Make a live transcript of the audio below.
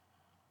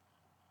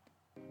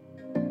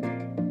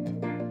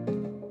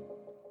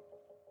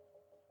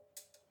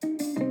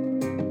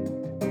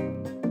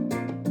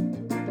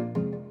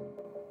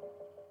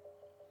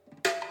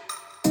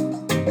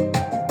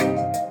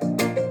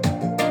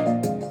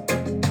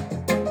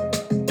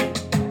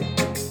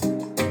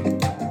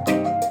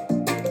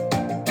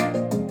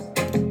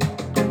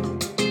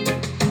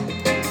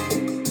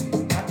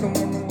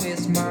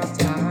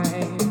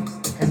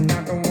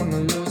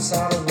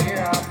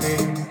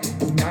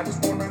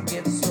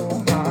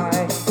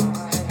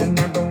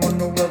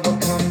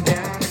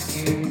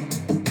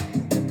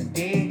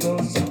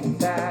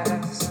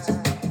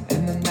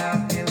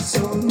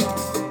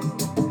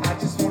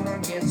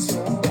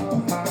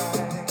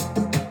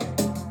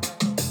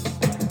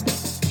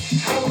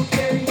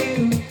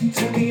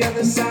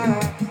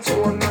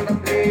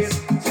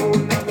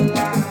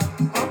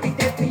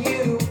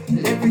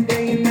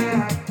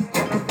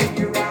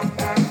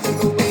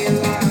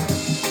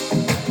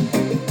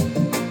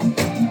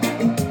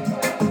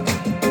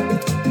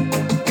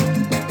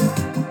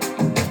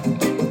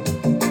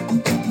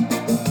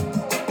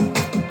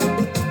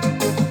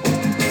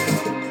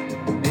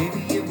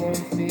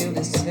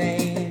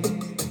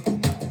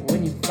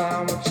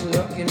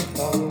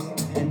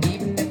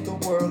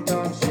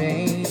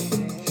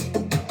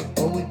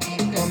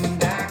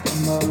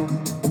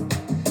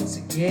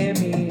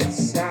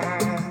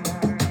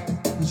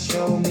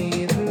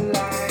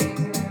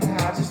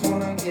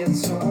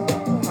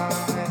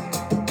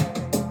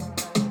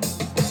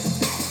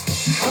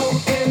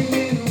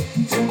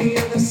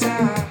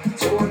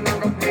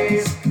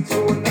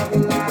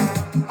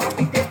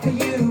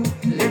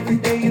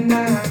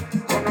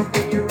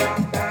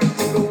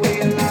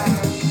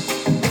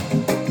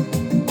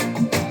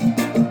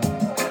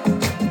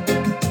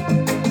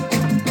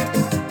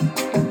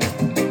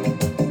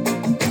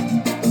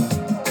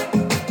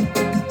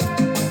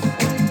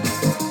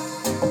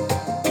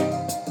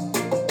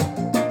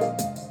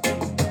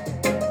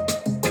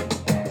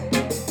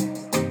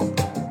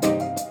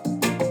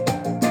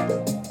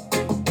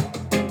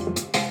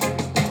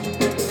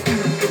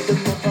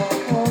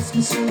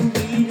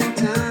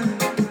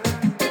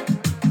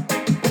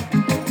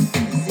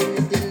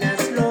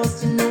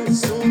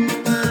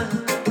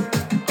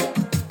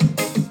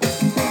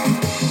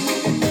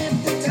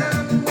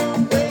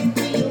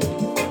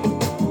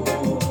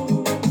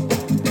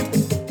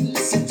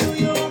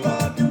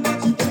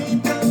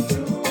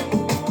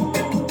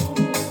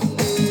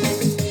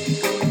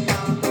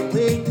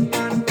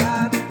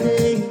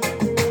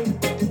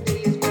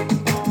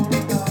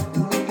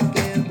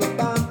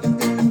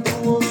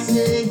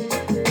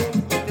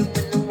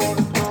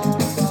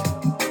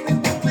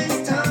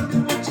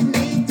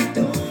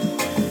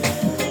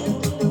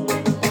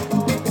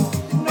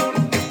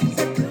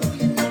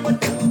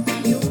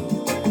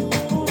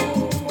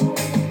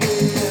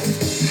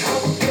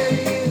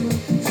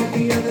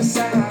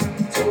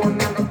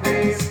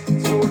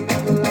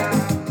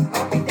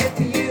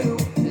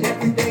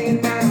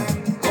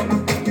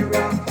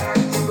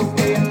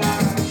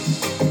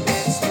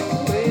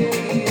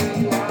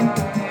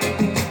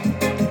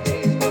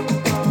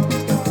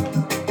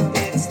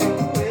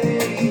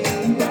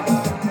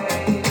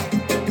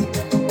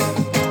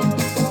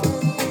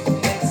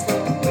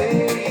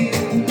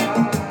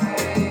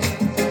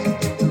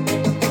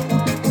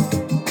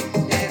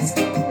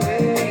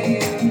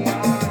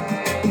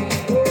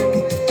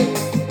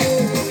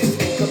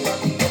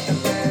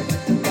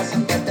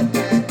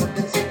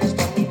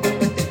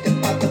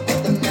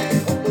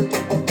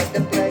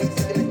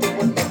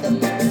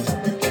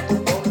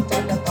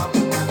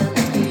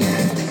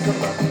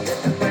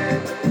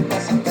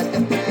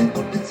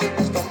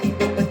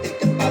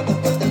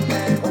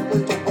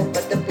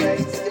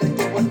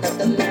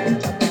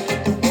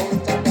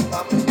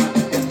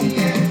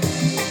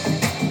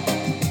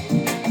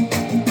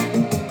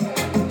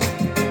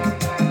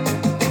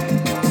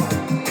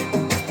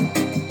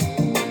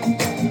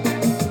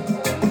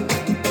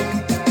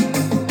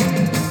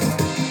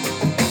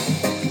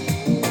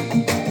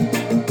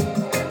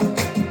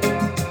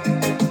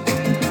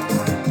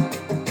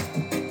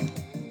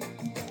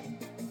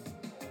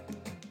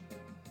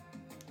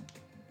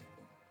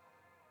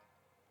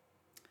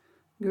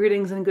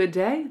Greetings and good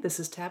day. This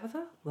is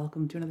Tabitha.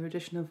 Welcome to another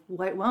edition of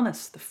White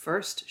Wellness, the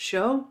first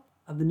show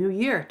of the new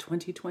year,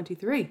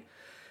 2023.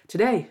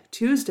 Today,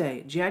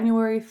 Tuesday,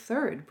 January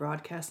 3rd,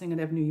 broadcasting out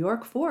of New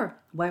York for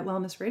White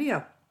Wellness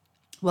Radio.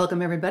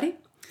 Welcome, everybody.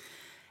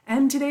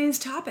 And today's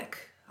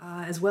topic,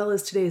 as well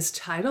as today's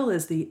title,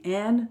 is the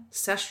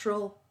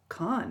Ancestral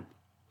Con.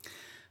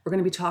 We're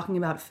going to be talking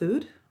about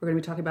food. We're going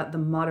to be talking about the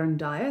modern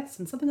diets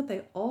and something that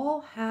they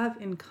all have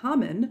in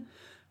common,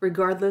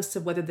 regardless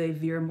of whether they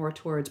veer more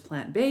towards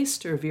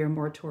plant-based or veer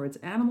more towards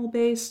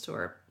animal-based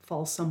or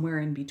fall somewhere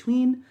in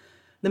between.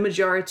 The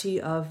majority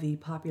of the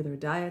popular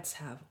diets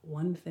have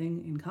one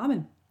thing in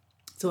common.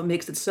 So it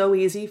makes it so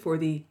easy for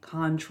the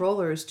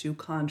controllers to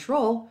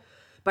control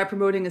by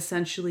promoting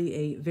essentially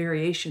a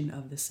variation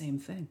of the same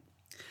thing.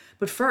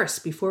 But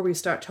first, before we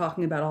start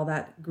talking about all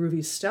that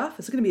groovy stuff,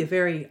 it's going to be a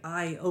very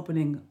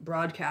eye-opening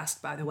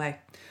broadcast, by the way.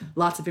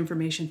 Lots of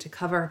information to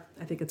cover.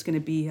 I think it's going to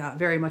be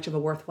very much of a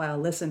worthwhile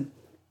listen.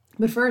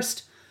 But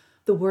first,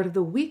 the word of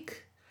the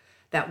week.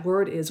 That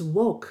word is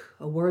woke,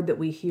 a word that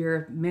we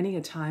hear many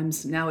a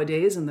times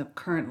nowadays in the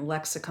current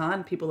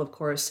lexicon. People, of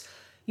course,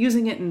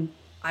 using it in,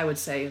 I would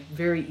say, a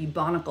very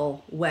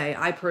ebonical way.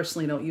 I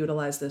personally don't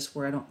utilize this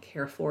word. I don't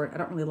care for it. I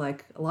don't really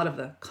like a lot of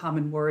the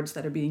common words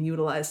that are being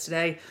utilized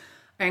today.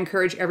 I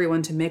encourage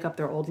everyone to make up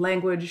their old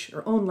language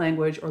or own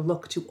language or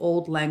look to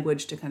old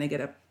language to kind of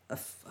get a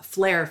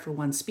flair for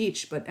one's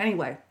speech. But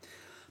anyway,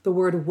 the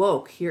word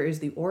woke, here is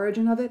the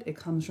origin of it. It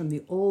comes from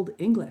the Old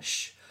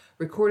English,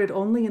 recorded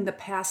only in the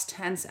past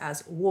tense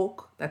as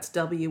woke, that's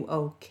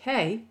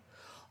W-O-K,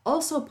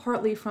 also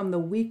partly from the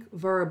weak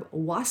verb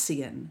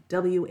wacian,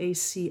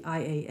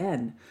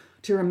 W-A-C-I-A-N,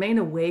 to remain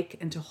awake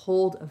and to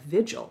hold a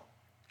vigil,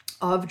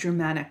 of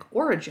Germanic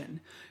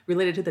origin,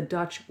 related to the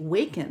Dutch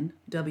waken,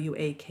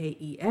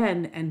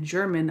 W-A-K-E-N, and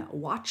German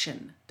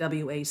wachen,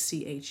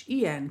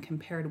 W-A-C-H-E-N,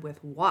 compared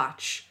with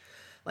watch,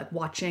 like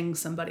watching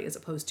somebody as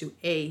opposed to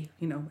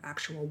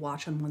actual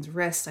watch on one's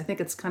wrist. I think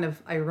it's kind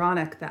of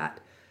ironic that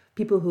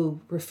people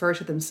who refer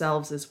to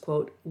themselves as,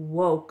 quote,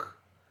 woke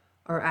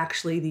are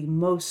actually the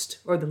most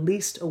or the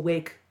least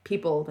awake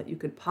people that you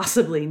could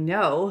possibly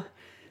know.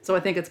 So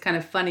I think it's kind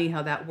of funny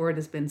how that word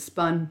has been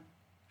spun,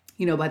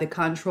 by the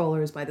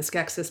controllers, by the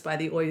Skeksis, by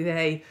the Oy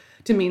vey,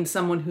 to mean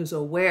someone who's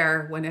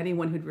aware, when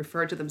anyone who'd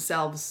refer to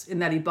themselves in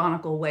that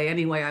ebonical way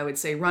anyway, I would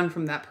say run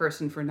from that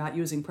person for not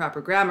using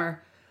proper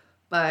grammar.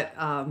 But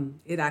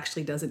it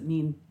actually doesn't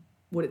mean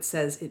what it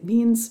says it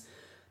means.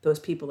 Those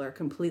people are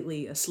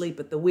completely asleep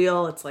at the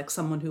wheel. It's like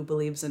someone who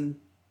believes in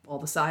all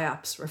the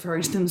psyops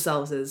referring to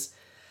themselves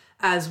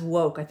as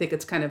woke. I thought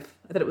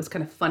it was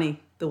kind of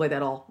funny the way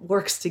that all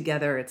works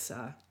together. It's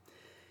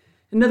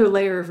another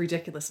layer of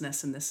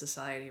ridiculousness in this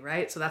society,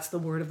 right? So that's the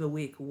word of the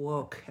week,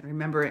 woke. And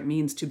remember, it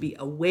means to be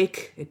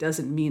awake. It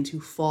doesn't mean to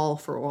fall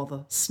for all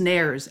the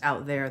snares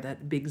out there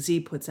that Big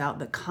Z puts out,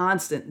 the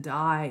constant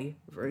die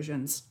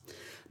versions.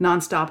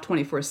 Nonstop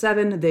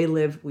 24/7, they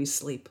live, we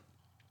sleep.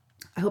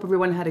 I hope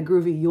everyone had a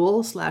groovy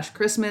Yule /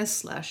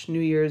 Christmas / New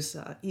Year's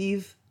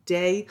Eve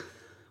day,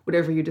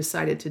 whatever you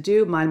decided to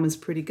do. Mine was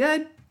pretty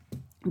good.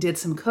 Did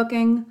some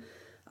cooking.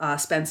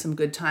 Spent some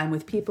good time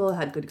with people,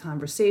 had good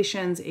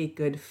conversations, ate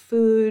good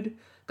food,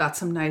 got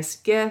some nice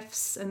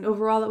gifts, and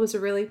overall it was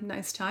a really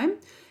nice time.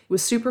 It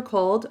was super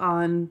cold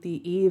on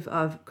the eve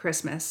of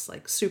Christmas,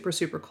 like super,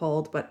 super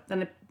cold, but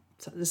then it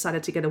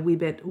decided to get a wee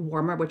bit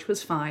warmer, which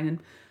was fine. And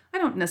I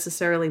don't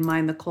necessarily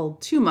mind the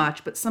cold too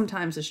much, but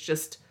sometimes it's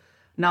just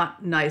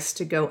not nice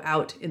to go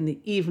out in the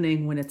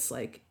evening when it's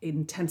like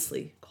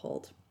intensely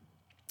cold.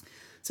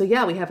 So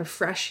yeah, we have a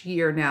fresh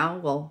year now.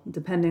 Well,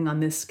 depending on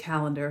this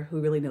calendar, who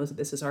really knows if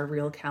this is our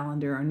real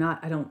calendar or not?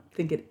 I don't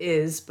think it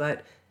is,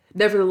 but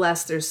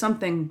nevertheless, there's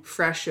something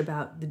fresh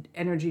about the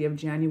energy of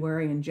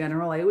January in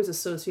general. I always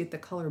associate the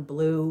color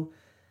blue,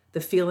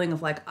 the feeling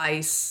of like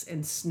ice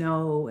and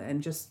snow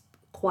and just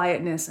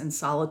quietness and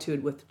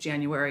solitude with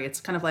January.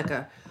 It's kind of like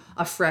a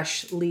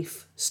fresh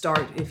leaf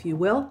start, if you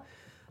will.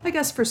 I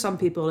guess for some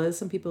people it is,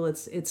 some people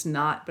it's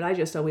not, but I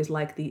just always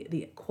like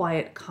the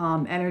quiet,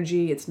 calm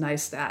energy. It's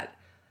nice that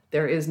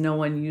there is no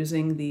one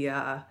using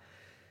the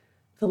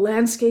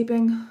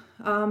landscaping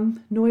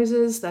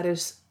noises. That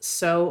is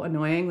so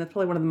annoying. That's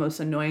probably one of the most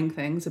annoying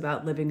things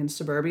about living in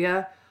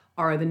suburbia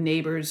are the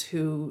neighbors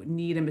who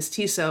need a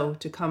mestizo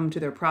to come to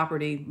their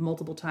property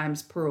multiple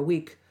times per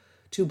week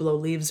to blow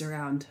leaves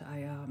around.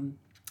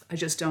 I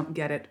just don't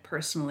get it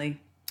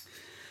personally.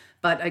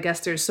 But I guess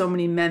there's so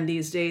many men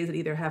these days that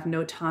either have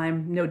no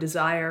time, no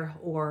desire,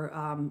 or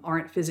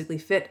aren't physically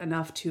fit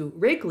enough to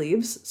rake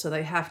leaves, so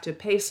they have to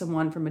pay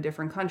someone from a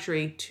different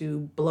country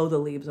to blow the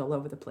leaves all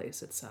over the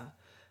place.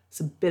 It's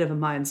a bit of a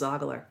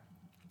mind-zoggler.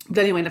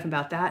 But anyway, enough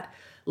about that.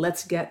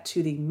 Let's get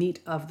to the meat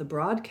of the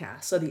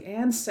broadcast. So the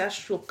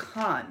Ancestral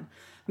Con.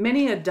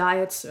 Many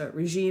diets,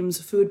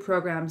 regimes, food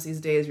programs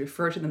these days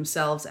refer to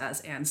themselves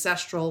as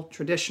ancestral,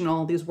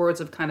 traditional. These words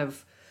have kind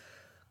of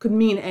could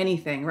mean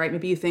anything, right?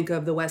 Maybe you think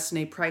of the Weston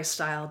A. Price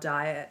style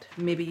diet.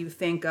 Maybe you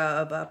think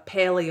of a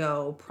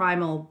paleo,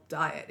 primal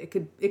diet.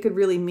 It could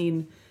really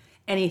mean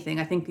anything.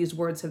 I think these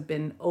words have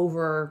been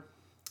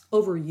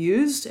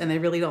overused and they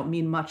really don't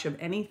mean much of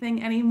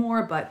anything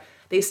anymore, but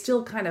they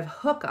still kind of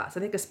hook us.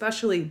 I think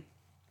especially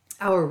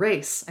our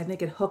race, I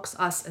think it hooks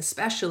us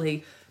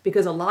especially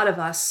because a lot of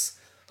us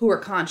who are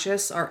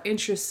conscious are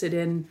interested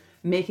in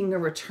making a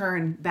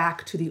return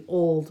back to the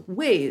old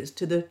ways,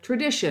 to the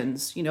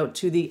traditions,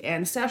 to the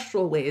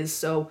ancestral ways.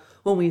 So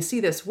when we see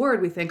this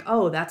word, we think,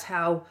 oh, that's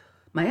how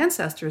my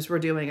ancestors were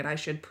doing it. I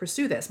should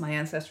pursue this. My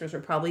ancestors were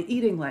probably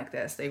eating like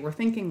this. They were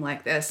thinking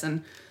like this.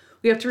 And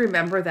we have to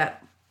remember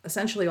that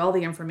essentially all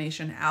the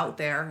information out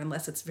there,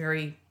 unless it's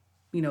very,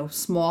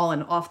 small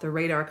and off the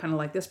radar, kind of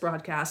like this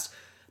broadcast,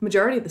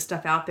 majority of the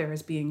stuff out there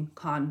is being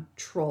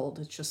controlled.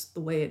 It's just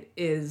the way it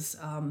is.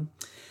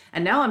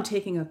 And now I'm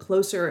taking a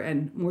closer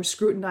and more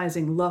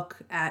scrutinizing look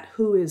at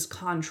who is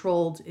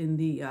controlled in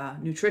the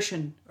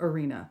nutrition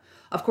arena.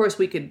 Of course,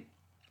 we could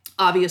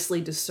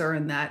obviously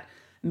discern that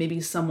maybe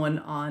someone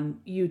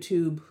on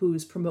YouTube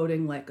who's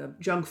promoting like a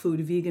junk food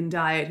vegan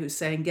diet, who's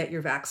saying, get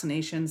your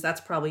vaccinations. That's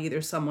probably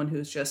either someone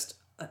who's just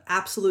an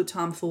absolute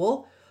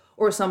tomfool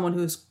or someone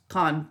who's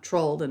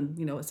controlled and,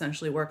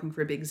 essentially working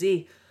for Big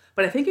Z.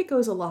 But I think it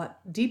goes a lot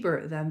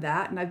deeper than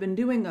that. And I've been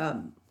doing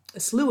a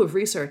slew of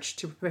research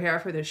to prepare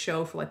for this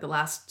show for like the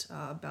last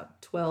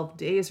about 12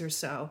 days or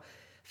so.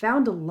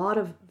 Found a lot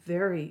of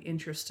very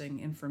interesting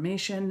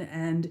information,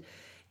 and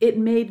it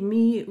made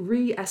me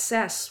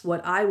reassess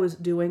what I was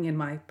doing in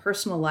my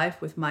personal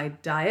life with my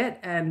diet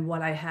and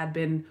what I had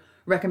been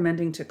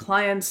recommending to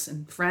clients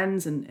and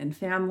friends and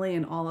family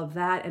and all of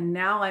that. And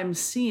now I'm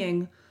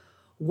seeing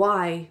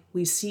why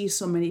we see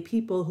so many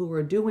people who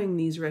are doing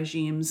these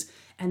regimes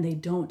and they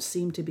don't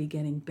seem to be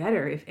getting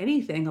better. If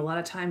anything, a lot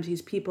of times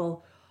these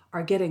people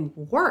are getting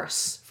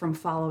worse from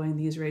following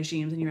these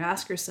regimes. And you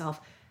ask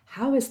yourself,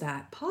 how is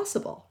that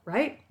possible,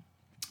 right?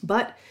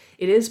 But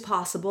it is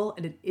possible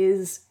and it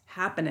is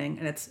happening,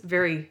 and it's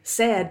very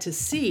sad to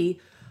see,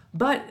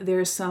 but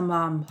there's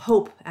some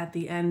hope at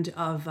the end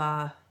of,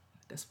 I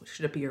guess,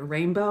 should it be a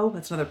rainbow?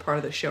 That's another part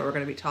of the show. We're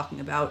going to be talking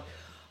about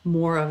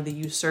more of the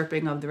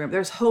usurping of the rainbow.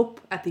 There's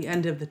hope at the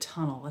end of the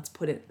tunnel, let's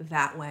put it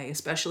that way,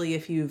 especially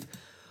if you've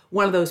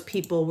one of those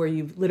people where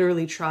you've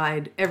literally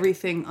tried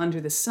everything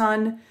under the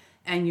sun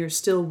and you're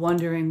still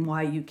wondering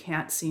why you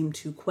can't seem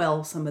to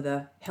quell some of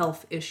the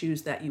health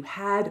issues that you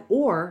had,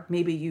 or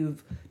maybe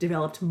you've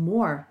developed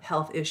more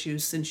health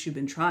issues since you've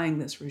been trying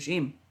this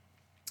regime.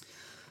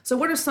 So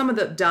what are some of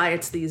the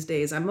diets these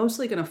days? I'm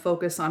mostly going to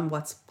focus on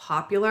what's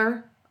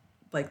popular,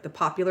 like the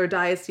popular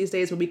diets these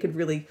days, where we could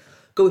really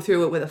go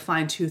through it with a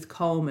fine-tooth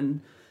comb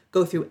and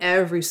go through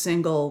every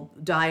single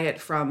diet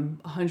from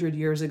 100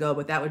 years ago,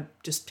 but that would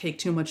just take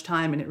too much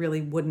time, and it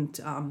really wouldn't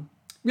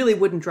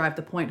drive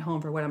the point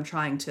home for what I'm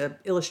trying to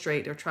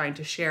illustrate or trying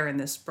to share in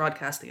this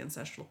broadcast, the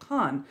Ancestral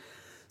Con.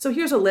 So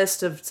here's a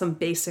list of some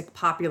basic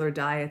popular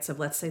diets of,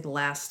 let's say the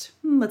last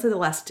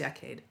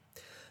decade.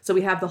 So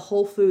we have the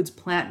whole foods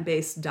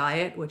plant-based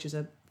diet, which is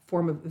a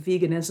form of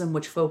veganism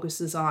which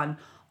focuses on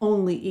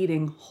only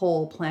eating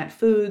whole plant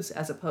foods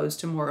as opposed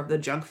to more of the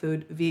junk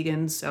food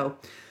vegans. So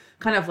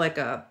kind of like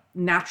a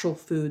natural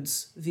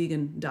foods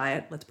vegan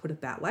diet, let's put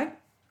it that way.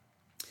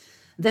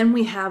 Then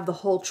we have the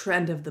whole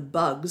trend of the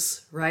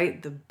bugs,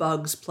 right? The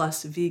bugs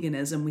plus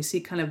veganism. We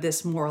see kind of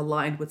this more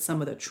aligned with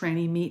some of the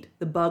tranny meat,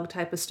 the bug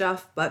type of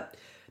stuff, but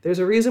there's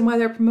a reason why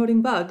they're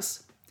promoting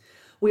bugs.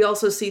 We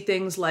also see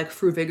things like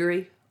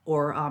frugivory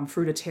or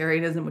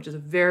fruitarianism, which is a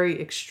very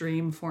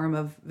extreme form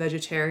of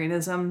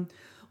vegetarianism.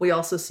 We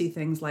also see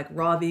things like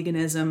raw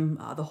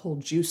veganism, the whole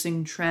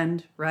juicing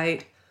trend,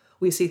 right?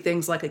 We see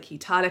things like a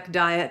ketotic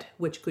diet,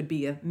 which could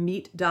be a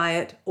meat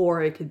diet,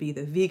 or it could be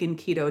the vegan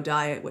keto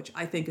diet, which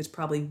I think is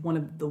probably one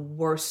of the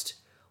worst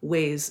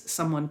ways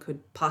someone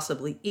could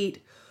possibly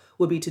eat,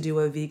 would be to do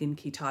a vegan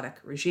ketotic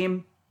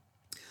regime.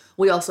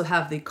 We also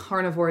have the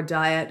carnivore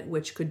diet,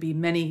 which could be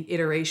many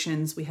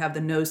iterations. We have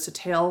the nose to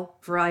tail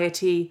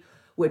variety,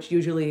 which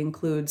usually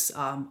includes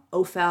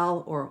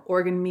offal or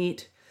organ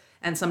meat,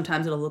 and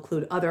sometimes it'll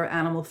include other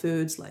animal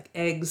foods like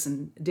eggs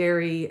and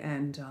dairy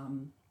and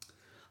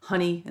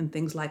honey and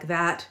things like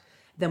that.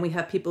 Then we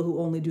have people who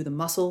only do the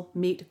muscle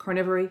meat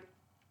carnivory.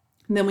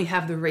 And then we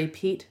have the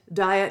repeat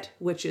diet,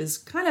 which is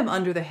kind of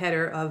under the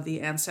header of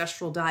the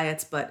ancestral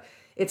diets, but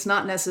it's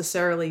not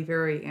necessarily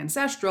very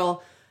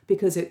ancestral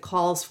because it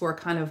calls for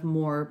kind of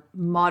more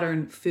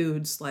modern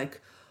foods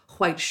like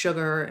white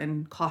sugar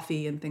and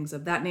coffee and things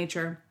of that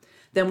nature.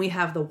 Then we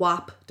have the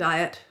WAP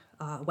diet,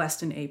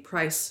 Weston A.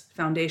 Price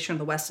Foundation,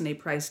 the Weston A.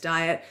 Price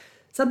diet.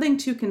 Something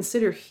to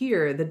consider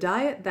here, the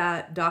diet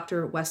that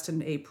Dr.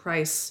 Weston A.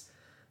 Price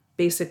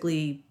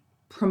basically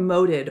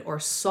promoted or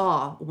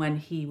saw when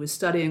he was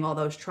studying all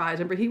those tribes.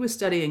 Remember, he was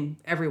studying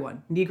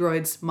everyone,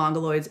 Negroids,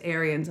 Mongoloids,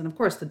 Aryans, and of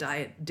course the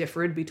diet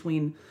differed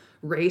between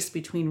race,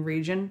 between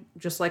region,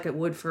 just like it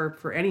would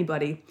for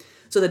anybody.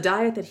 So the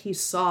diet that he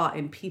saw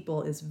in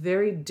people is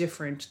very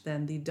different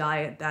than the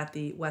diet that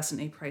the Weston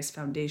A. Price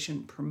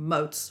Foundation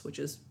promotes, which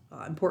is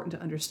important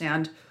to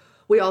understand.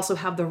 We also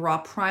have the raw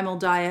primal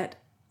diet,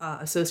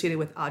 associated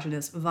with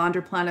Agenus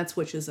vonderplanets,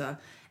 which is a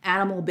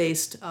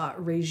animal-based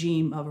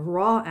regime of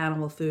raw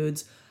animal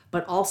foods,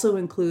 but also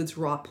includes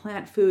raw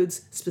plant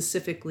foods,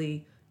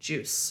 specifically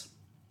juice.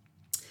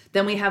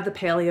 Then we have the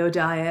paleo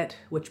diet,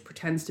 which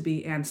pretends to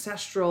be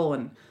ancestral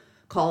and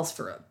calls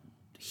for a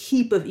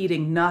heap of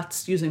eating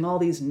nuts, using all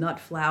these nut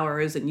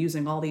flours and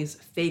using all these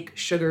fake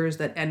sugars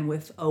that end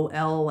with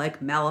OL, like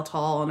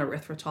maltitol and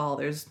erythritol.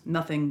 There's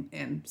nothing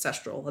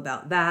ancestral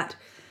about that.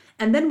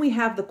 And then we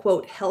have the,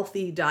 quote,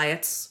 healthy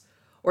diets,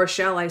 or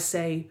shall I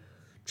say,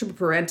 triple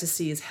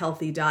parentheses,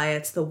 healthy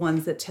diets, the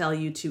ones that tell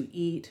you to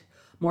eat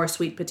more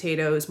sweet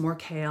potatoes, more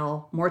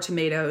kale, more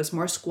tomatoes,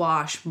 more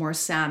squash, more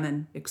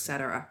salmon,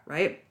 etc.,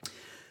 right?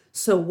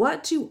 So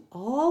what do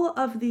all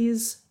of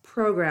these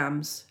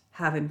programs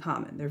have in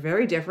common? They're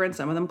very different.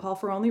 Some of them call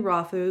for only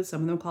raw food.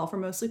 Some of them call for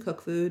mostly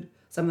cooked food.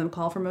 Some of them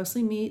call for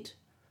mostly meat.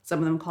 Some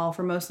of them call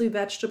for mostly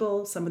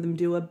vegetables. Some of them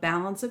do a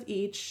balance of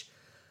each.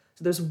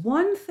 So there's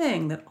one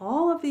thing that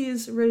all of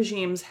these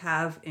regimes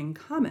have in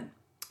common.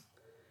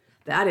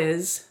 That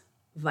is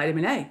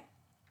vitamin A.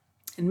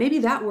 And maybe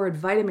that word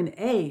vitamin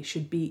A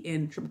should be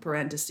in triple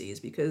parentheses,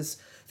 because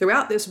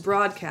throughout this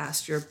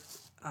broadcast, your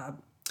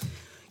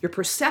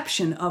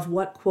perception of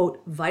what,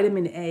 quote,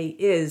 vitamin A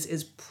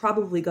is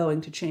probably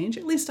going to change.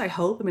 At least I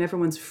hope. I mean,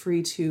 everyone's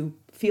free to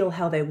feel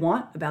how they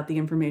want about the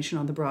information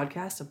on the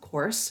broadcast, of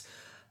course.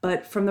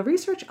 But from the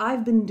research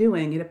I've been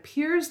doing, it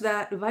appears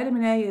that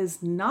vitamin A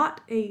is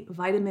not a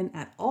vitamin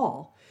at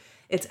all.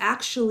 It's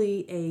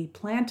actually a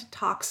plant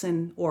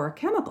toxin or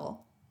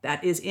chemical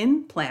that is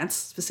in plants,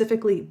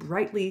 specifically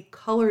brightly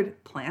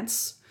colored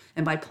plants.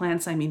 And by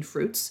plants, I mean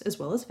fruits as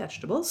well as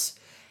vegetables.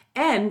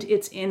 And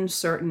it's in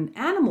certain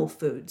animal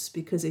foods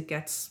because it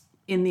gets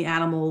in the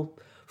animal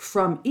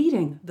from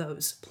eating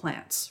those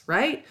plants,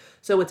 right?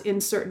 So it's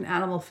in certain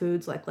animal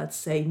foods, like let's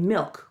say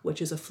milk,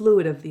 which is a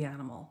fluid of the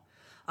animal,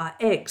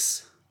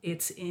 eggs,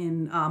 it's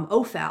in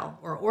offal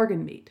or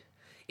organ meat.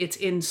 It's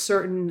in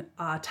certain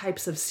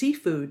types of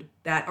seafood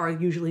that are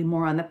usually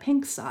more on the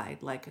pink side,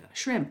 like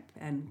shrimp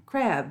and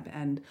crab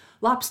and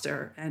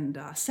lobster and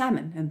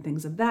salmon and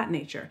things of that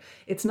nature.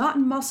 It's not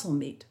in muscle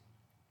meat,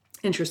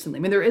 interestingly.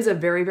 I mean, there is a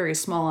very, very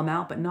small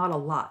amount, but not a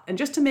lot. And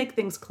just to make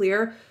things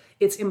clear,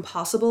 it's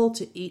impossible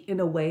to eat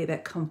in a way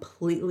that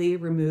completely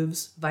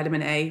removes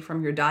vitamin A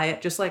from your diet,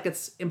 just like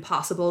it's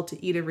impossible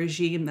to eat a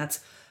regime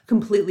that's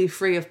completely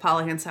free of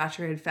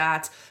polyunsaturated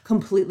fats,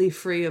 completely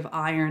free of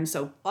iron.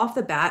 So off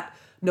the bat,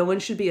 no one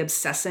should be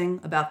obsessing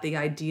about the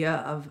idea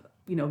of,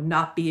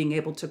 not being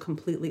able to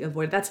completely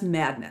avoid it. That's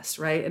madness,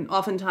 right? And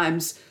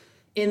oftentimes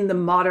in the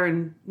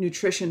modern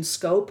nutrition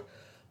scope,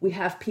 we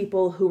have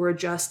people who are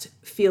just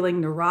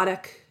feeling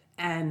neurotic,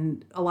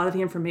 and a lot of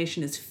the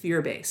information is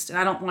fear-based. And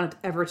I don't want it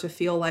ever to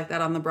feel like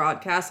that on the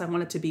broadcast. I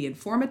want it to be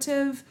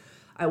informative.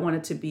 I want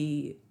it to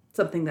be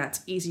something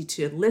that's easy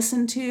to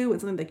listen to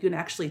and something that you can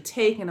actually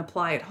take and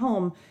apply at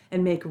home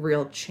and make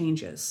real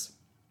changes.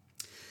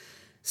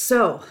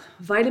 So,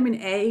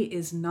 vitamin A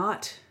is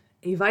not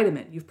a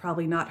vitamin. You've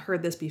probably not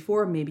heard this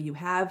before. Maybe you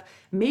have.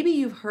 Maybe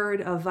you've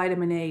heard of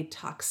vitamin A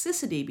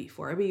toxicity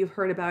before. Maybe you've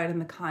heard about it in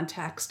the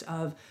context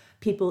of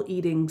people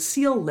eating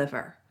seal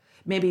liver.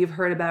 Maybe you've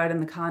heard about it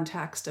in the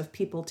context of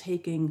people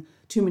taking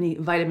too many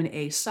vitamin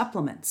A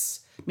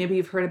supplements. Maybe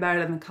you've heard about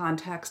it in the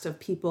context of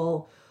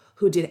people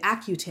who did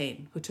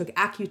Accutane, who took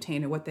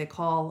Accutane, or what they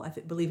call, I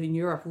believe in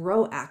Europe,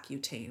 raw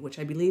Accutane, which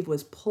I believe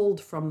was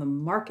pulled from the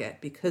market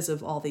because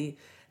of all the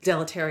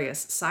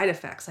deleterious side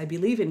effects. I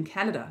believe in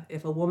Canada,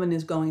 if a woman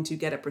is going to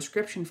get a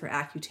prescription for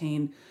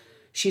Accutane,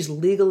 she's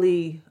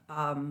legally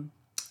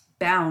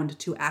bound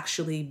to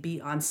actually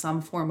be on some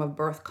form of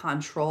birth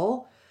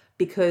control,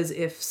 because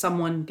if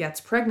someone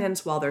gets pregnant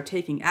while they're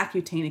taking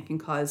Accutane, it can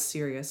cause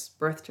serious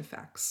birth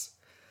defects.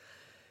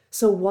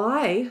 So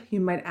why,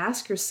 you might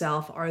ask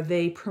yourself, are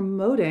they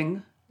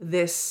promoting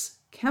this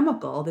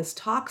chemical, this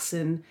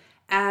toxin,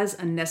 as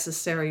a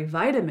necessary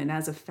vitamin,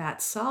 as a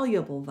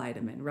fat-soluble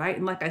vitamin, right?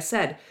 And like I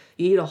said,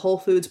 you eat a whole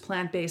foods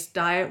plant-based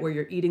diet where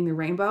you're eating the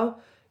rainbow,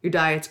 your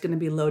diet's going to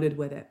be loaded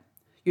with it.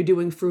 You're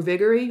doing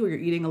frugivory, where you're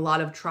eating a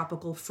lot of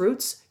tropical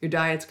fruits, your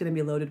diet's going to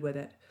be loaded with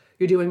it.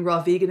 You're doing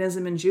raw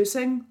veganism and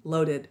juicing,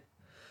 loaded.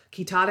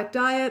 Ketotic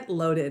diet,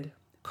 loaded.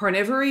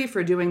 Carnivory,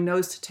 for doing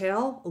nose to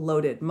tail,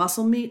 loaded.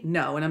 Muscle meat,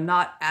 no. And I'm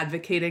not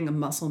advocating a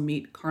muscle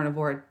meat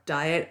carnivore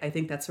diet. I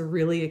think that's a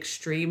really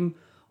extreme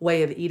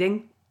way of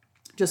eating.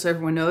 Just so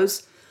everyone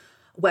knows,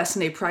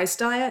 Weston A. Price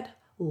diet,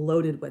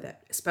 loaded with it,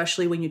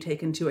 especially when you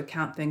take into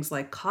account things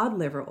like cod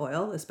liver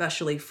oil,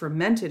 especially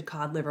fermented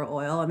cod liver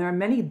oil. And there are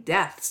many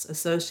deaths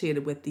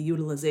associated with the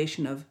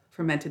utilization of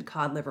fermented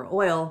cod liver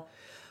oil,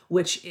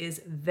 which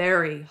is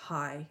very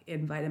high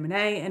in vitamin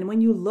A. And when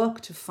you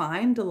look to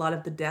find a lot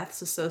of the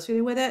deaths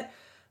associated with it,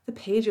 the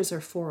pages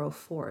are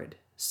 404'd.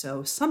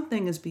 So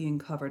something is being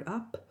covered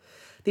up.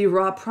 The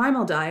raw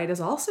primal diet is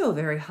also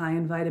very high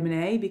in vitamin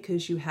A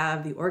because you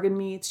have the organ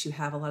meats, you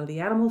have a lot of the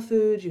animal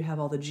foods, you have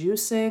all the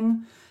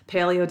juicing.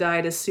 Paleo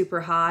diet is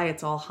super high.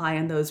 It's all high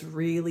in those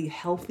really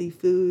healthy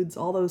foods,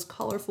 all those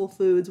colorful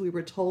foods we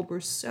were told were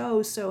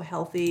so, so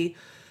healthy.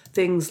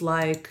 Things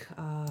like,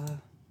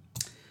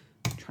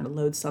 trying to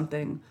load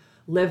something,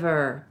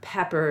 liver,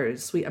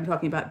 peppers, I'm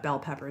talking about bell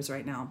peppers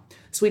right now,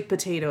 sweet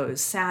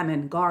potatoes,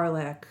 salmon,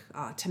 garlic,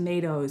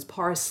 tomatoes,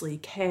 parsley,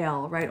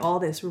 kale, right? All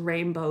this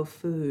rainbow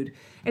food.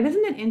 And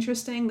isn't it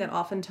interesting that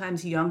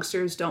oftentimes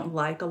youngsters don't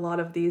like a lot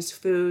of these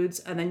foods,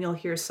 and then you'll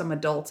hear some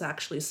adults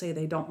actually say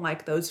they don't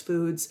like those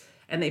foods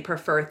and they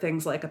prefer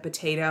things like a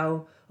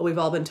potato. Well, we've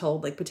all been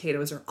told like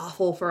potatoes are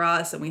awful for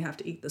us and we have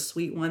to eat the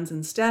sweet ones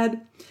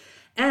instead.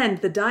 And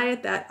the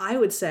diet that I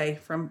would say,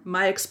 from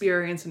my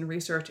experience and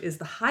research, is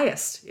the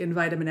highest in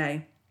vitamin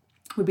A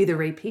would be the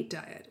repeat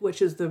diet, which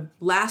is the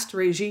last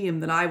regime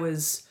that I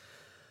was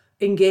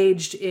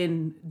engaged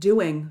in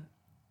doing,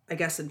 I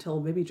guess, until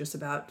maybe just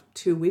about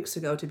 2 weeks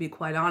ago, to be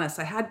quite honest.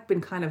 I had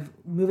been kind of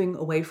moving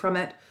away from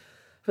it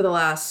for the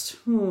last,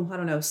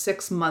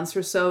 6 months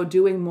or so,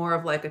 doing more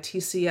of like a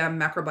TCM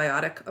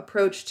macrobiotic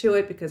approach to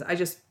it, because I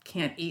just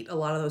can't eat a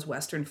lot of those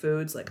Western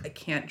foods. Like I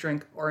can't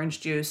drink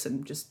orange juice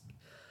and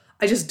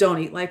I just don't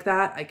eat like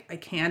that. I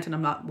can't, and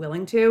I'm not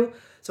willing to.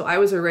 So I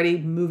was already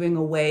moving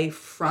away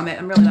from it.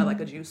 I'm really not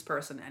like a juice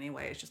person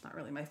anyway. It's just not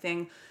really my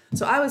thing.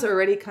 So I was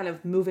already kind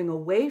of moving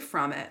away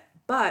from it,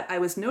 but I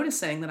was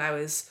noticing that I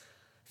was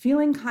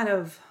feeling kind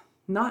of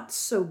not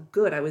so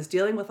good. I was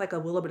dealing with like a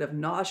little bit of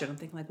nausea. I'm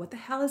thinking like, what the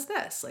hell is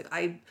this? Like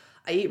I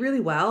eat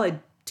really well. I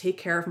take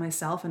care of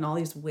myself in all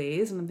these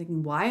ways. And I'm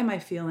thinking, why am I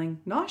feeling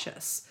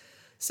nauseous?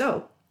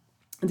 So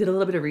I did a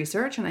little bit of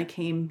research and I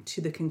came to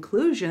the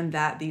conclusion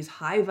that these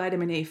high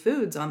vitamin A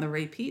foods on the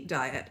repeat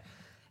diet,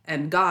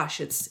 and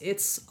gosh,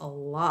 it's a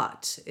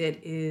lot.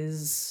 It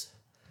is,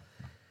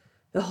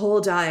 the whole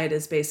diet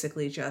is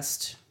basically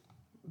just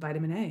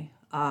vitamin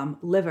A.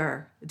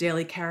 Liver,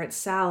 daily carrot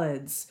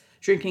salads,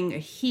 drinking a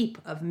heap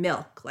of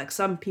milk. Like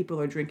some people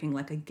are drinking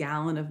like a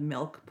gallon of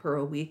milk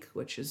per week,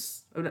 which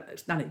is,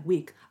 it's not a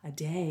week, a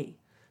day.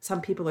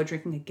 Some people are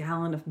drinking a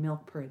gallon of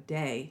milk per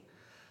day.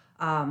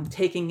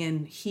 Taking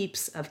in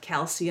heaps of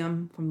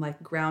calcium from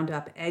like ground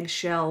up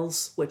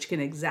eggshells, which can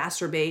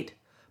exacerbate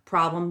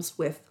problems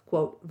with,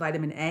 quote,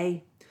 vitamin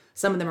A.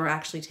 Some of them are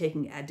actually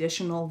taking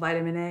additional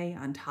vitamin A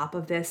on top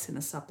of this in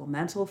a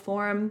supplemental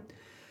form.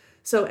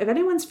 So if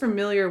anyone's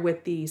familiar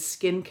with the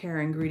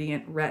skincare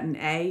ingredient retin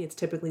A, it's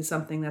typically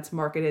something that's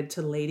marketed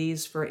to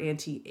ladies for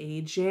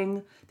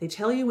anti-aging. They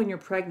tell you when you're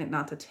pregnant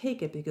not to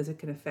take it because it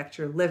can affect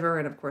your liver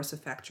and of course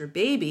affect your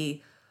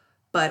baby.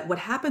 But what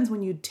happens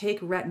when you take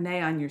retin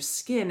A on your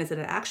skin is that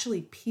it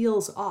actually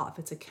peels off.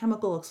 It's a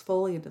chemical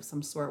exfoliant of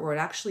some sort where it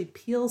actually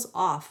peels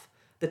off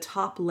the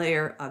top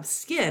layer of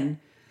skin.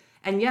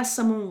 And yes,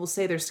 someone will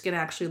say their skin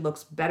actually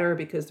looks better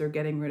because they're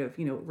getting rid of,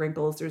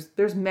 wrinkles.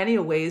 There's many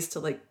ways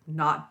to like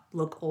not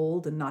look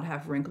old and not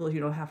have wrinkles. You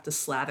don't have to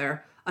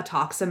slather a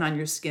toxin on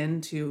your skin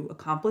to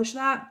accomplish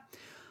that.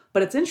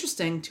 But it's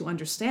interesting to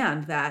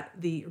understand that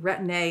the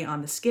retin A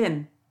on the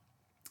skin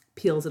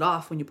peels it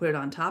off when you put it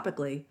on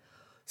topically.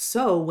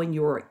 So when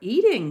you're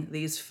eating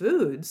these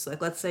foods,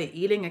 like let's say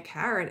eating a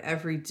carrot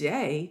every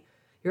day,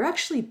 you're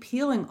actually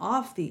peeling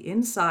off the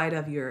inside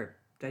of your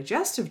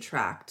digestive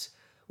tract,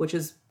 which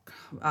is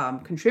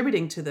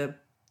contributing to the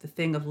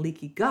thing of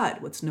leaky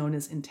gut, what's known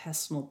as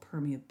intestinal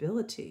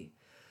permeability.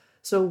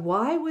 So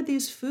why would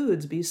these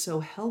foods be so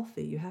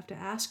healthy? You have to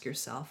ask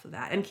yourself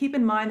that. And keep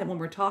in mind that when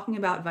we're talking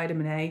about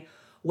vitamin A,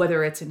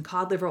 whether it's in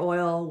cod liver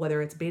oil,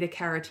 whether it's beta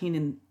carotene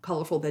in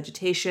colorful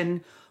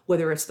vegetation,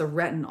 whether it's the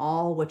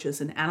retinol, which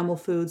is in animal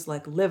foods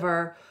like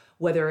liver,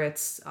 whether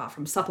it's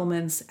from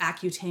supplements,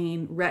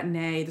 Accutane, retin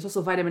A. There's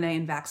also vitamin A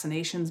in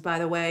vaccinations, by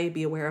the way.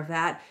 Be aware of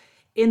that.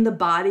 In the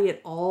body, it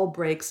all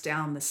breaks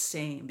down the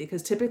same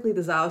because typically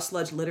the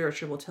Zao-Sludge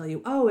literature will tell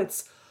you, oh,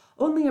 it's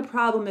only a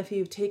problem if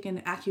you've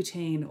taken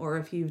Accutane or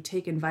if you've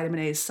taken vitamin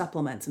A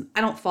supplements. And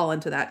I don't fall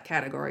into that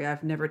category.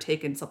 I've never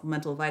taken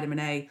supplemental vitamin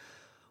A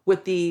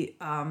with the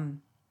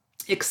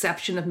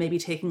exception of maybe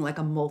taking like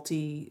a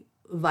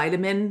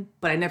multivitamin,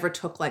 but I never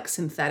took like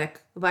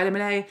synthetic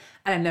vitamin A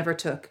and I never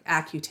took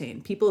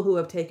Accutane. People who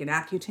have taken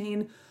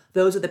Accutane,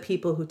 those are the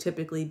people who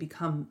typically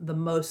become the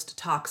most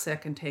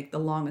toxic and take the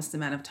longest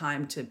amount of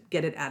time to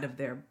get it out of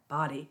their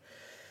body.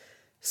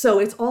 So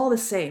it's all the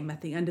same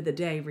at the end of the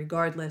day,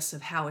 regardless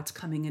of how it's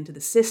coming into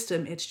the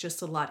system. It's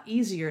just a lot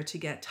easier to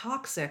get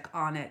toxic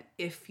on it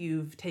if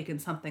you've taken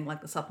something like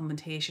the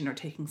supplementation or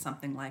taking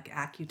something like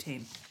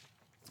Accutane.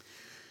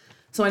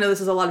 So I know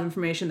this is a lot of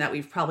information that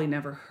we've probably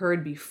never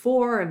heard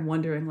before and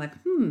wondering like,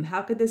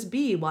 how could this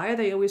be? Why are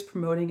they always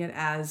promoting it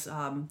as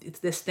it's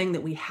this thing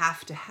that we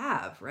have to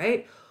have,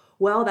 right?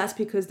 Well, that's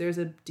because there's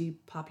a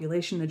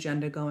depopulation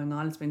agenda going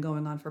on. It's been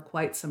going on for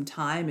quite some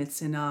time. It's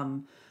in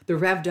the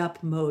revved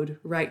up mode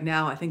right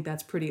now. I think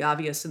that's pretty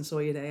obvious in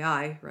Soyad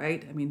AI,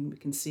 right? I mean, we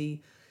can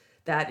see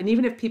that. And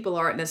even if people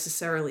aren't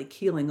necessarily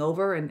keeling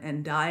over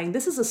and dying,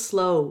 this is a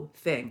slow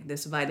thing,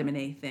 this vitamin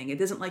A thing.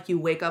 It isn't like you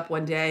wake up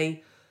one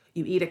day,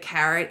 you eat a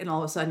carrot, and all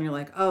of a sudden you're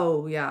like,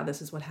 oh yeah,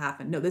 this is what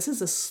happened. No, this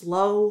is a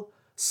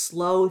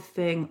slow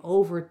thing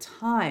over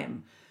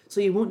time. So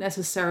you won't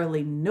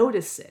necessarily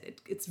notice it.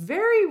 It's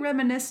very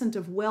reminiscent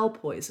of well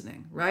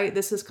poisoning, right?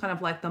 This is kind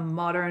of like the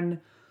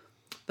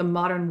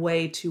modern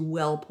way to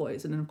well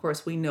poison. And of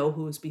course, we know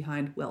who is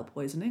behind well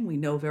poisoning. We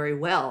know very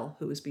well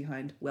who is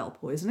behind well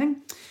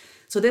poisoning.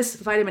 So this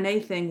vitamin A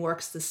thing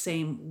works the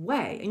same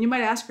way. And you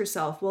might ask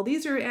yourself, well,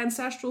 these are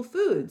ancestral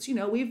foods.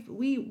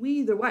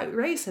 We, the white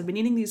race, have been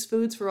eating these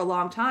foods for a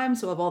long time.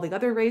 So have all the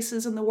other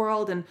races in the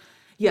world. And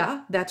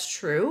yeah, that's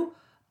true.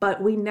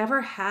 But we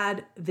never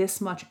had this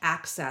much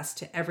access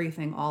to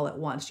everything all at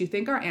once. Do you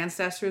think our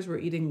ancestors were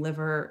eating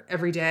liver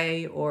every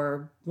day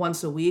or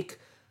once a week?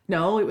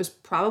 No, it was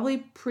probably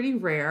pretty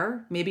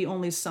rare. Maybe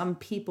only some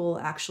people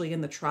actually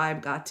in the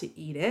tribe got to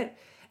eat it.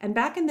 And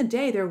back in the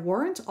day, there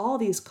weren't all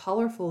these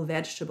colorful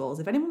vegetables.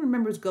 If anyone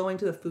remembers going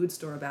to the food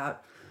store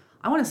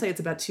I want to say it's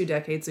about 2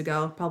 decades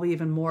ago, probably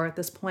even more at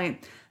this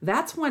point.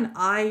 That's when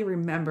I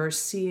remember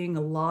seeing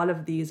a lot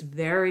of these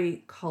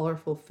very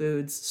colorful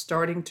foods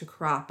starting to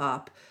crop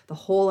up. The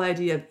whole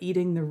idea of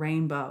eating the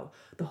rainbow,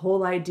 the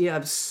whole idea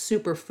of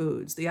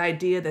superfoods, the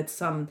idea that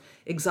some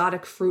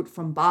exotic fruit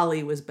from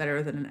Bali was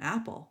better than an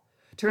apple.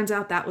 Turns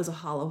out that was a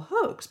hollow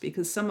hoax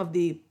because some of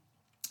the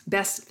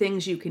best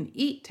things you can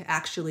eat to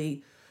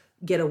actually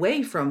get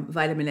away from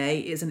vitamin A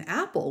is an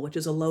apple, which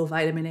is a low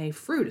vitamin A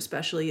fruit,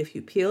 especially if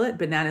you peel it,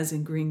 bananas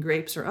and green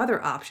grapes or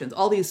other options.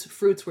 All these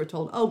fruits we're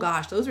told, oh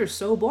gosh, those are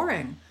so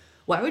boring.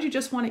 Why would you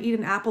just want to eat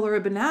an apple or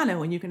a banana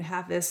when you can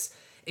have this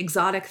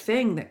exotic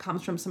thing that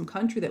comes from some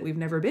country that we've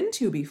never been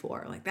to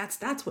before? Like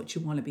that's what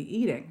you want to be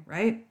eating,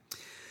 right?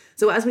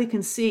 So as we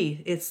can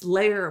see, it's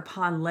layer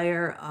upon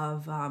layer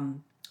of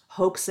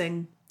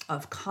hoaxing,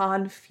 of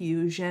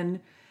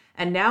confusion.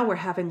 And now we're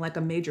having like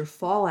a major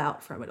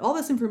fallout from it. All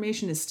this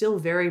information is still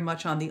very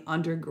much on the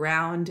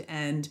underground,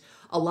 and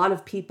a lot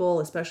of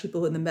people, especially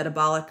people in the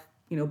metabolic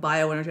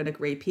bioenergetic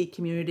repeat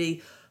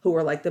community, who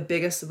are like the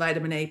biggest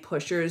vitamin A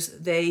pushers,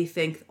 they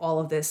think all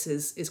of this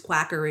is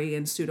quackery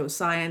and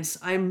pseudoscience.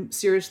 I'm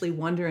seriously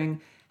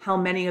wondering how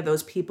many of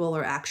those people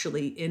are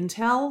actually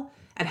intel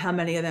and how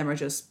many of them are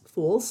just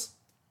fools.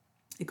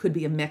 It could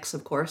be a mix,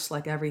 of course,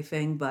 like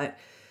everything, but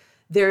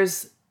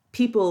there's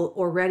people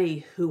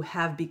already who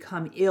have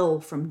become ill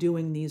from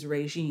doing these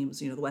regimes,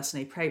 the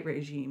Weston A. Price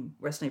regime,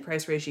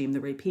 the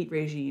repeat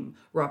regime,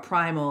 raw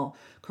primal,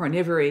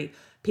 carnivory.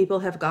 People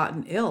have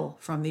gotten ill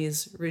from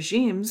these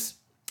regimes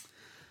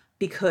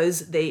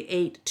because they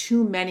ate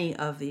too many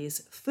of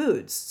these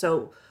foods.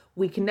 So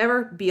we can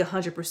never be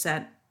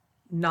 100%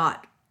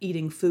 not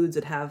eating foods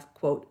that have,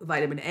 quote,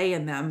 vitamin A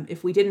in them.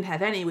 If we didn't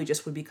have any, we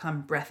just would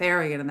become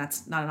breatharian, and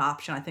that's not an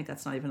option. I think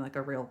that's not even like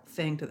a real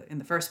thing in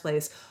the first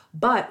place.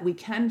 But we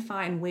can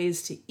find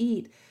ways to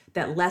eat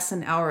that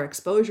lessen our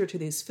exposure to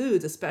these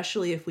foods,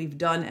 especially if we've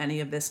done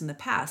any of this in the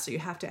past. So you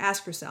have to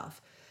ask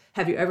yourself,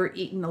 have you ever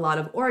eaten a lot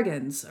of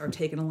organs or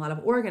taken a lot of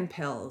organ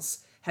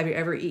pills? Have you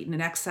ever eaten an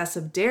excess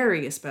of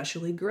dairy,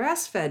 especially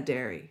grass-fed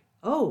dairy?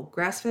 Oh,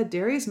 grass-fed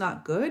dairy is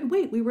not good?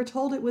 Wait, we were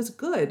told it was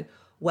good.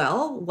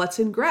 Well, what's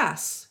in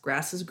grass?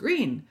 Grass is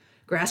green.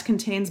 Grass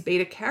contains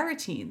beta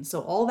carotene.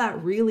 So all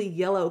that really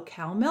yellow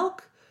cow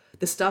milk,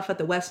 the stuff that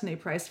the Weston A.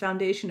 Price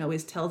Foundation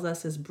always tells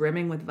us is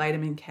brimming with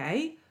vitamin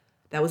K,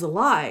 that was a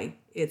lie.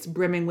 It's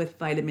brimming with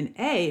vitamin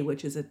A,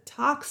 which is a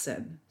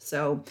toxin.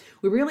 So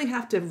we really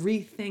have to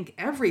rethink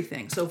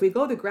everything. So if we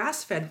go the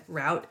grass-fed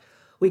route,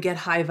 we get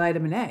high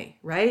vitamin A,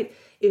 right?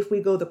 If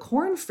we go the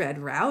corn-fed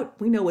route,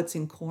 we know what's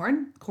in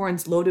corn.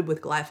 Corn's loaded with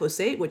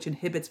glyphosate, which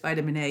inhibits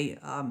vitamin A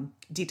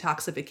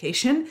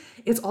detoxification.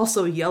 It's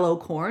also yellow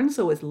corn,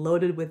 so it's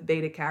loaded with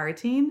beta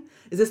carotene.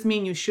 Does this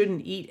mean you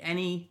shouldn't eat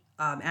any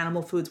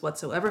animal foods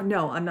whatsoever?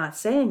 No, I'm not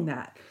saying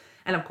that.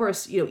 And of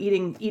course,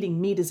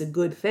 eating meat is a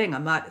good thing.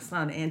 It's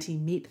not an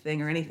anti-meat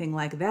thing or anything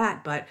like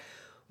that, but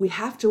we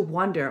have to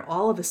wonder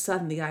all of a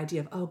sudden the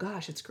idea of, oh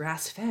gosh, it's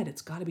grass-fed.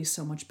 It's got to be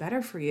so much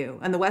better for you.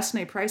 And the Weston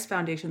A. Price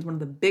Foundation is one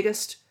of the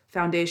biggest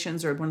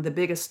foundations or one of the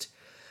biggest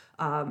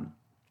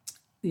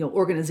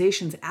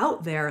organizations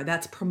out there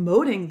that's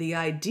promoting the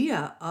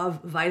idea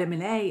of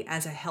vitamin A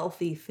as a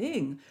healthy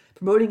thing,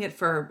 promoting it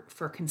for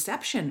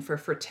conception, for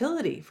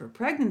fertility, for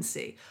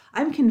pregnancy.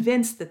 I'm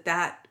convinced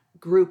that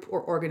group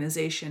or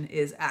organization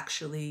is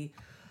actually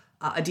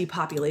a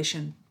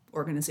depopulation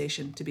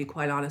organization, to be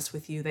quite honest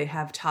with you. They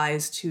have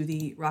ties to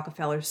the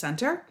Rockefeller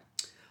Center,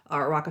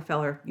 or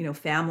Rockefeller,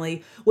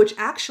 family, which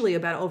actually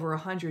about over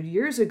 100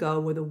 years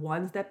ago were the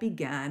ones that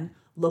began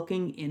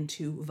looking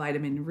into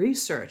vitamin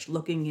research,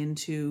 looking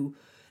into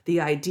the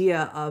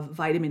idea of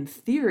vitamin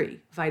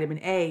theory,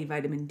 vitamin A,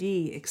 vitamin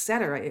D,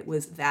 etc. It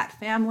was that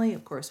family.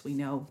 Of course, we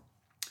know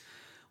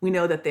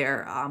that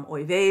they're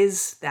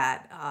oives,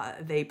 that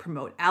they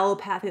promote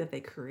allopathy, that they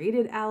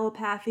created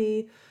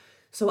allopathy.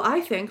 So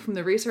I think from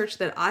the research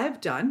that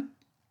I've done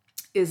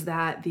is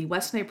that the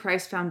Weston A.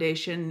 Price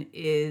Foundation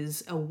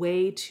is a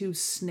way to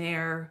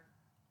snare,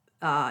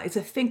 it's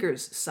a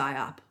thinker's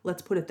psyop,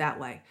 let's put it that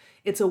way.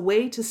 It's a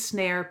way to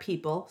snare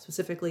people,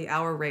 specifically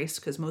our race,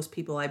 because most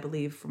people, I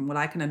believe, from what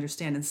I can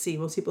understand and see,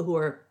 most people who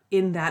are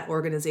in that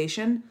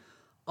organization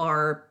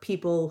are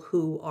people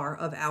who are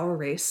of our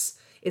race.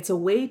 It's a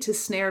way to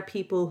snare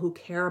people who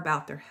care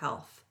about their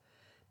health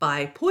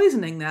by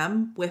poisoning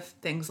them with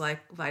things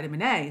like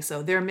vitamin A.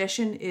 So their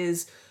mission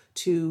is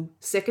to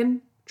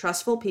sicken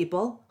trustful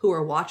people who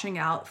are watching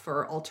out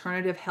for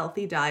alternative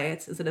healthy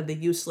diets instead of the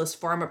useless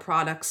pharma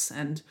products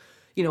and,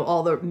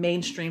 all the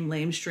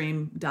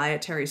lamestream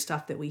dietary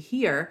stuff that we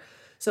hear.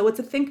 So it's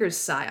a thinker's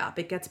psyop.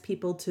 It gets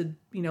people to,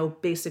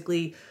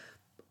 basically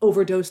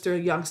overdose their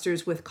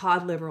youngsters with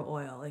cod liver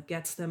oil. It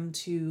gets them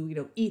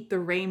to, eat the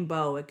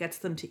rainbow. It gets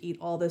them to eat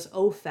all this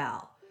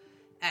offal.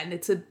 And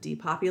it's a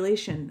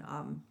depopulation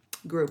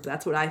group.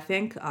 That's what I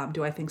think.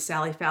 Do I think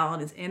Sally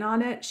Fallon is in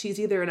on it? She's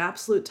either an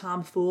absolute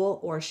tomfool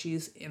or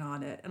she's in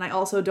on it. And I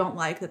also don't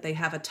like that they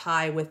have a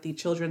tie with the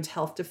Children's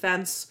Health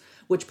Defense,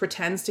 which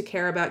pretends to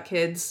care about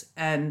kids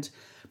and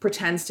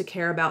pretends to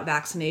care about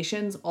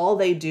vaccinations. All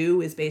they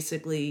do is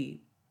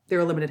basically, they're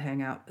a limited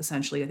hangout,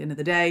 essentially, at the end of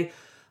the day.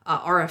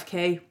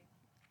 RFK,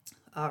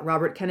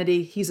 Robert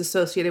Kennedy, he's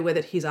associated with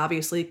it. He's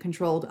obviously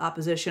controlled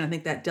opposition. I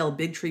think that Del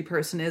Bigtree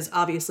person is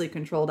obviously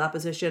controlled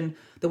opposition.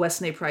 The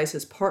Weston A. Price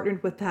has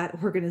partnered with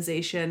that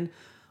organization.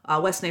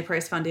 Weston A.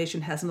 Price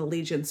Foundation has an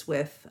allegiance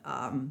with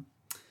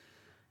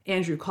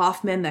Andrew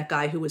Kaufman, that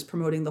guy who was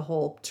promoting the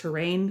whole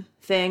terrain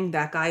thing.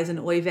 That guy is an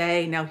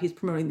oive. Now he's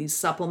promoting these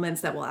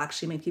supplements that will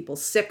actually make people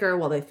sicker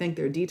while they think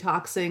they're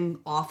detoxing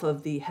off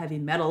of the heavy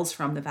metals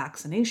from the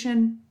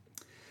vaccination.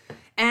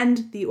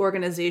 And the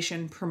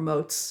organization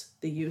promotes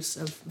the use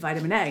of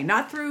vitamin A,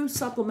 not through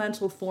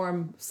supplemental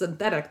form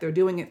synthetic. They're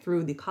doing it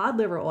through the cod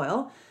liver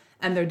oil,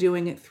 and they're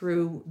doing it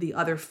through the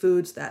other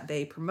foods that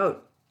they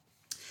promote.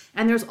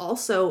 And there's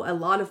also a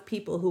lot of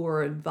people who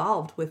are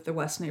involved with the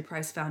Weston A.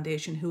 Price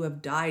Foundation who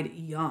have died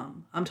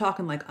young. I'm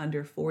talking like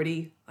under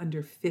 40,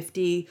 under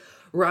 50.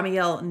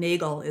 Ramiel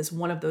Nagel is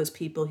one of those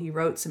people. He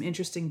wrote some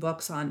interesting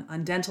books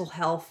on dental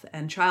health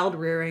and child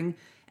rearing.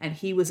 And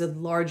he was a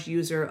large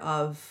user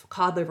of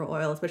cod liver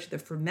oil, especially the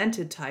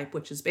fermented type,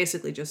 which is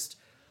basically just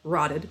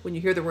rotted. When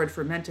you hear the word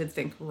fermented,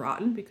 think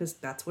rotten, because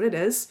that's what it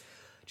is.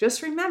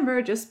 Just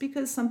remember, just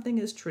because something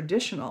is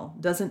traditional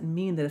doesn't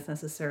mean that it's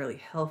necessarily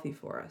healthy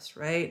for us,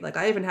 right? Like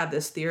I even have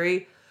this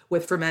theory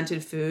with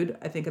fermented food.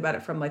 I think about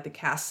it from like the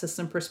caste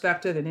system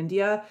perspective in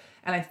India.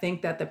 And I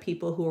think that the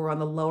people who were on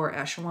the lower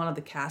echelon of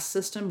the caste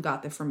system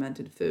got the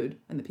fermented food,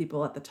 and the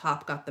people at the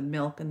top got the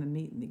milk and the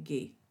meat and the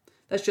ghee.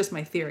 That's just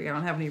my theory. I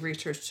don't have any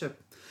research to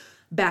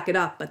back it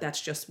up, but that's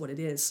just what it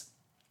is.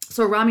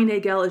 So Rami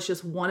Nagel is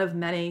just one of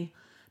many.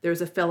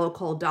 There's a fellow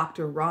called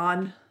Dr.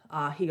 Ron.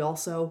 He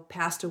also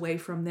passed away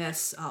from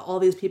this. All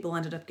these people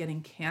ended up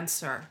getting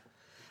cancer.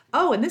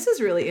 Oh, and this is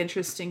really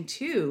interesting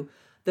too.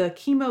 The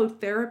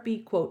chemotherapy,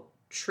 quote,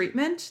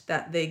 treatment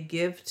that they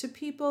give to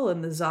people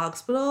in the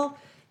Zogspital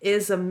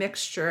is a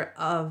mixture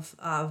of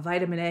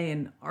vitamin A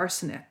and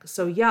arsenic.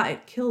 So yeah,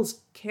 it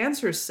kills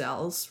cancer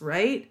cells,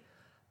 right?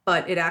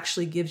 But it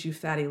actually gives you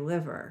fatty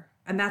liver.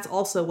 And that's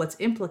also what's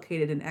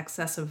implicated in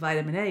excessive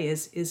vitamin A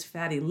is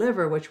fatty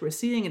liver, which we're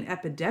seeing an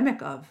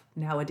epidemic of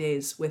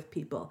nowadays with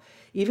people,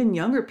 even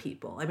younger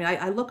people. I mean,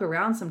 I look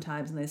around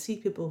sometimes and I see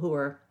people who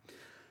are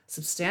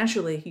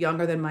substantially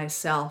younger than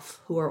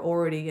myself who are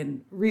already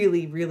in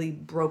really, really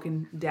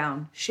broken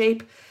down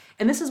shape.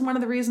 And this is one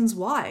of the reasons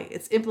why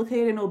it's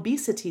implicated in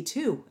obesity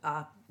too,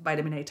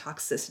 vitamin A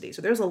toxicity.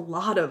 So there's a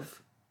lot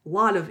of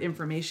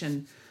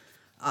information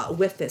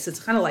with this. It's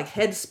kind of like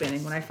head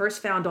spinning. When I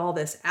first found all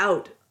this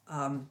out,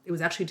 it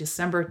was actually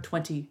December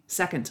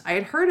 22nd. I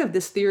had heard of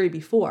this theory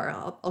before.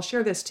 I'll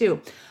share this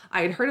too.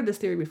 I had heard of this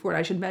theory before. And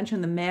I should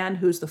mention the man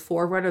who's the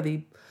forerunner,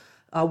 the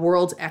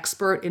world's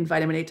expert in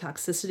vitamin A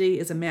toxicity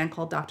is a man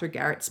called Dr.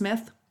 Garrett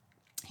Smith.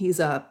 He's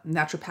a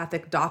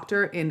naturopathic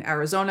doctor in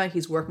Arizona.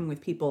 He's working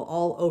with people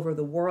all over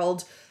the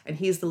world, and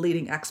he's the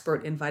leading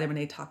expert in vitamin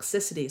A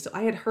toxicity. So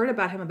I had heard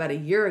about him about a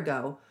year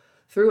ago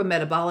through a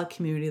metabolic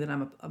community that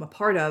I'm a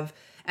part of,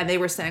 and they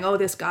were saying, oh,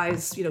 this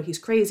guy's, he's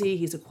crazy,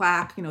 he's a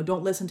quack,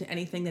 don't listen to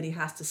anything that he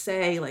has to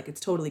say, like it's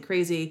totally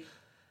crazy.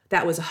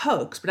 That was a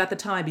hoax. But at the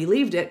time I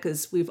believed it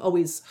because we've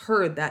always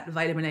heard that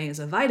vitamin A is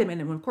a vitamin.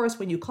 And of course,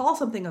 when you call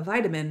something a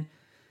vitamin,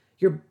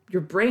 your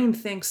brain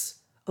thinks,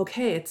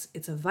 okay,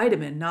 it's a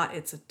vitamin, not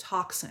it's a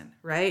toxin,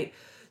 right?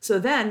 So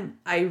then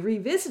I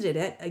revisited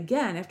it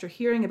again after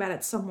hearing about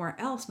it somewhere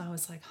else. And I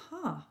was like,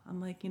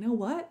 I'm like, you know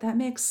what? That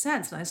makes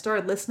sense. And I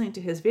started listening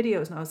to his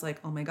videos and I was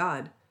like, oh my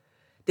God,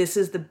 this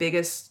is the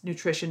biggest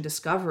nutrition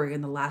discovery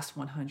in the last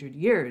 100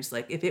 years.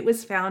 Like if it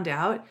was found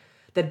out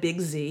that Big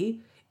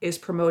Z is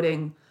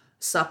promoting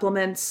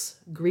supplements,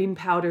 green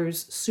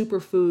powders,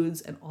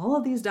 superfoods, and all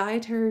of these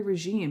dietary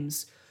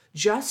regimes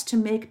just to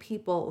make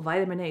people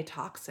vitamin A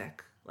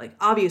toxic. Like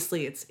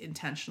obviously it's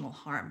intentional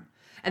harm.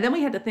 And then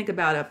we had to think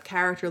about a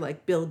character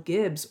like Bill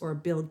Gibbs or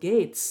Bill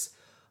Gates,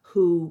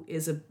 who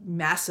is a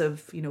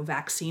massive,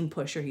 vaccine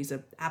pusher. He's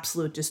an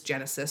absolute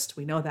dysgenicist.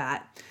 We know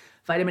that.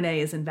 Vitamin A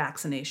is in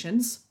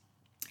vaccinations.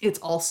 It's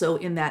also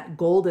in that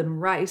golden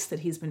rice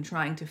that he's been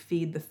trying to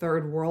feed the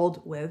third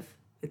world with.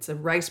 It's a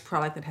rice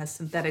product that has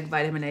synthetic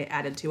vitamin A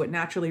added to it.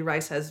 Naturally,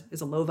 rice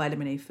is a low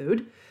vitamin A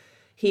food.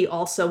 He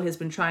also has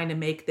been trying to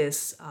make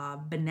this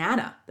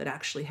banana that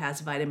actually has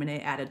vitamin A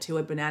added to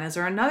it. Bananas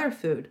are another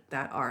food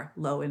that are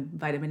low in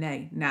vitamin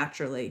A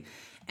naturally.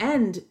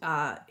 And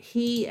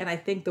he and I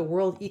think the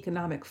World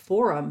Economic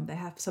Forum, they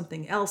have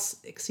something else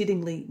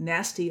exceedingly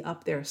nasty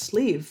up their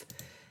sleeve.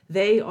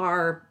 They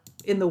are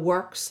in the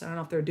works. I don't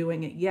know if they're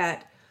doing it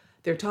yet.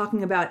 They're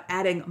talking about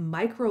adding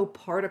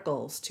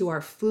microparticles to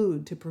our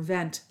food to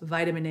prevent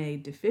vitamin A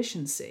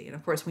deficiency. And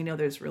of course, we know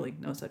there's really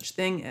no such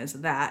thing as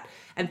that.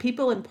 And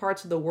people in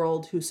parts of the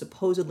world who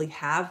supposedly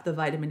have the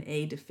vitamin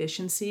A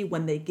deficiency,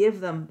 when they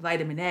give them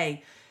vitamin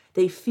A,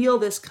 they feel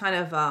this kind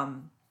of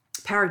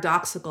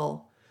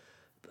paradoxical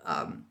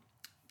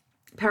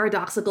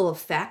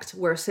effect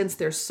where since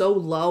they're so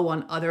low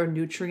on other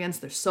nutrients,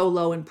 they're so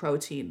low in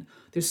protein,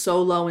 they're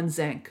so low in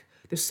zinc,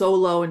 they're so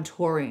low in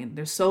taurine,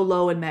 they're so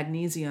low in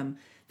magnesium,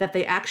 that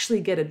they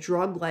actually get a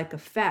drug-like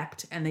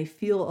effect and they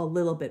feel a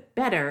little bit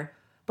better.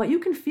 But you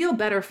can feel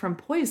better from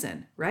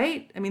poison,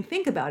 right? I mean,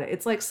 think about it.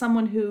 It's like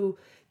someone who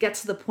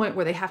gets to the point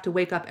where they have to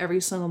wake up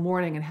every single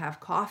morning and have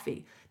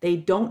coffee. They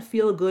don't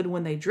feel good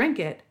when they drink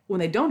it.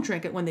 When they don't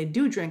drink it, when they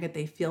do drink it,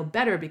 they feel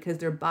better because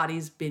their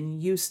body's been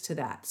used to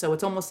that. So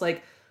it's almost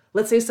like,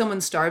 let's say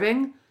someone's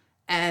starving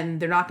and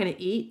they're not going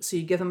to eat, so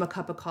you give them a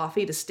cup of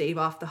coffee to stave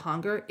off the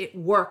hunger. It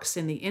works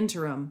in the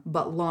interim,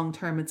 but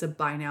long-term, it's a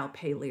buy now,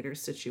 pay later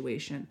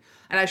situation.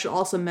 And I should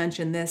also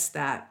mention this,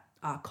 that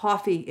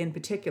coffee in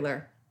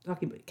particular,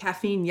 talking about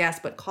caffeine, yes,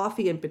 but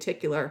coffee in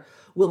particular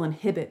will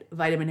inhibit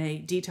vitamin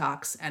A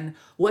detox. And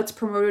what's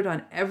promoted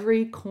on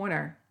every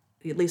corner,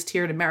 at least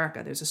here in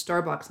America, there's a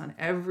Starbucks on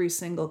every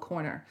single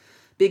corner.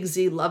 Big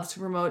Z loves to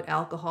promote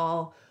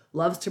alcohol,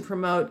 loves to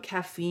promote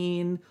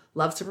caffeine,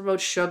 loves to promote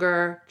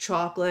sugar,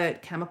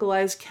 chocolate,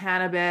 chemicalized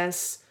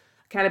cannabis.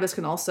 Cannabis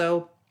can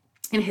also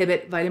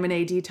inhibit vitamin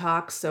A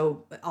detox,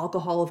 so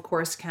alcohol, of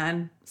course,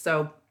 can.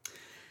 So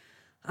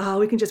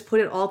we can just put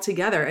it all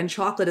together. And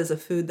chocolate is a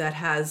food that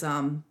has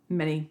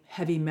many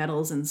heavy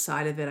metals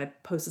inside of it. I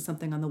posted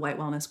something on the White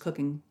Wellness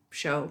Cooking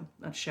show,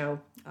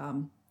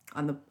 on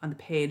the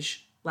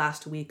page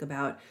last week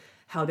about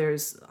how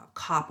there's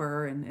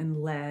copper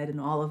and lead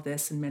and all of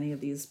this in many of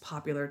these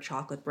popular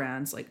chocolate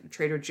brands like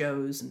Trader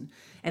Joe's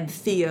and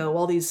Theo,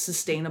 all these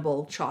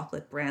sustainable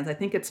chocolate brands. I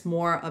think it's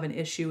more of an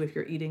issue if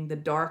you're eating the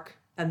dark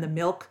and the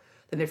milk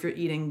than if you're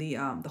eating the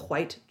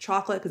white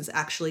chocolate, because it's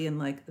actually in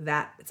like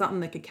that. It's not in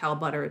the cacao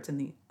butter, it's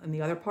in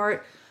the other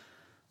part.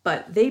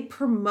 But they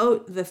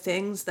promote the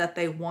things that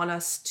they want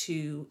us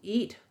to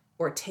eat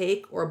or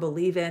take or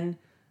believe in,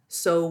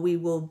 so we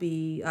will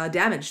be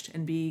damaged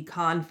and be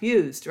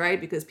confused,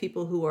 right? Because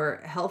people who are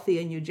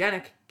healthy and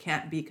eugenic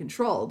can't be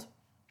controlled.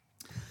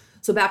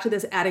 So back to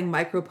this adding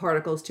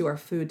microparticles to our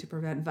food to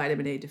prevent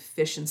vitamin A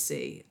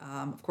deficiency.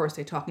 Of course,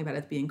 they're talking about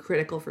it being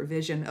critical for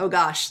vision. Oh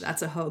gosh,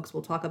 that's a hoax.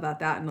 We'll talk about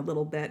that in a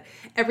little bit.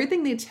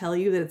 Everything they tell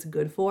you that it's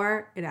good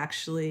for, it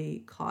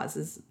actually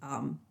causes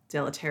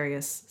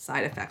deleterious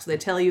side effects. So they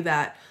tell you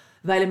that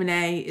vitamin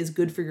A is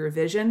good for your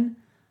vision.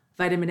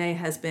 Vitamin A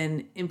has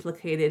been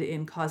implicated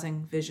in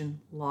causing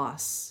vision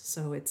loss.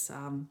 So it's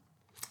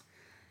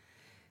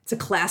a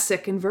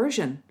classic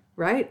inversion,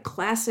 right?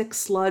 Classic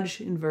sludge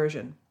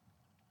inversion.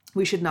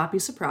 We should not be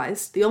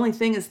surprised. The only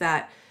thing is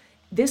that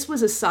this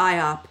was a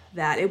psyop,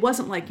 that it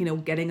wasn't like,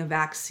 getting a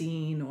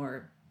vaccine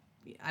or,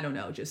 I don't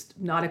know, just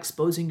not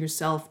exposing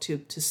yourself to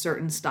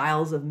certain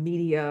styles of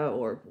media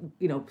or,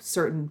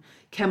 certain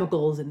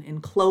chemicals in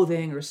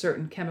clothing or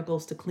certain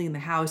chemicals to clean the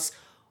house.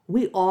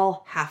 We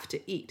all have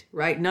to eat,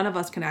 right? None of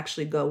us can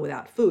actually go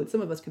without food.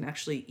 Some of us can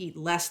actually eat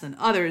less than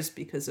others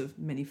because of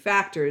many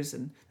factors,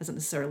 and that's not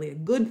necessarily a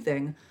good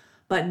thing,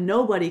 but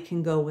nobody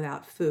can go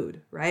without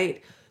food,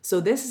 right? So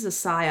this is a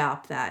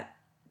psyop that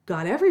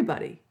got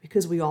everybody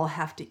because we all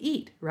have to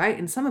eat, right?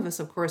 And some of us,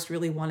 of course,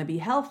 really want to be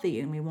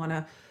healthy and we want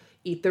to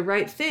eat the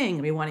right thing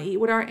and we want to eat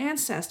what our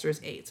ancestors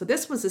ate. So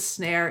this was a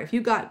snare. If you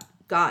got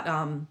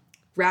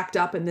wrapped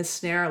up in this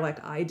snare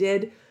like I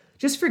did,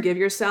 just forgive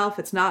yourself.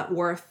 It's not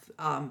worth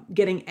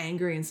getting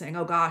angry and saying,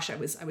 oh gosh, I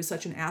was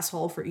such an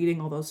asshole for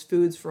eating all those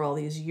foods for all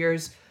these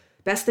years.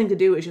 Best thing to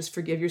do is just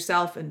forgive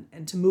yourself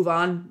and to move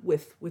on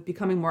with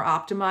becoming more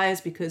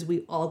optimized, because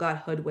we all got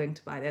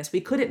hoodwinked by this. We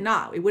couldn't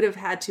not. We would have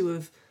had to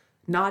have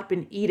not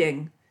been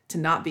eating to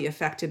not be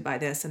affected by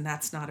this, and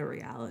that's not a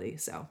reality.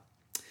 So,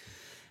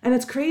 and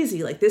it's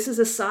crazy. Like, this is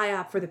a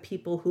psyop for the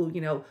people who,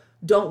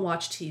 don't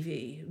watch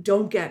TV,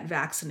 don't get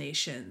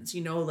vaccinations,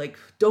 like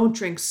don't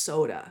drink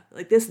soda.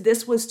 Like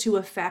this was to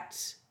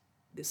affect,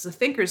 this is a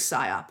thinker's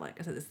psyop. Like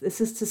I said,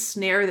 this is to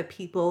snare the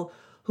people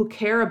who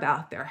care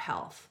about their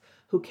health,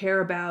 who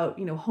care about,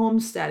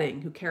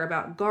 homesteading, who care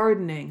about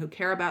gardening, who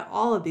care about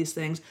all of these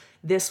things.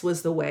 This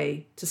was the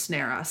way to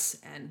snare us,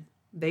 and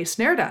they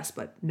snared us,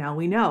 but now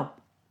we know.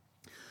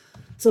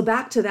 So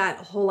back to that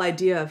whole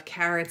idea of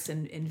carrots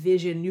and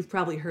vision. You've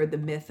probably heard the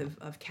myth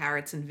of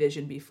carrots and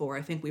vision before.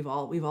 I think we've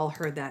all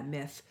heard that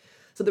myth.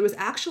 So there was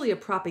actually a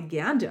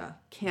propaganda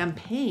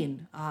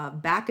campaign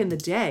back in the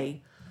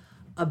day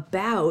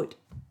about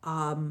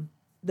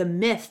the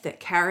myth that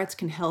carrots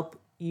can help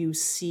you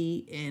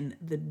see in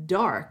the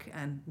dark,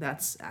 and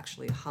that's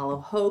actually a hollow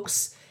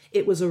hoax.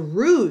 It was a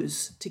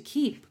ruse to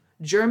keep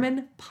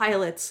German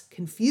pilots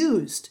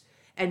confused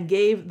and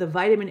gave the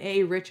vitamin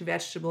A rich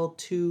vegetable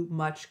too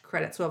much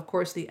credit. So of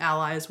course the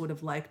Allies would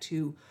have liked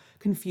to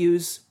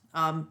confuse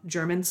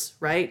Germans,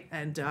 right,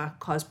 and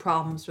cause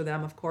problems for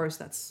them. Of course,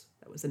 that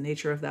was the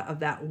nature of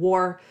that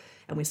war,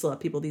 and we still have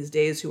people these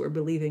days who are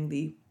believing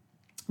the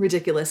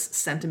ridiculous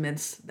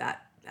sentiments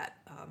that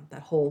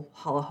whole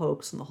hollow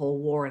hoax and the whole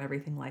war and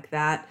everything like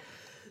that.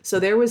 So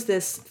there was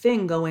this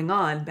thing going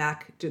on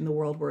back in the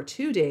World War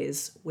II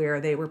days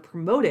where they were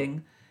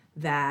promoting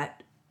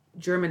that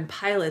German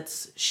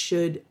pilots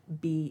should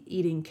be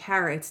eating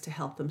carrots to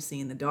help them see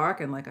in the dark.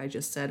 And like I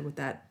just said with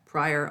that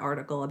prior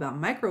article about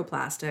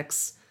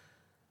microplastics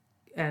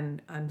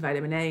and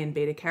vitamin A and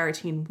beta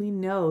carotene, we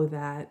know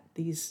that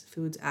these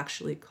foods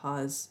actually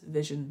cause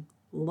vision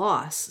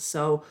loss.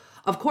 So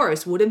of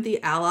course, wouldn't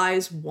the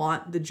Allies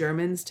want the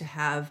Germans to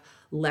have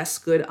less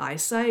good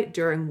eyesight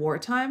during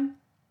wartime?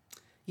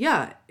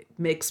 Yeah, it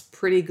makes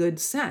pretty good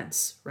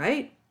sense,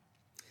 right?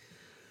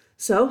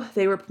 So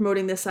they were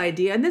promoting this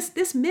idea, and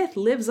this myth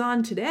lives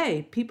on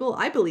today.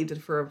 I believed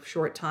it for a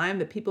short time,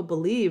 that people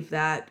believe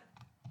that,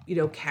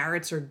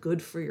 carrots are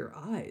good for your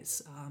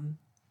eyes.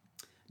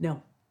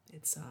 No,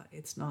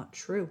 it's not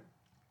true.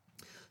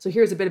 So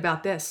here's a bit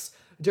about this.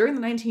 During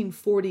the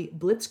 1940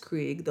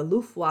 Blitzkrieg, the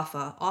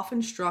Luftwaffe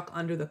often struck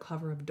under the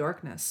cover of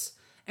darkness.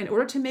 In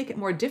order to make it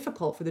more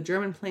difficult for the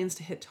German planes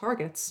to hit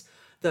targets,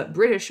 the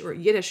British or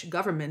Yiddish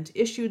government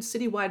issued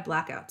citywide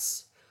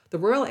blackouts. The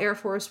Royal Air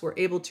Force were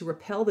able to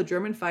repel the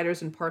German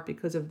fighters in part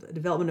because of the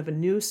development of a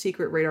new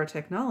secret radar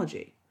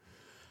technology.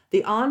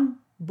 The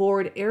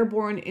onboard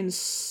airborne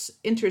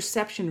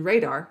interception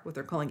radar, what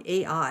they're calling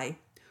AI,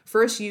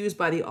 first used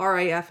by the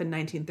RAF in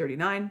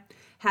 1939,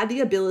 had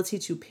the ability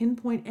to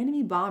pinpoint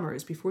enemy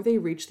bombers before they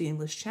reached the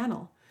English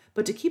Channel.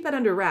 But to keep it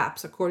under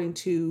wraps, according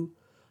to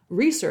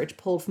Research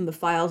pulled from the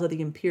files of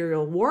the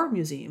Imperial War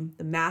Museum,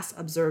 the Mass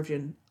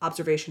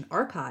Observation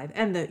Archive,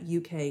 and the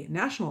UK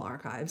National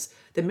Archives,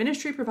 the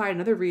ministry provided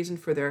another reason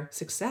for their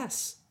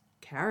success: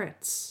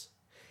 carrots.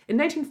 In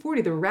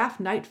 1940, the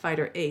RAF night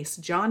fighter ace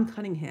John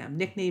Cunningham,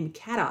 nicknamed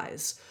Cat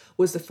Eyes,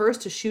 was the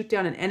first to shoot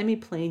down an enemy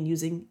plane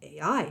using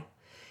AI.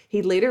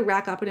 He'd later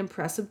rack up an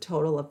impressive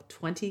total of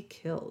 20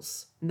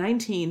 kills,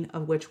 19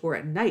 of which were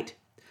at night.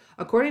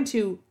 According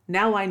to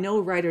Now I Know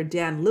writer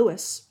Dan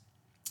Lewis,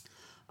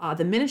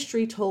 the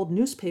ministry told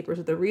newspapers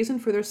that the reason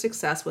for their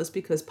success was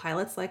because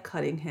pilots like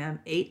Cunningham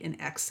ate in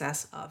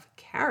excess of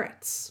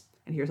carrots.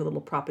 And here's a little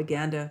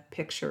propaganda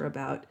picture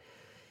about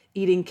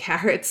eating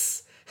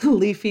carrots,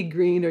 leafy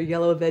green or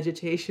yellow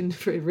vegetation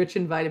rich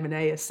in vitamin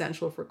A,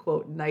 essential for,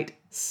 quote, night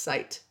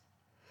sight.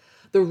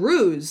 The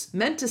ruse,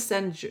 meant to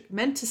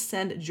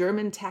send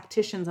German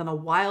tacticians on a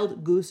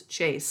wild goose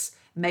chase,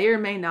 may or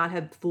may not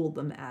have fooled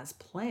them as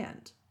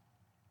planned.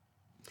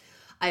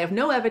 I have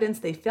no evidence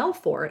they fell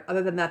for it,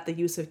 other than that the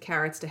use of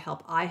carrots to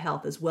help eye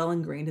health is well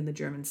ingrained in the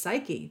German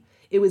psyche.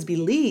 It was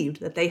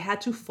believed that they had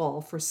to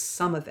fall for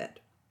some of it,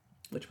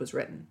 which was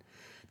written.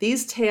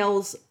 These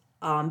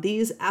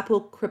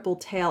apocryphal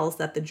tales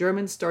that the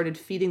Germans started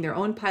feeding their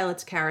own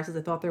pilots carrots as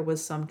they thought there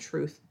was some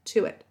truth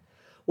to it.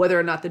 Whether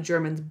or not the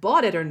Germans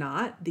bought it or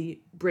not,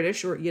 the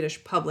British or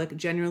Yiddish public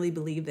generally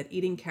believed that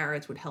eating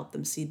carrots would help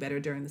them see better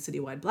during the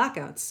citywide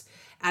blackouts.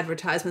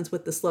 Advertisements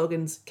with the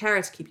slogans,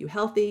 "Carrots keep you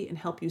healthy and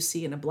help you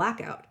see in a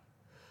blackout,"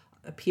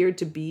 appeared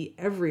to be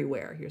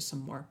everywhere. Here's some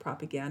more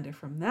propaganda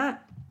from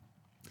that.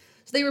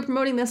 So they were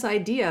promoting this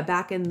idea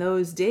back in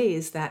those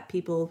days that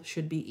people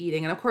should be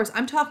eating. And of course,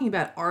 I'm talking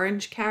about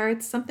orange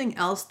carrots. Something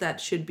else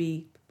that should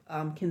be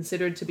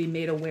considered to be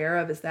made aware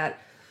of is that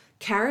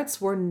carrots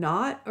were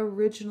not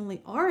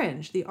originally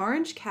orange. The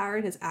orange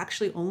carrot has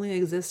actually only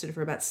existed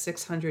for about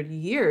 600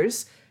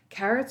 years.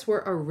 Carrots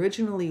were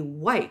originally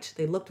white.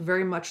 They looked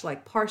very much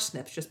like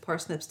parsnips, just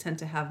parsnips tend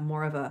to have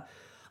more of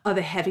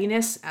a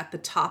heaviness at the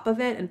top of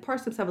it, and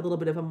parsnips have a little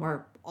bit of a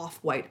more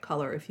off-white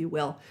color, if you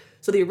will.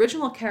 So the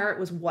original carrot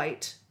was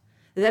white.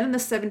 Then in the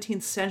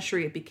 17th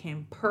century, it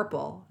became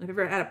purple. If you've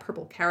ever had a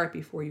purple carrot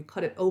before, you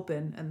cut it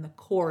open, and the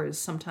core is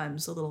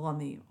sometimes a little on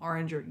the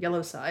orange or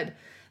yellow side.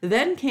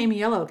 Then came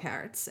yellow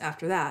carrots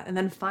after that, and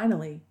then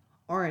finally,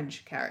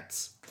 orange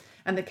carrots.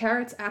 And the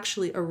carrots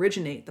actually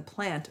the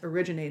plant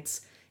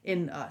originates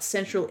in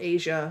Central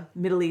Asia,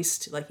 Middle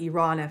East, like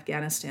Iran,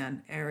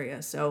 Afghanistan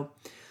area. So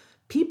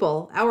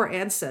people, our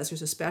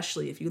ancestors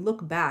especially, if you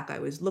look back, I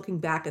was looking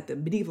back at the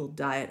medieval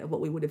diet of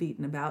what we would have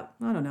eaten about,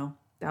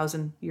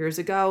 1,000 years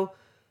ago,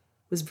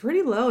 was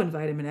pretty low in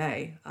vitamin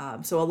A.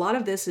 So a lot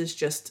of this is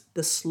just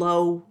the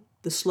slow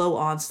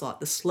onslaught,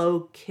 the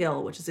slow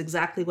kill, which is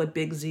exactly what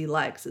Big Z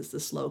likes, is the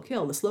slow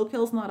kill. The slow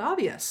kill is not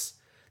obvious.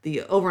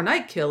 The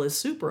overnight kill is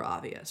super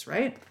obvious,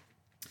 right?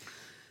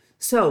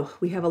 So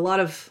we have a lot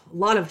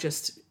of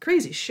just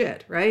crazy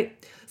shit,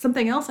 right?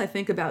 Something else I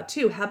think about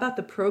too, how about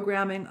the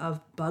programming of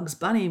Bugs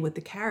Bunny with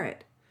the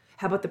carrot?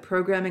 How about the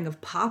programming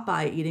of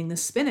Popeye eating the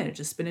spinach?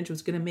 The spinach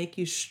was going to make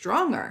you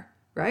stronger,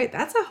 right?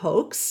 That's a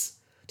hoax.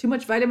 Too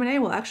much vitamin A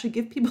will actually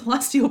give people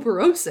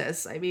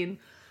osteoporosis. I mean,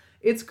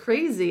 it's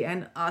crazy.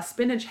 And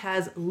spinach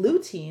has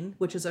lutein,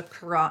 which is a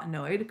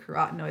carotenoid.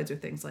 Carotenoids are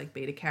things like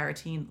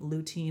beta-carotene,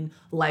 lutein,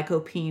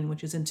 lycopene,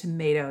 which is in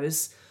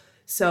tomatoes.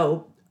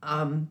 So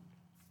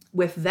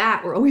with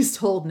that, we're always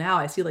told now,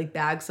 I see like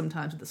bags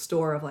sometimes at the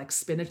store of like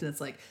spinach and it's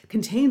like,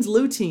 contains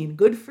lutein,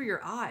 good for your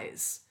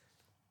eyes.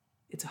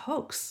 It's a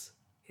hoax.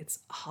 It's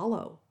a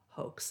hollow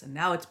hoax. And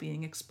now it's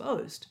being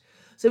exposed.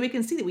 So we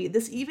can see that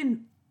this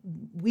even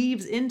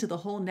weaves into the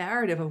whole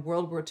narrative of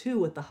World War II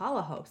with the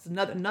holocaust,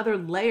 another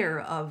layer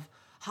of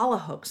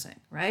holohoaxing,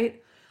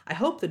 right? I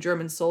hope the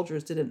German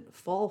soldiers didn't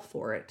fall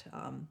for it.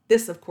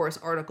 This, of course,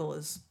 article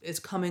is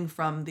coming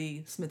from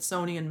the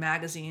Smithsonian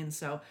Magazine,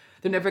 so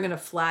they're never going to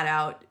flat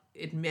out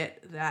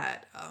admit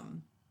that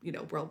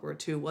World War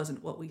II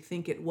wasn't what we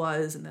think it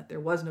was, and that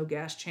there was no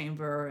gas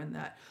chamber, and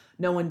that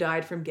no one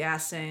died from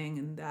gassing,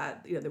 and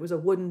that there was a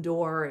wooden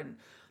door, and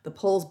the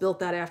Poles built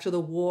that after the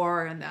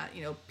war, and that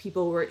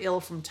people were ill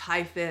from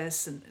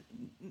typhus, and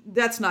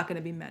that's not going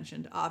to be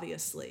mentioned,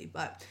 obviously.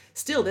 But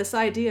still, this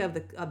idea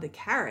of the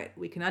carrot,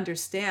 we can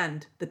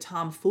understand the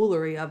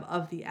tomfoolery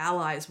of the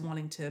Allies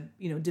wanting to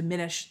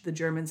diminish the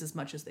Germans as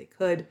much as they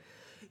could,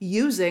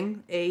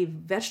 using a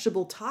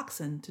vegetable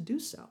toxin to do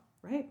so,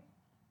 right?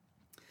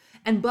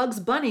 And Bugs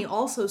Bunny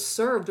also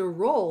served a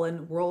role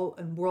in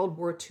World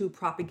War II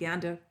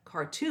propaganda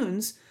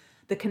cartoons.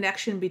 The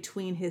connection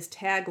between his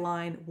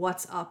tagline,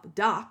 "What's up,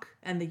 Doc?"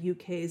 and the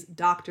UK's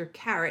Dr.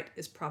 Carrot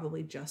is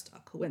probably just a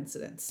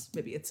coincidence.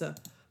 Maybe it's a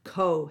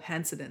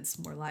co-hencidence,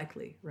 more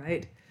likely,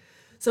 right?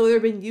 So they've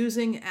been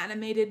using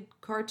animated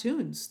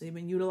cartoons. They've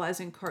been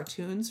utilizing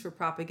cartoons for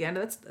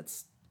propaganda.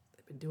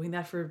 They've been doing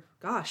that for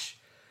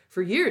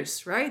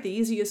years, right? The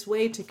easiest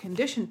way to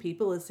condition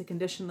people is to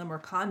condition them or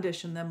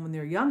condition them when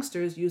they're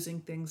youngsters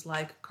using things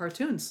like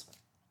cartoons.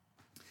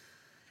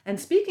 And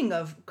speaking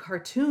of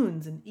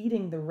cartoons and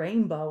eating the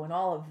rainbow and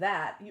all of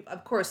that,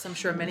 of course, I'm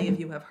sure many of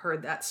you have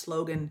heard that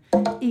slogan,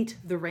 eat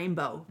the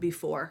rainbow,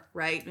 before,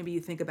 right? Maybe you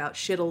think about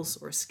Shittles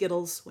or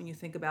Skittles when you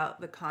think about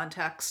the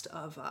context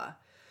of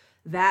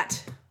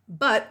that.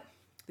 But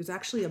there's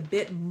actually a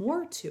bit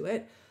more to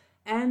it.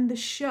 And the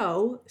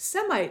show,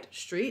 Semite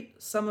Street,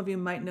 some of you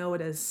might know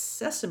it as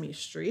Sesame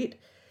Street,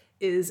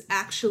 is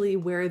actually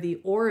where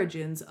the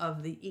origins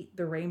of the Eat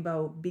the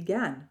Rainbow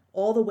began,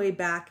 all the way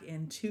back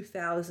in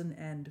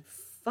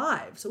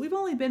 2005. So we've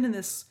only been in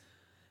this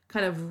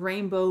kind of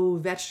rainbow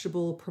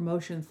vegetable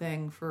promotion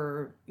thing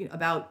for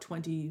about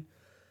 22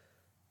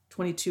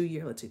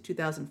 years. Let's see,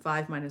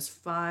 2005 minus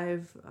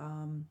 5,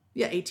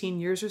 18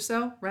 years or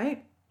so,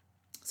 right?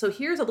 So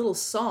here's a little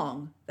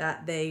song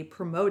that they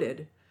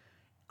promoted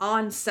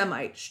on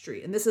Semite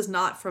Street. And this is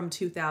not from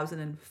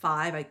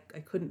 2005. I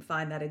couldn't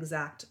find that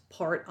exact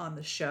part on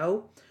the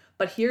show.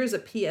 But here's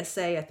a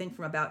PSA, I think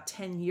from about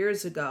 10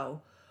 years ago,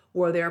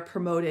 where they're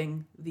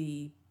promoting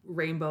the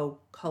rainbow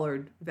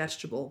colored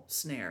vegetable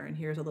snare. And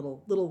here's a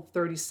little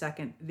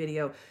 30-second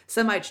video.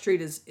 Semite Street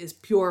is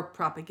pure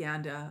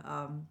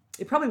propaganda.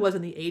 It probably was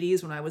in the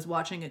 80s when I was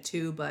watching it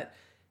too, but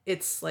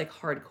it's like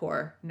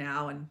hardcore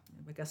now. And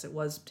I guess it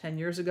was 10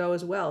 years ago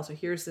as well. So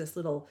here's this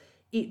little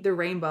Eat the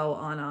Rainbow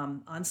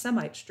on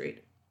Semite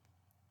Street.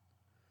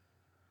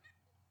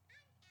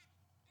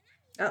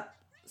 Oh,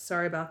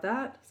 sorry about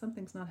that.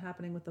 Something's not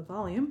happening with the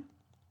volume.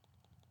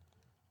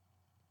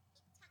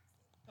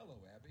 Hello,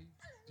 Abby.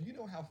 Do you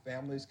know how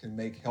families can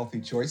make healthy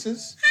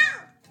choices?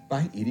 How?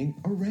 By eating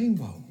a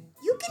rainbow.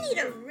 You can eat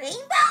a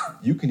rainbow?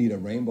 You can eat a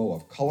rainbow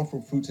of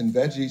colorful fruits and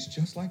veggies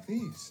just like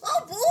these.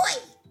 Oh, boy.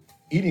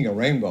 Eating a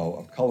rainbow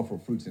of colorful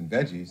fruits and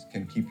veggies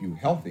can keep you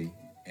healthy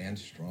and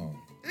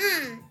strong.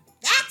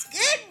 That's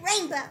good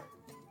rainbow.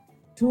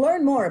 To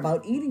learn more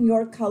about eating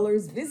your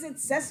colors, visit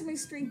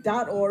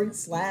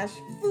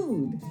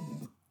sesamestreet.org/food.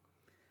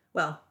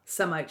 Well,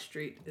 Semite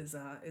Street is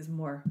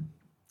more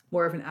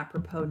of an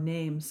apropos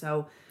name.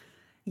 So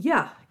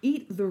yeah,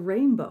 Eat the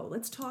Rainbow.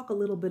 Let's talk a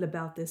little bit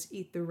about this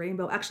Eat the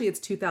Rainbow. Actually, it's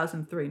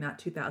 2003, not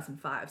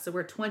 2005. So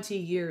we're 20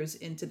 years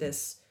into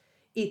this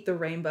Eat the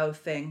Rainbow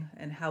thing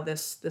and how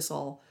this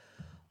all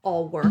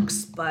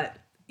works. But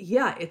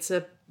yeah, it's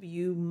a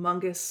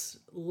humongous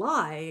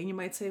lie. And you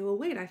might say, well,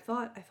 wait, I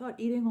thought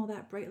eating all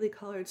that brightly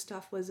colored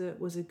stuff was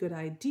a good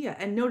idea.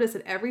 And notice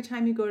that every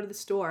time you go to the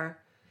store,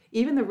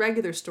 even the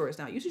regular stores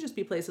now, it used to just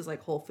be places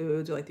like Whole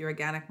Foods or like the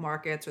organic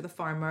markets or the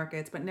farm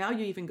markets, but now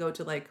you even go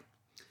to like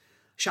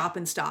Shop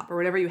and Stop or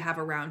whatever you have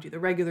around you, the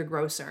regular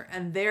grocer,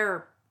 and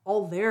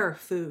all their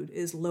food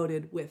is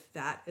loaded with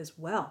that as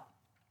well.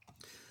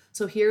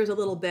 So here's a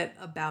little bit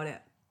about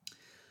it.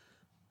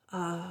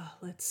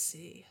 Let's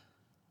see.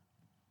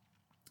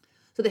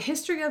 So the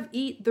history of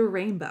Eat the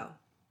Rainbow.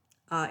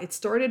 It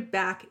started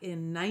back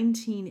in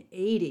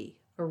 1980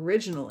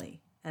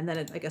 originally, and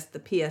then I guess the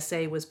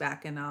PSA was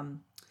back in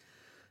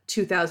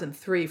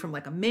 2003 from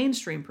like a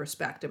mainstream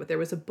perspective. But there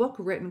was a book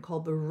written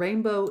called The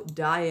Rainbow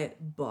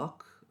Diet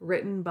Book,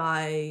 written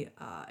by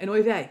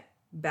Inoue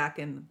back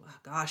in,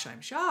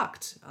 I'm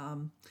shocked.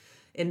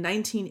 In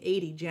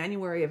 1980,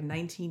 January of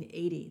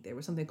 1980, there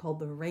was something called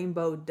the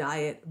Rainbow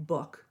Diet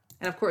Book.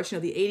 And of course, the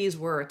 80s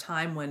were a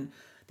time when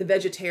the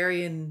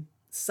vegetarian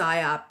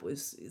psyop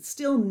was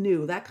still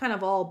new. That kind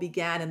of all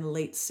began in the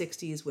late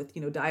 60s with,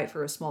 Diet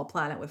for a Small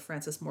Planet with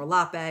Francis Moore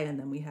Lappe. And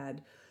then we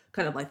had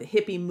kind of like the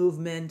hippie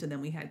movement. And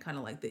then we had kind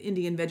of like the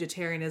Indian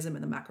vegetarianism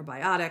and the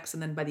macrobiotics.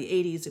 And then by the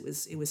 80s,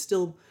 it was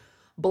still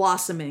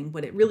blossoming,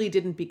 but it really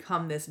didn't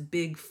become this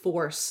big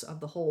force of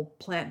the whole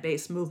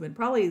plant-based movement,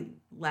 probably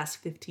last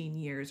 15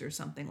 years or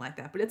something like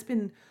that. But it's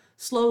been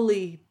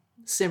slowly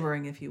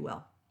simmering, if you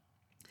will.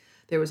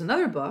 There was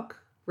another book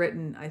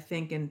written, I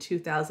think, in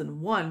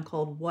 2001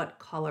 called What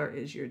Color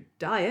is Your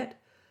Diet?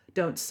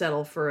 Don't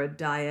Settle for a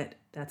Diet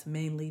That's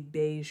Mainly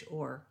Beige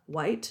or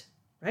White,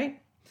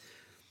 right?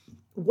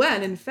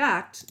 When, in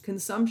fact,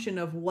 consumption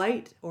of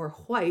white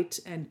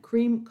and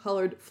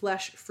cream-colored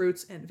flesh,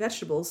 fruits, and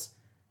vegetables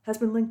has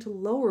been linked to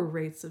lower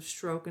rates of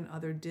stroke and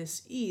other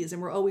dis-ease.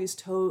 And we're always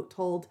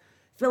told,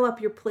 fill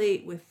up your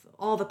plate with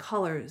all the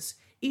colors,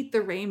 eat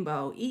the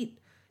rainbow, eat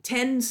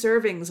 10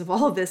 servings of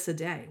all of this a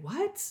day.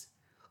 What?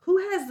 Who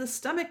has the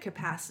stomach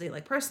capacity?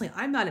 Like, personally,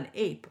 I'm not an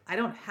ape. I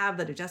don't have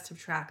the digestive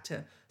tract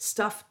to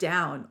stuff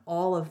down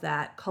all of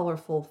that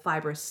colorful,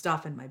 fibrous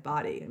stuff in my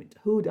body. I mean,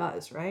 who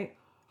does, right?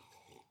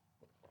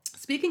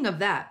 Speaking of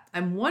that,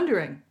 I'm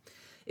wondering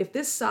if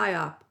this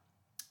PSYOP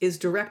is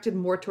directed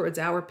more towards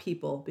our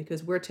people,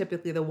 because we're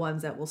typically the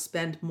ones that will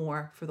spend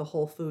more for the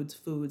Whole Foods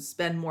foods,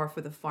 spend more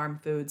for the farm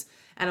foods.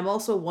 And I'm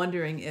also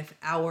wondering if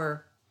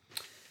our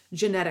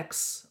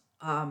genetics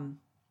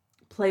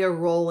play a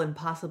role in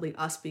possibly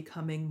us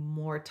becoming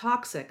more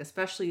toxic,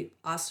 especially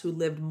us who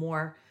lived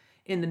more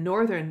in the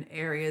northern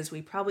areas.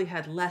 We probably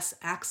had less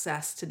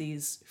access to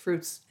these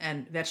fruits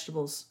and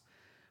vegetables,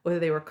 whether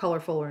they were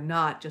colorful or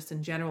not, just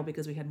in general,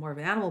 because we had more of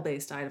an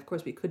animal-based diet. Of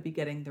course, we could be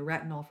getting the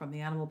retinol from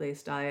the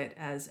animal-based diet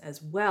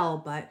as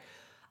well, but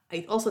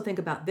I also think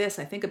about this.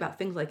 I think about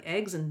things like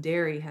eggs and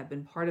dairy have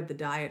been part of the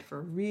diet for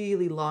a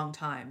really long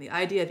time. The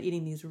idea of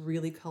eating these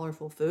really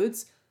colorful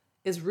foods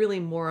is really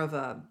more of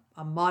a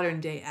modern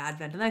day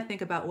advent. And I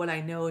think about what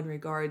I know in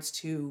regards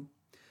to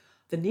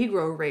the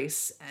Negro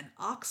race and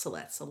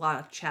oxalates. A lot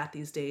of chat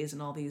these days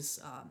in all these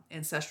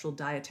ancestral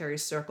dietary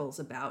circles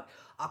about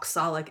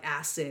oxalic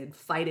acid,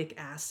 phytic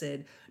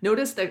acid.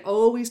 Notice they're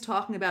always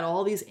talking about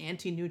all these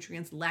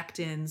anti-nutrients,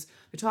 lectins.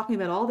 They're talking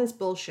about all this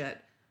bullshit,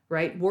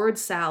 right? Word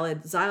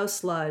salad,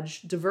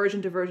 sludge,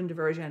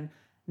 diversion,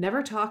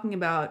 never talking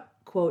about,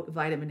 quote,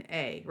 vitamin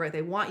A, right?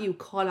 They want you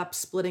caught up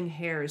splitting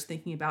hairs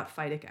thinking about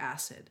phytic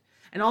acid.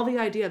 And all the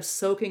idea of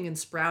soaking and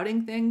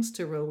sprouting things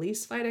to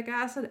release phytic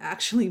acid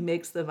actually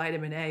makes the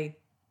vitamin A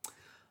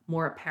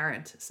more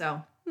apparent.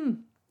 So,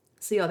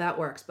 see how that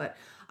works. But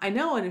I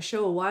know in a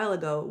show a while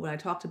ago when I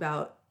talked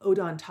about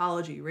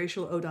odontology,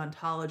 racial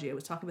odontology, I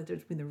was talking about the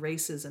difference between the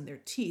races and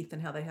their teeth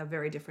and how they have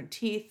very different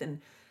teeth,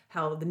 and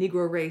how the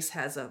Negro race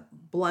has a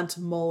blunt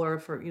molar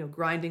for,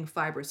 grinding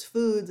fibrous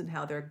foods, and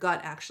how their gut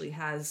actually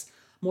has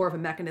more of a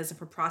mechanism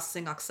for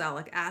processing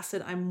oxalic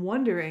acid. I'm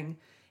wondering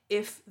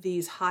if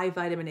these high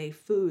vitamin A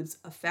foods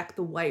affect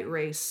the white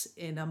race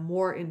in a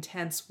more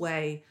intense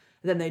way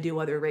than they do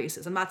other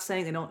races. I'm not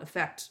saying they don't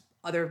affect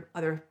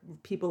other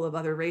people of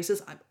other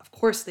races. Of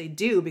course they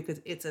do,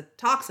 because it's a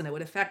toxin. It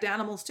would affect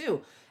animals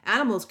too.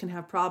 Animals can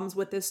have problems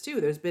with this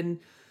too. There's been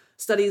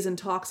studies and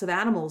talks of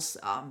animals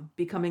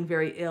becoming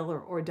very ill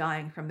or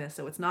dying from this.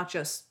 So it's not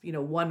just,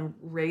 one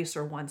race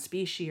or one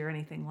species or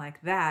anything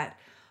like that.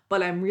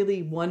 But I'm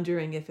really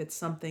wondering if it's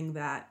something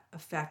that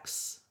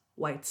affects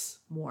whites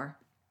more.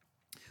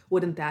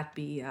 Wouldn't that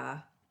be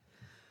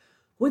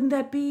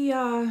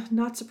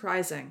not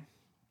surprising?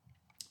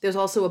 There's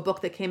also a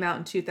book that came out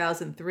in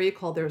 2003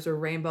 called There's a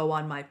Rainbow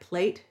on My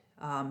Plate.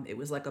 It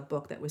was like a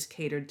book that was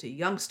catered to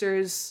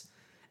youngsters.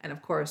 And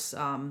of course,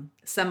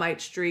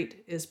 Semite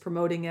Street is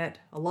promoting it.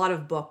 A lot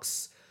of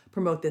books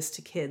promote this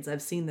to kids.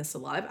 I've seen this a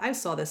lot. I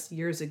saw this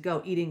years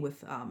ago,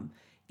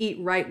 Eat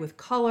Right with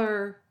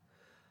Color,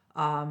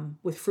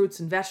 with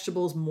fruits and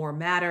vegetables, more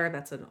matter.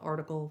 That's an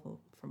article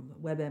from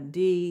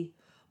WebMD.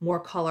 More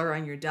color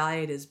on your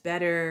diet is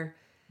better.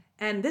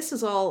 And this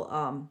is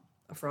all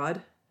a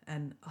fraud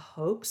and a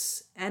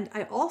hoax. And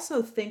I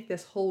also think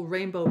this whole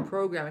rainbow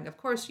programming, of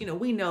course,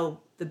 we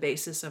know the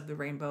basis of the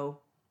rainbow.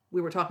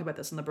 We were talking about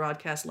this in the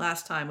broadcast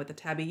last time with the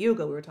Tabi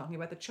Yuga. We were talking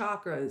about the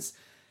chakras,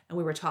 and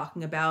we were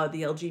talking about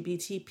the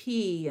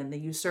LGBTP and the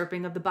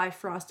usurping of the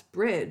Bifrost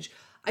Bridge.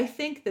 I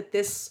think that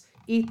this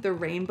Eat the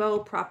Rainbow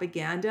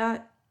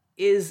propaganda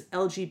is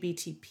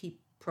LGBTP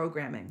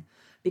programming,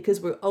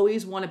 because we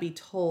always want to be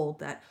told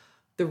that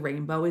the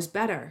rainbow is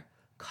better,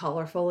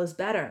 colorful is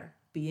better,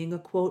 being a,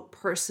 quote,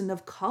 person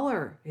of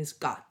color has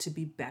got to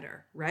be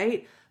better,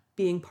 right?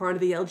 Being part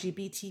of the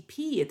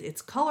LGBTP,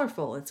 it's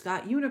colorful, it's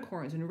got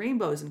unicorns and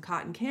rainbows and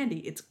cotton candy.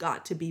 It's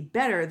got to be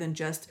better than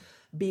just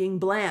being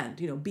bland.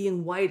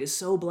 Being white is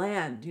so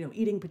bland.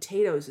 Eating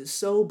potatoes is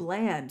so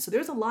bland. So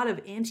there's a lot of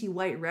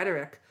anti-white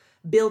rhetoric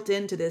built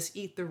into this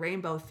Eat the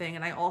Rainbow thing.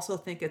 And I also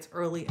think it's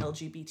early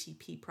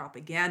LGBTP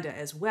propaganda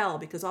as well,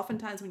 because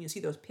oftentimes when you see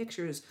those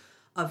pictures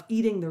of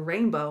eating the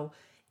rainbow,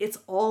 it's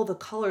all the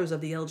colors of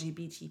the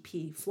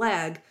LGBTP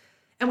flag.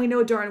 And we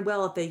know darn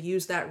well if they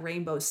use that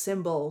rainbow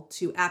symbol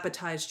to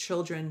appetize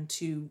children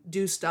to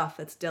do stuff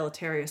that's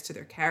deleterious to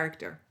their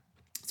character.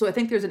 So I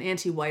think there's an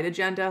anti-white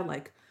agenda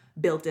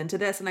built into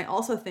this. And I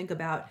also think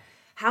about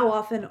how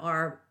often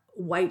are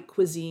white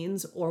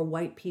cuisines or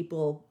white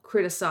people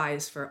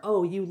criticized for,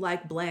 oh, you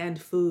like bland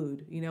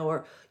food,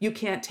 or you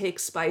can't take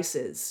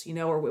spices,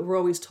 or we're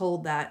always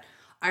told that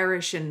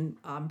Irish and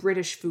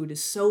British food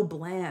is so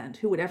bland.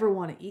 Who would ever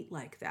want to eat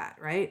like that,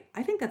 right?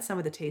 I think that's some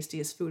of the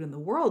tastiest food in the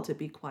world, to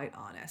be quite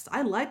honest.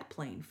 I like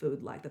plain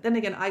food like that. Then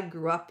again, I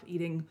grew up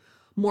eating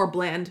more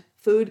bland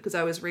food because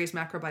I was raised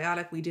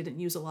macrobiotic. We didn't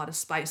use a lot of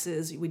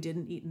spices. We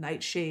didn't eat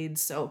nightshades.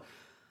 So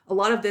a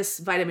lot of this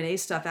vitamin A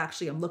stuff,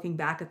 actually, I'm looking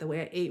back at the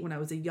way I ate when I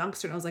was a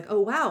youngster, and I was like, oh,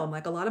 wow. I'm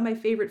like, a lot of my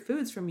favorite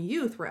foods from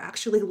youth were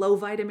actually low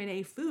vitamin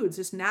A foods.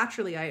 Just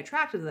naturally, I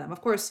attracted to them.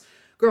 Of course,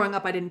 growing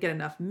up, I didn't get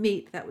enough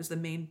meat. That was the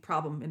main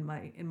problem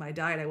in my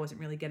diet. I wasn't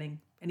really getting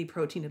any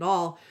protein at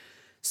all.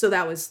 So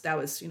that was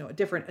a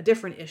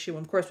different issue.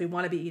 And of course, we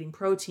want to be eating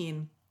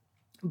protein,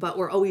 but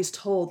we're always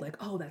told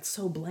oh, that's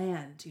so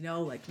bland.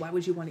 Why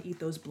would you want to eat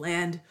those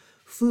bland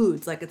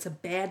foods? It's a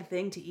bad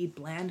thing to eat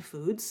bland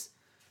foods.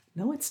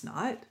 No, it's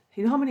not.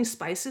 You know how many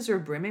spices are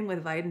brimming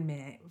with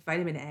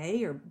vitamin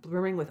A or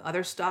brimming with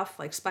other stuff?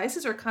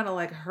 Spices are kind of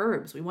like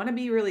herbs. We want to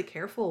be really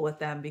careful with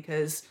them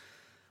because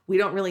we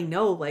don't really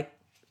know,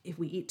 if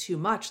we eat too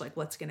much,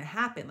 what's going to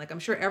happen. I'm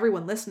sure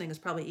everyone listening has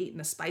probably eaten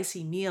a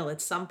spicy meal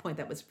at some point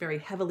that was very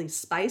heavily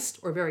spiced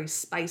or very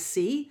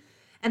spicy,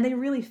 and they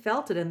really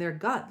felt it in their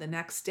gut the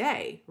next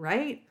day,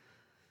 right?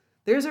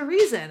 There's a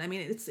reason. I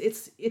mean,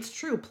 it's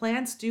true.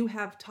 Plants do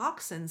have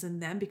toxins in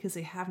them because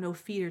they have no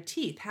feet or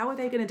teeth. How are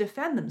they going to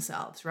defend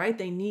themselves, right?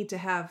 They need to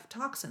have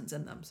toxins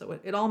in them. So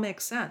it all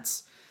makes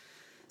sense.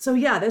 So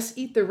yeah, this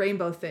Eat the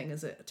Rainbow thing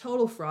is a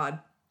total fraud.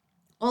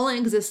 only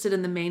existed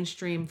in the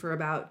mainstream for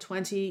about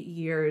 20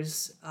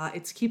 years.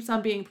 It keeps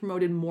on being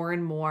promoted more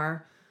and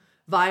more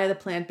via the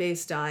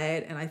plant-based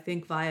diet, and I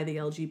think via the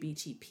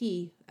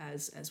LGBTP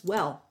as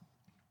well.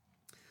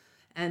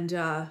 And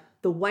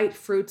the white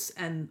fruits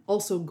and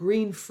also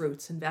green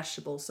fruits and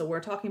vegetables. So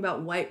we're talking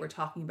about white, we're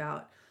talking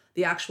about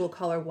the actual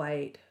color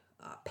white,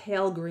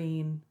 pale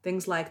green,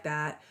 things like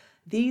that.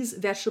 These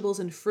vegetables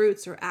and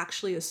fruits are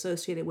actually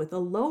associated with a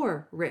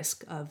lower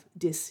risk of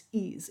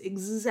dis-ease.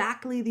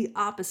 Exactly the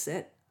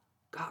opposite,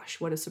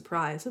 gosh, what a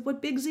surprise, of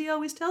what Big Z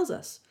always tells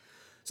us.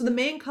 So the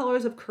main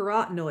colors of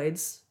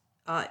carotenoids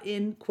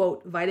in,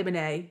 quote, vitamin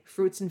A,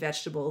 fruits and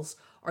vegetables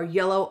are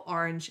yellow,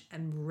 orange,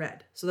 and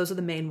red. So those are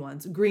the main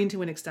ones, green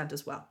to an extent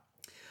as well.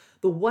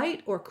 The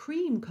white or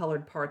cream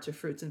colored parts of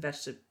fruits and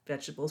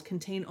vegetables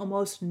contain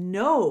almost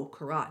no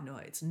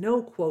carotenoids,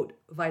 no, quote,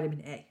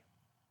 vitamin A.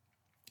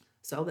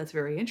 So that's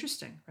very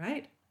interesting,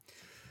 right?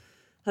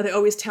 They're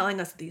always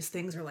telling us that these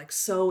things are like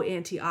so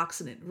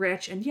antioxidant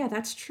rich. And yeah,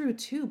 that's true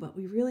too, but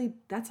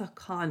that's a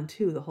con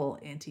too, the whole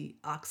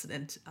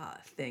antioxidant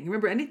thing.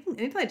 Remember, anytime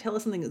they tell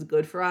us something is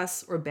good for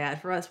us or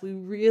bad for us, we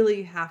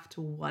really have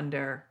to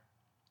wonder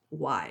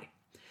why.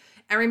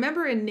 And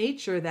remember in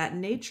nature that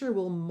nature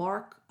will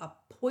mark a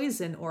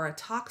poison or a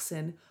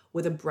toxin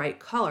with a bright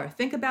color.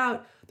 Think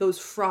about those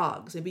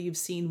frogs. Maybe you've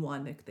seen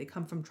one. They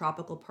come from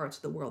tropical parts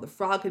of the world. The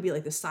frog could be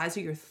like the size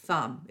of your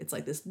thumb. It's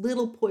like this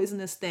little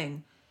poisonous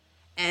thing.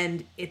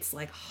 And it's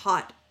like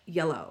hot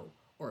yellow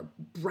or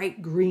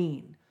bright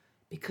green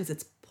because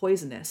it's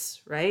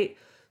poisonous, right?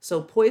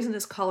 So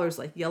poisonous colors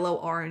like yellow,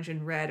 orange,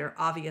 and red are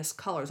obvious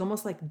colors,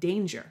 almost like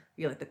danger.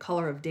 You're like the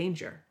color of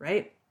danger,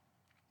 right?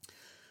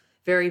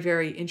 Very,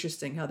 very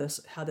interesting how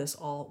this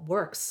all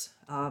works.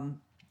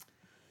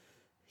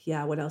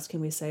 What else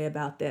can we say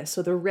about this?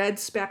 So the red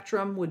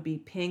spectrum would be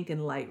pink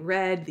and light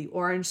red. The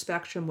orange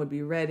spectrum would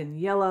be red and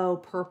yellow.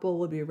 Purple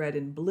would be red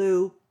and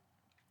blue.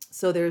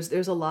 So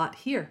there's a lot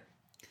here.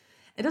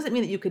 It doesn't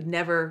mean that you could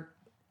never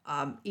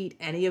eat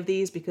any of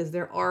these, because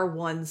there are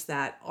ones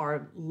that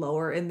are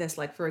lower in this.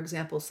 Like, for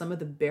example, some of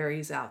the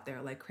berries out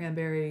there, like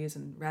cranberries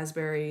and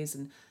raspberries,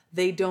 and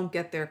they don't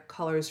get their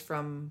colors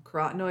from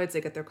carotenoids.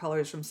 They get their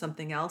colors from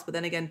something else. But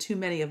then again, too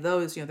many of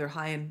those, they're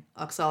high in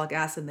oxalic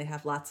acid and they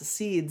have lots of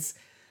seeds.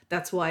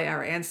 That's why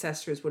our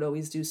ancestors would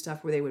always do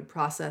stuff where they would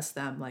process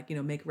them, like,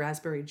 make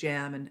raspberry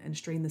jam and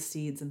strain the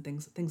seeds and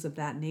things of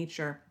that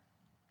nature.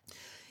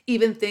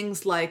 Even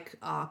things like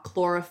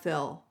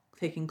chlorophyll,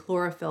 taking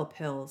chlorophyll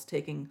pills,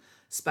 taking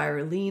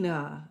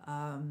spirulina,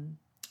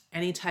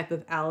 any type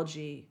of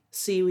algae,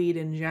 seaweed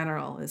in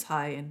general is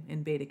high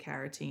in beta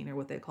carotene, or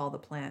what they call the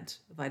plant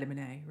vitamin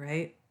A,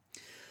 right?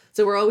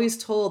 So we're always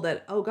told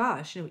that, oh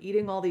gosh,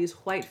 eating all these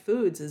white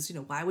foods is,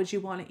 why would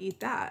you want to eat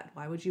that?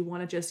 Why would you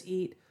want to just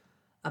eat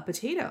a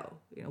potato?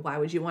 Why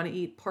would you want to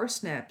eat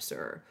parsnips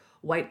or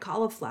white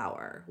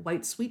cauliflower,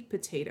 white sweet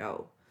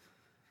potato?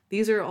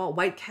 These are all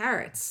white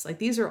carrots. Like,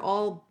 these are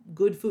all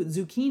good food.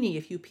 Zucchini,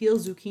 if you peel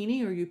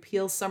zucchini or you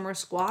peel summer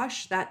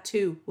squash, that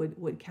too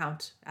would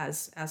count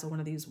as one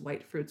of these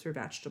white fruits or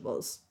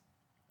vegetables.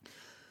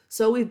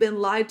 So we've been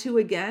lied to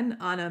again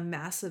on a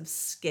massive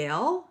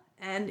scale.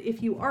 And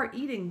if you are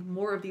eating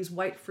more of these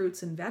white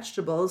fruits and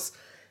vegetables,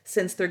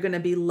 since they're going to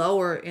be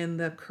lower in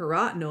the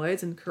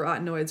carotenoids, and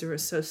carotenoids are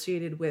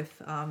associated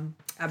with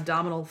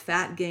abdominal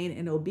fat gain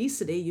and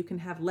obesity, you can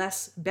have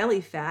less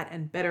belly fat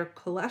and better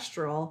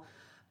cholesterol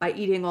by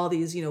eating all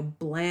these,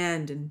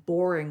 bland and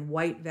boring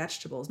white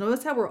vegetables.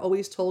 Notice how we're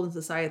always told in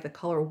society that the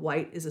color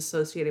white is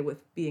associated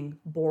with being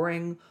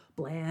boring,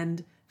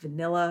 bland,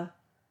 vanilla.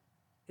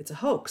 It's a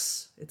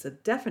hoax. It's a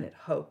definite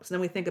hoax. And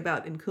then we think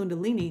about in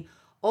Kundalini,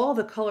 all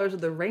the colors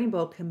of the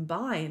rainbow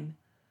combine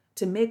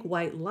to make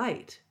white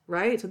light,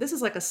 right? So this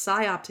is like a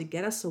psyop to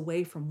get us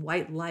away from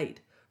white light,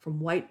 from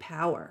white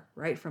power,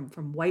 right?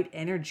 From white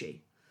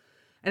energy.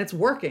 And it's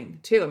working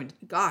too. I mean,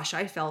 gosh,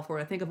 I fell for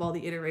it. I think of all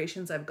the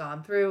iterations I've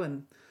gone through,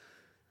 and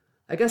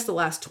I guess the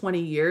last 20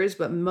 years,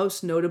 but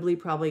most notably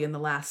probably in the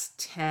last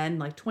 10,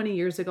 like 20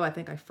 years ago, I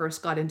think I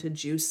first got into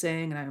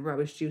juicing, and I remember I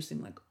was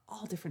juicing like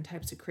all different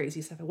types of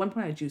crazy stuff. At one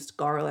point I juiced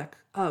garlic.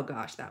 Oh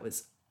gosh, that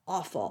was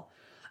awful.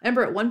 I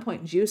remember at one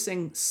point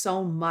juicing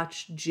so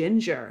much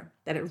ginger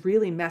that it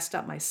really messed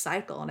up my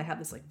cycle, and I had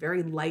this like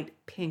very light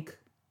pink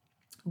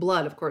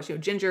blood. Of course,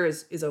 ginger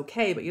is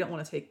okay, but you don't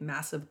want to take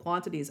massive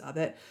quantities of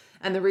it.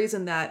 And the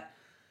reason that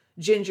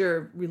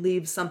ginger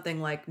relieves something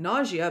like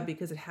nausea,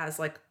 because it has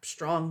like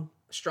strong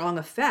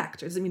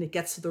effect. It doesn't mean it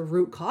gets to the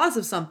root cause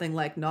of something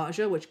like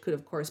nausea, which could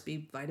of course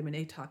be vitamin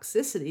A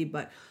toxicity,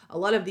 but a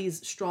lot of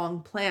these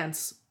strong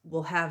plants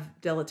will have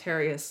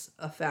deleterious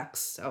effects.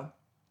 So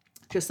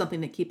just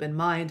something to keep in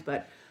mind.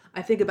 But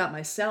I think about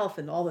myself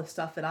and all the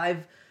stuff that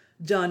I've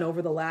done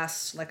over the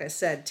last, like I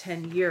said,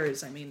 10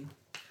 years. I mean,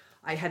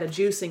 I had a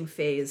juicing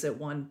phase at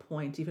one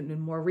point, even in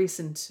more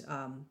recent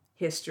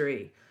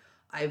history.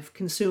 I've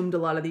consumed a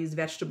lot of these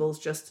vegetables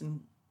just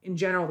in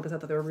general because I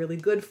thought they were really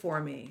good for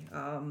me.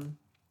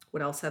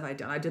 What else have I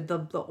done? I did the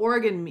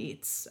organ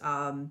meats.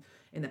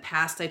 In the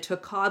past, I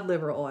took cod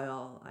liver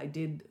oil. I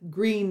did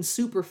green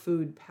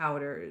superfood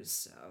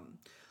powders.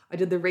 I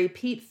did the Ray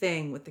Peat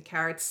thing with the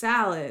carrot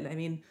salad. I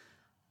mean,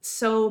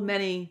 so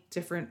many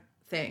different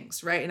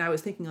things, right? And I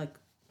was thinking like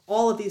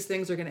all of these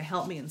things are going to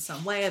help me in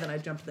some way. And then I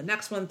jumped to the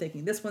next one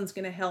thinking this one's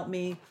going to help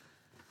me.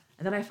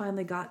 And then I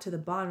finally got to the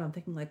bottom. I'm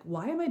thinking like,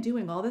 why am I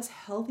doing all this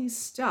healthy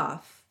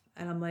stuff?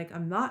 And I'm like,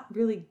 I'm not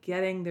really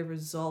getting the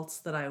results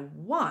that I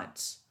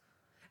want.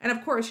 And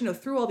of course,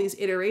 through all these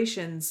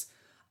iterations,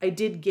 I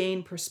did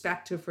gain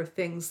perspective for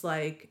things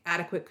like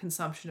adequate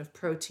consumption of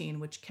protein,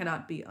 which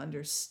cannot be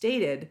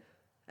understated.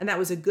 And that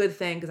was a good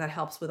thing because that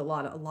helps with a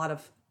lot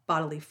of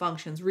bodily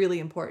functions. Really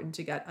important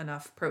to get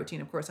enough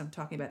protein. Of course, I'm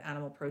talking about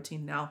animal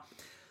protein now.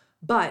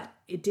 But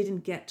it didn't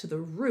get to the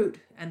root,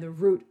 and the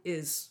root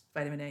is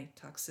vitamin A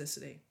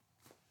toxicity.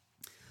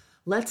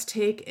 Let's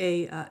take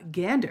a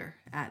gander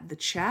at the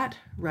chat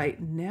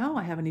right now.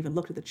 I haven't even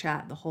looked at the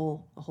chat the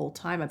whole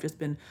time.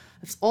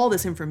 All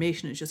this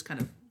information is just kind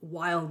of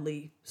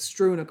wildly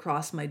strewn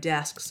across my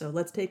desk. So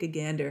let's take a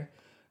gander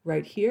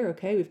right here.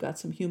 Okay, we've got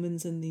some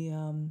humans in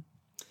the,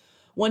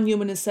 one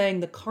human is saying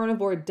the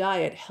carnivore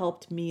diet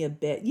helped me a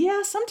bit.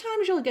 Yeah,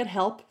 sometimes you'll get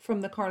help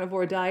from the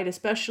carnivore diet,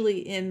 especially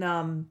in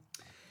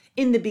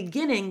the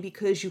beginning,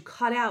 because you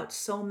cut out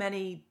so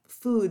many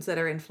foods that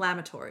are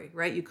inflammatory,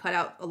 right? You cut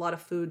out a lot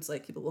of foods,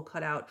 like people will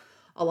cut out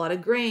a lot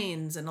of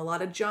grains and a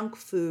lot of junk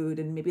food,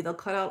 and maybe they'll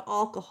cut out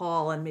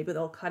alcohol, and maybe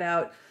they'll cut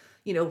out,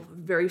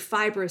 very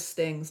fibrous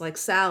things like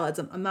salads.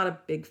 I'm not a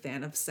big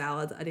fan of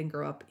salads. I didn't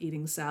grow up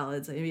eating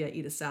salads. Maybe I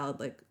eat a salad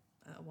like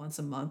once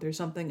a month or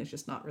something. It's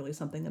just not really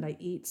something that I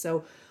eat.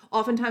 So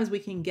oftentimes we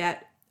can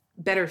get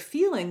better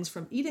feelings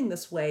from eating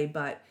this way,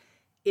 but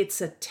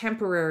it's a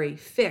temporary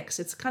fix.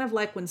 It's kind of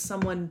like when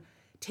someone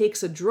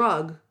takes a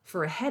drug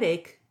for a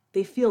headache,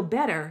 they feel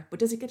better, but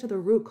does it get to the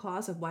root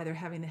cause of why they're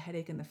having the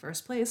headache in the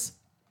first place?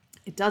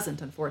 It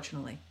doesn't,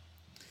 unfortunately.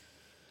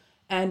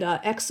 And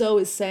XO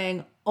is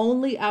saying,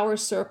 only our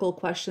circle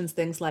questions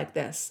things like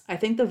this. I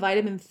think the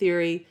vitamin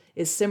theory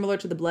is similar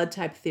to the blood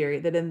type theory,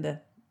 that in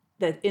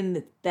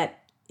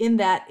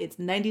that it's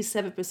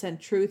 97%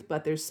 truth,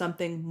 but there's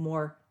something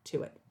more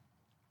to it.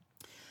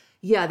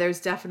 Yeah, there's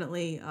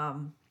definitely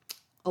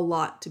a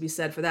lot to be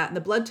said for that. And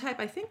the blood type,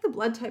 I think the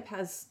blood type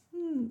has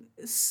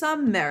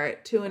some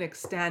merit to an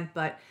extent,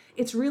 but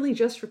it's really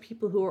just for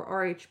people who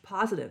are Rh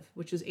positive,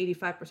 which is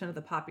 85% of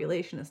the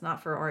population. It's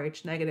not for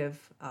Rh negative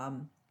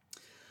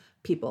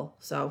people.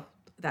 So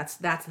that's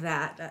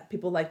that.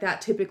 People like that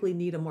typically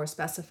need a more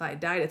specified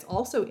diet. It's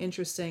also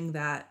interesting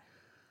that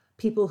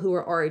people who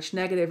are Rh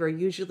negative are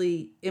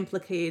usually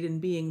implicated in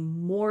being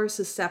more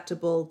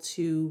susceptible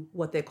to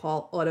what they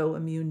call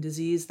autoimmune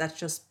disease. That's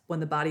just when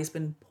the body's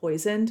been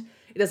poisoned.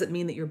 It doesn't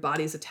mean that your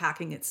body's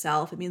attacking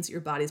itself. It means that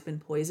your body's been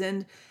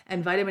poisoned.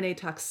 And vitamin A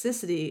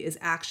toxicity is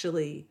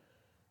actually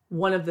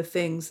one of the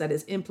things that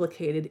is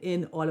implicated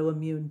in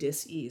autoimmune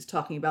disease,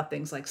 talking about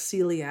things like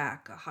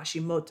celiac,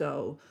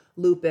 Hashimoto,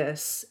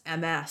 lupus,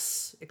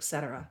 MS,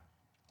 etc.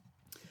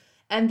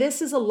 And this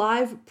is a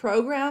live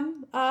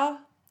program,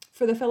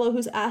 for the fellow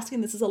who's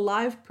asking. This is a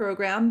live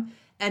program,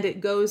 and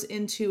it goes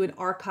into an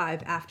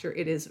archive after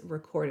it is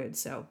recorded.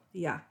 So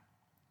yeah.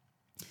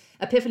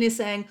 Epiphany is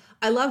saying,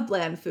 I love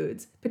bland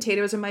foods.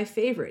 Potatoes are my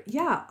favorite.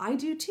 Yeah, I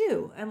do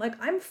too. And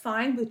I'm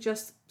fine with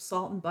just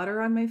salt and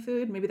butter on my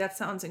food. Maybe that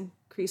sounds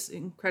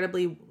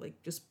incredibly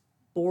just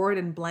bored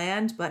and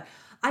bland, but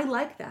I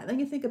like that. Then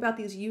you think about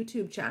these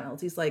YouTube channels,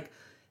 these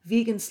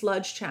vegan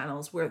sludge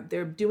channels where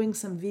they're doing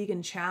some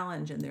vegan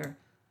challenge and they're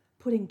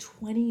putting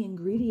 20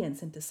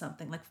 ingredients into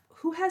something.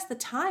 Who has the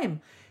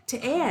time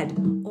to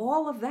add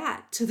all of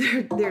that to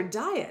their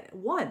diet at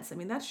once? I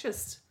mean, that's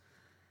just...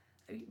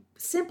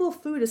 Simple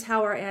food is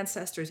how our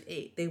ancestors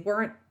ate. They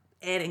weren't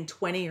adding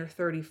 20 or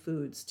 30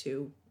 foods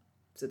to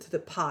the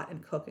pot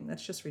and cooking.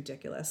 That's just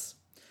ridiculous.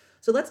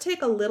 So let's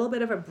take a little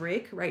bit of a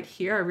break right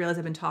here. I realize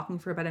I've been talking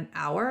for about an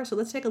hour. So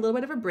let's take a little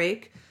bit of a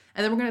break.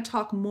 And then we're going to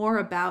talk more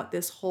about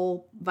this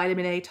whole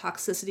vitamin A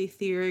toxicity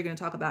theory. We're going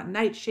to talk about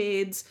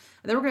nightshades.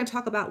 And then we're going to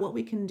talk about what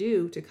we can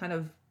do to kind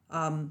of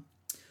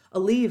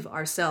alleviate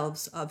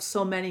ourselves of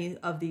so many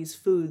of these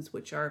foods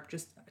which are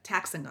just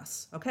taxing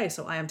us. Okay,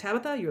 so I am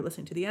Tabitha. You're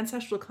listening to the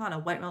Ancestral Con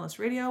on White Wellness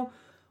Radio.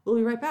 We'll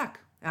be right back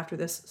after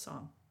this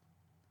song.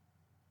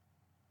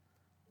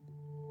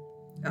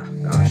 Oh,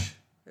 gosh.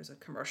 There's a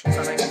commercial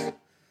coming.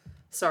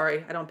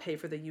 Sorry, I don't pay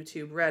for the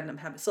YouTube Red, and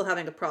I'm still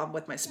having a problem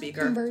with my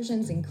speaker.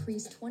 Conversions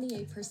increased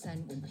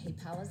 28% when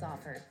PayPal is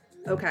offered.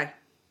 Okay.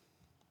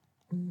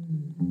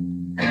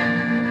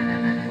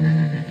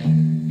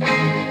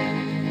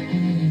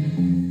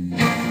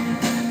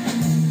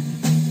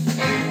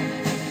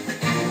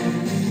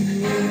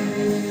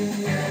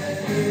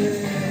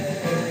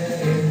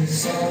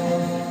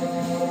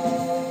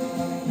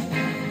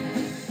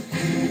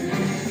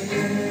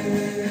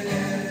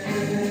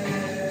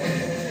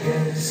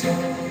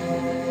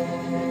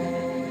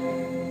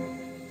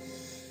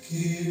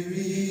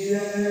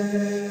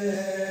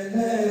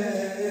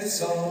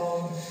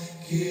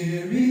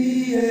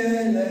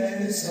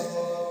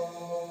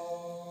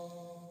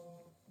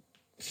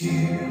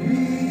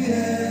 Kyrie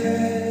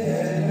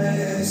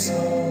eleison,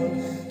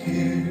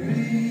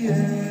 Kyrie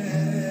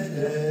eleison.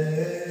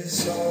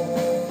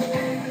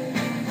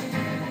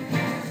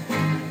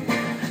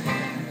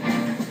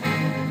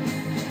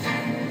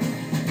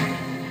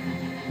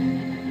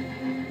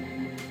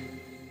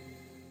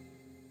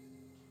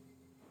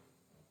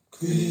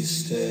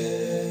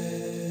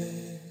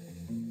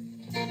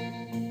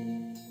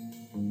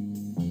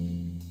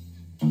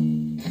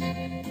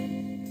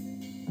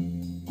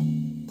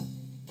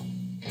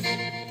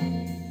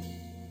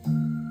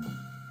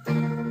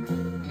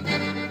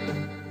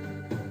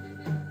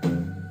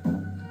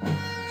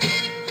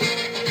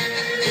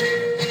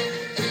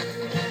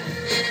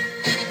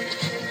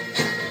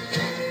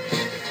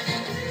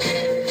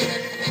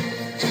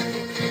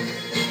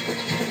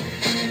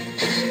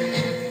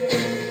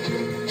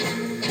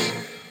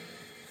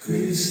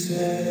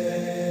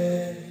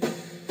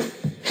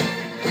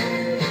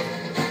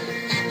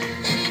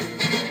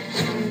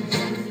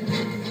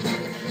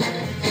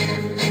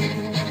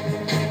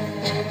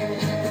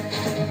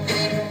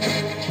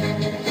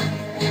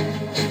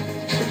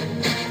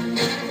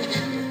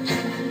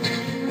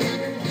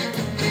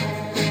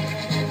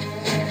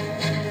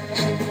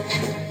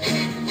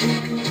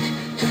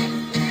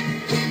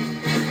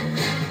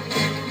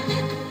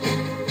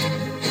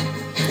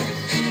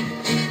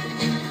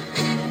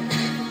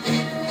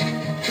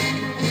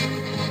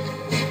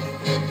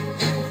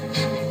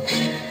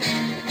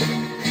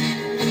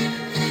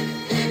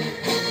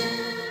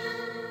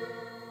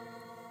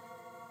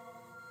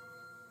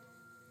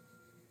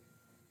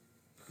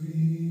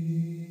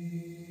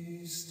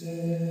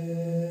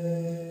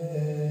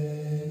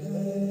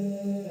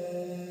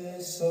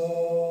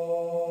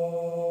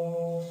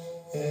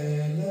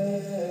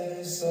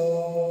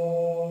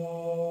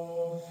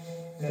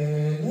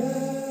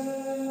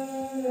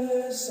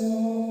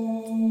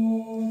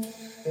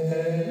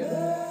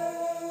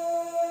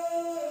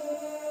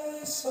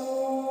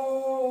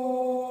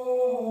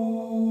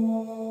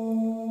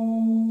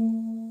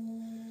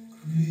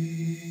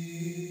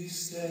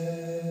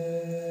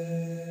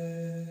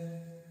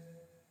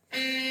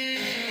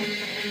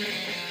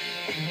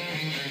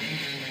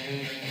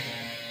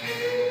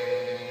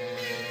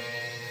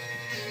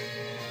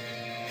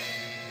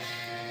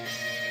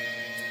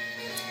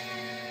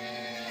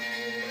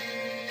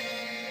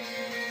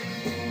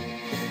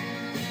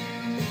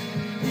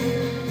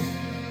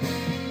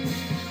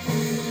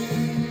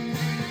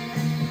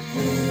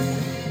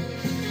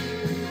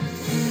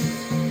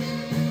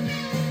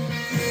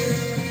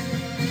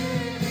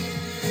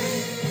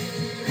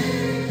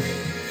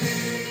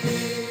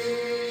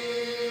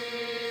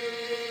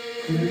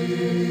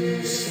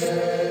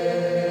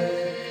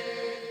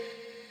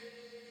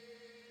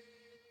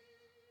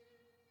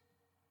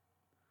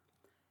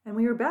 And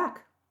we are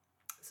back.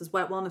 This is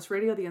White Wellness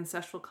Radio, the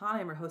Ancestral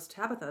Con. I'm your host,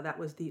 Tabitha. That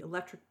was the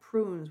Electric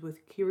Prunes with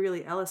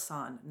Kyrie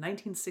Eleison,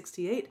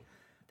 1968.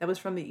 That was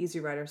from the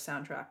Easy Rider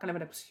soundtrack. Kind of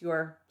an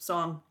obscure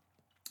song,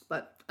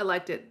 but I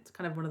liked it. It's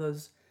kind of one of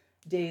those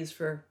days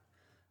for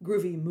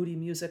groovy, moody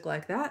music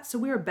like that. So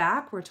we are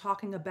back. We're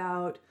talking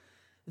about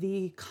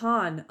the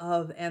con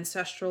of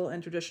ancestral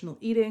and traditional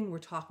eating. We're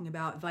talking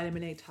about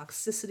vitamin A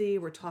toxicity.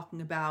 We're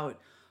talking about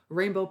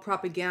rainbow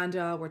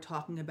propaganda. We're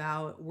talking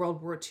about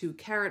World War II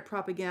carrot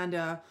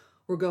propaganda.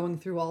 We're going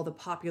through all the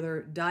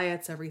popular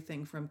diets,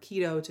 everything from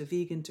keto to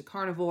vegan to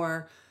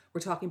carnivore.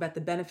 We're talking about the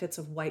benefits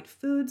of white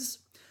foods.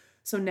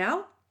 So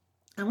now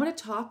I want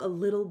to talk a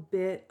little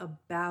bit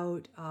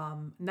about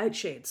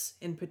nightshades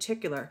in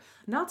particular.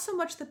 Not so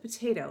much the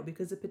potato,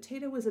 because the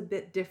potato is a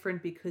bit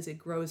different because it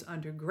grows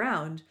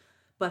underground,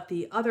 but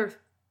the other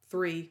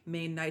three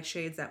main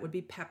nightshades, that would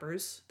be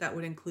peppers. That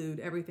would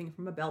include everything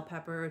from a bell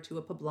pepper to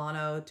a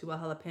poblano to a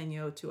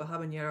jalapeno to a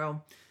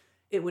habanero.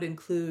 It would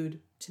include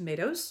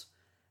tomatoes,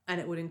 and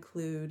it would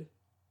include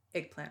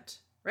eggplant,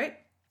 right?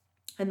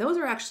 And those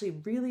are actually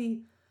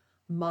really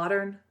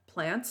modern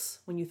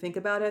plants. When you think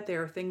about it, they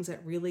are things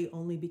that really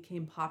only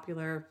became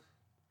popular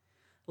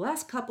the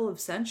last couple of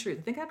centuries.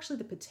 I think actually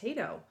the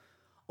potato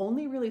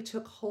only really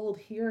took hold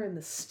here in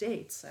the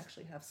States. I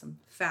actually have some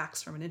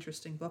facts from an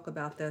interesting book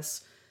about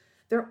this.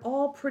 They're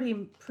all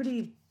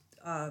pretty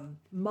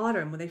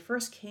modern. When they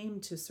first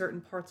came to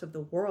certain parts of the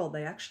world,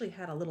 they actually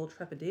had a little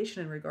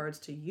trepidation in regards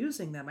to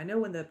using them. I know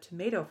when the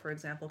tomato, for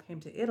example,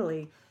 came to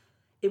Italy,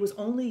 it was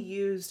only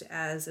used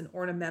as an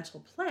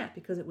ornamental plant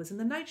because it was in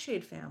the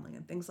nightshade family,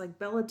 and things like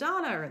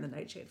belladonna are in the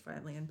nightshade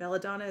family, and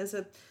belladonna is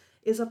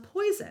a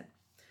poison.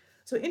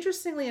 So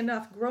interestingly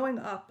enough, growing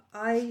up,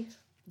 I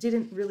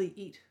didn't really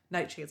eat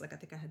nightshades, like I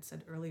think I had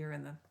said earlier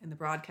in the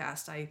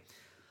broadcast. I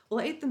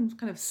ate them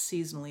kind of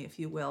seasonally, if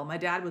you will. My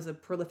dad was a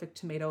prolific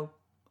tomato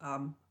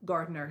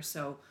gardener,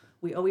 so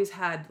we always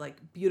had like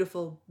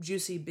beautiful,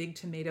 juicy, big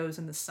tomatoes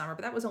in the summer,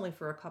 but that was only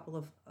for a couple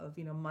of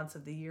months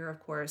of the year, of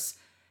course.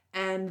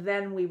 And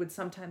then we would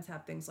sometimes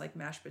have things like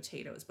mashed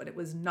potatoes, but it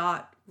was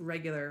not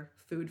regular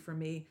food for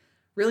me.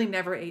 Really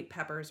never ate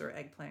peppers or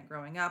eggplant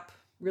growing up.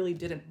 Really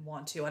didn't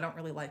want to. I don't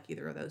really like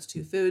either of those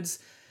two foods.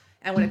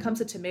 And when it comes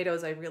to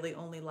tomatoes, I really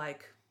only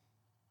like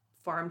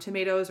farm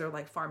tomatoes or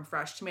like farm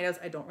fresh tomatoes.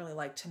 I don't really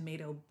like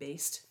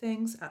tomato-based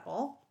things at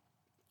all.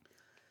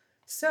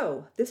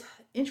 So this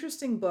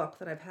interesting book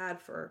that I've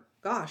had for,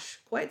 gosh,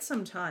 quite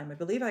some time. I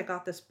believe I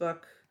got this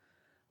book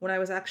when I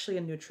was actually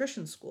in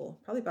nutrition school,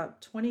 probably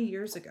about 20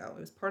 years ago. It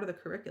was part of the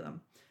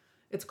curriculum.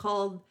 It's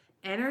called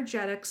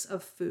Energetics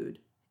of Food,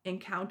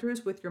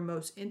 Encounters with Your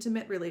Most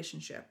Intimate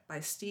Relationship by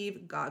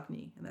Steve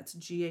Gagne, and that's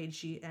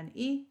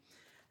Gagne.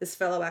 This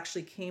fellow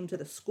actually came to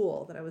the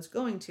school that I was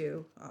going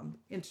to,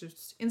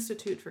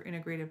 Institute for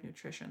Integrative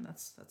Nutrition.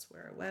 That's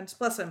where I went.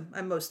 Plus,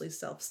 I'm mostly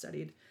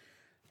self-studied.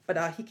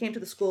 But he came to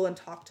the school and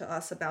talked to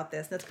us about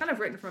this. And it's kind of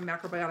written from a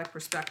macrobiotic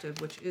perspective,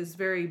 which is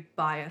very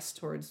biased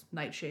towards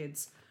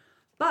nightshades.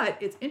 But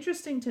it's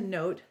interesting to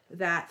note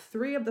that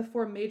 3 of the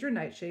 4 major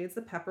nightshades,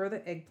 the pepper,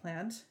 the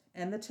eggplant,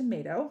 and the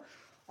tomato,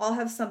 all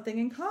have something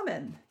in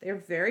common. They're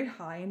very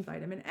high in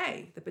vitamin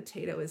A. The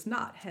potato is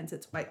not, hence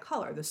its white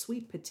color. The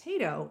sweet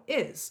potato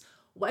is.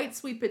 White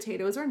sweet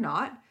potatoes are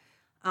not.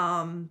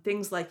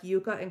 Things like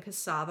yucca and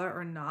cassava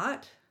are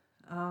not.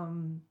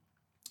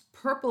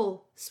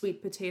 Purple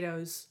sweet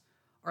potatoes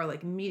are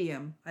like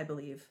medium, I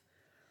believe.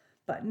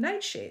 But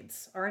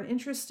nightshades are an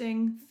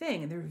interesting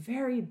thing, and they're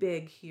very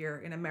big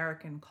here in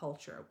American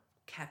culture.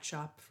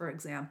 Ketchup, for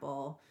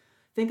example.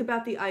 Think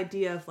about the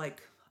idea of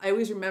like, I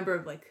always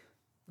remember like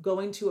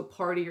going to a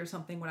party or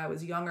something when I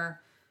was younger,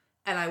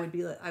 and I would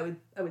be like, I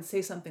would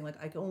say something like,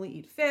 I can only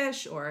eat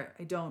fish, or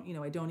I don't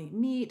eat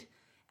meat.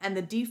 And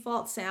the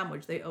default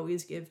sandwich they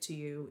always give to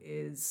you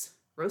is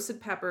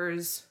roasted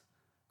peppers,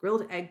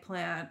 grilled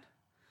eggplant,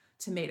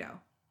 tomato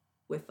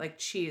with like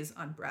cheese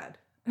on bread.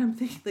 And I'm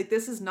thinking like,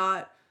 this is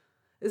not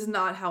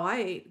how I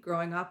ate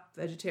growing up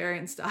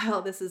vegetarian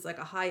style. This is like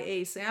a high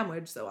A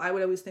sandwich. So I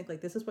would always think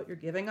like, this is what you're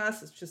giving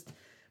us. It's just,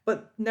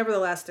 but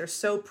nevertheless, they're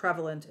so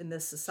prevalent in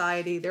this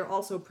society. They're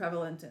also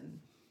prevalent in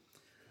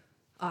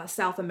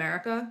South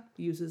America,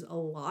 uses a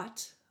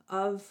lot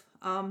of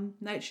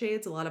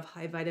nightshades, a lot of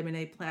high vitamin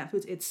A plant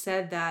foods. It's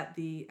said that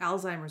the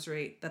Alzheimer's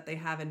rate that they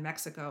have in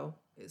Mexico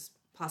is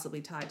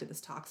possibly tied to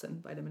this toxin,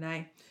 vitamin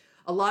A.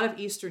 A lot of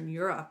Eastern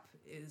Europe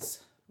is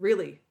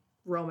really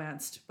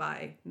romanced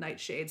by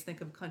nightshades. Think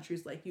of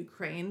countries like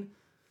Ukraine.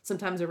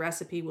 Sometimes a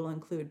recipe will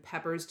include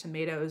peppers,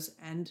 tomatoes,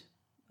 and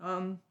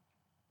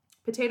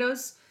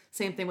potatoes.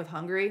 Same thing with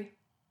Hungary.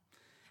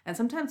 And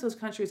sometimes those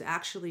countries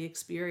actually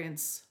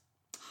experience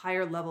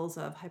higher levels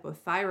of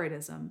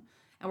hypothyroidism.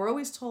 And we're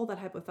always told that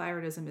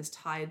hypothyroidism is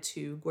tied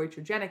to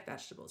goitrogenic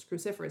vegetables,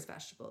 cruciferous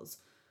vegetables,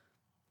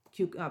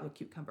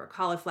 cucumber,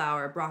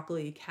 cauliflower,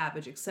 broccoli,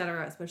 cabbage,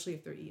 etc., especially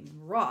if they're eaten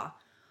raw.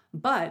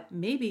 But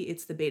maybe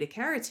it's the beta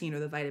carotene or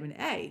the vitamin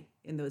A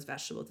in those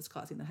vegetables that's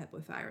causing the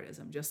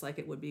hypothyroidism, just like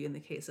it would be in the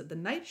case of the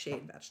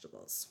nightshade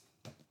vegetables.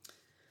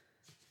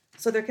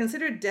 So they're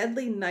considered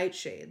deadly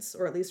nightshades,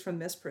 or at least from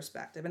this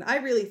perspective. And I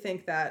really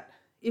think that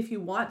if you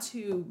want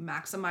to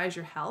maximize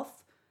your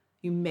health,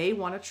 you may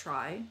want to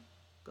try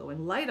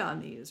going light on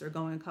these or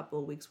going a couple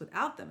of weeks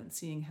without them and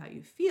seeing how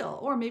you feel,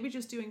 or maybe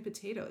just doing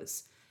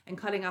potatoes and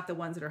cutting out the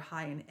ones that are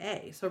high in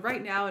A. So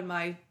right now in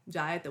my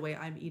diet, the way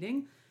I'm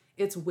eating,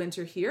 it's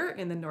winter here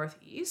in the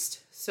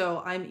Northeast.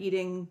 So I'm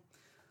eating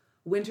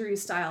wintry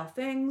style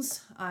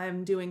things.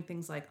 I'm doing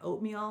things like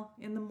oatmeal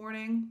in the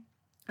morning.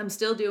 I'm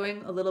still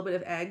doing a little bit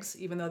of eggs,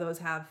 even though those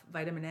have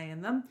vitamin A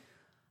in them.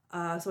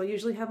 So I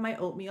usually have my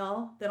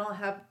oatmeal. Then I'll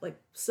have like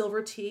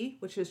silver tea,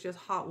 which is just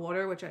hot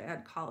water, which I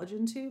add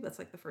collagen to. That's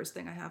like the first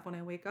thing I have when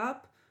I wake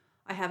up.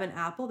 I have an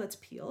apple that's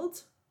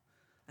peeled.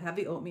 I have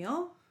the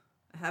oatmeal.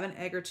 I have an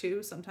egg or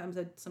two. Some days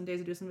I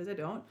do, some days I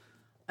don't.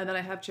 And then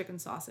I have chicken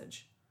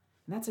sausage.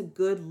 And that's a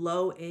good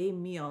low A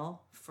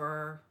meal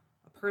for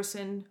a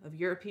person of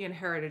European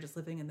heritage that's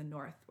living in the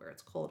north where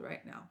it's cold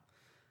right now.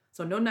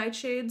 So no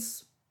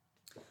nightshades,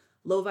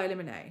 low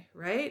vitamin A,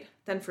 right?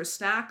 Then for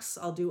snacks,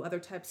 I'll do other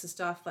types of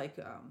stuff. Like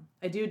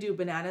I do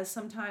bananas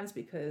sometimes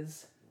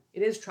because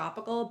it is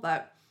tropical,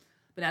 but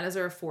bananas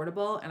are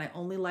affordable. And I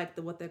only like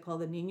what they call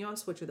the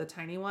niños, which are the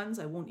tiny ones.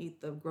 I won't eat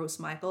the Gross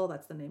Michael.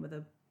 That's the name of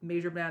the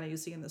major banana you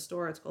see in the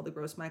store. It's called the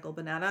Gross Michael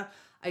banana.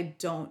 I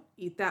don't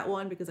eat that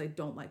one because I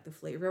don't like the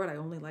flavor of it. I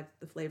only like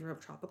the flavor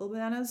of tropical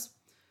bananas.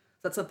 So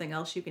that's something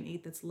else you can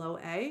eat that's low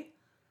A.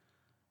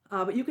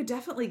 But you could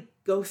definitely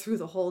go through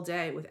the whole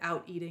day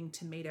without eating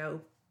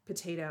tomato,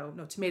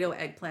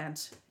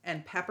 eggplant,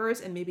 and peppers,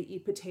 and maybe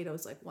eat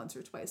potatoes like once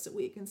or twice a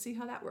week and see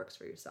how that works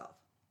for yourself.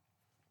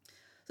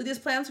 So these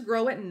plants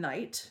grow at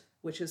night,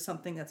 which is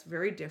something that's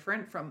very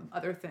different from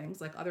other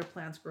things, like other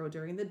plants grow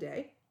during the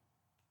day.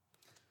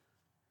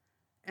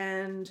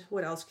 And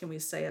what else can we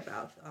say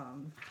about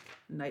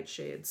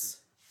nightshades?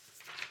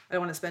 I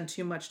don't want to spend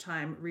too much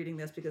time reading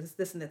this because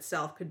this in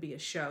itself could be a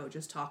show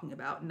just talking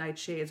about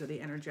nightshades or the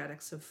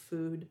energetics of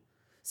food.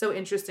 So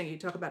interesting. You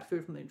talk about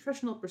food from the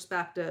nutritional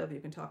perspective.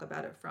 You can talk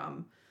about it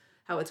from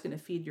how it's going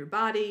to feed your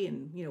body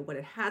and, what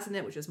it has in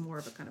it, which is more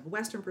of a kind of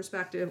Western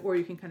perspective. Or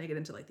you can kind of get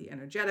into like the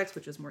energetics,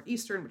 which is more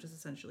Eastern, which is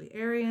essentially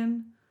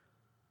Aryan.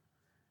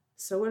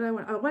 So I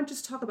want to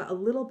just talk about a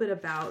little bit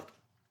about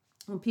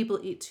when people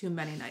eat too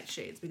many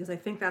nightshades, because I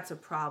think that's a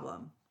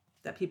problem,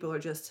 that people are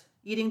just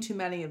eating too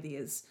many of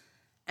these.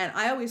 And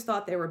I always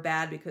thought they were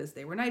bad because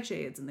they were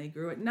nightshades and they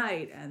grew at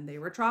night and they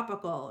were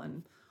tropical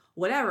and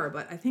whatever.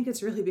 But I think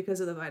it's really because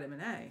of the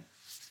vitamin A.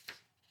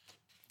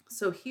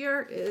 So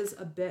here is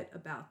a bit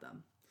about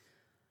them.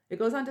 It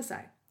goes on to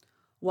say,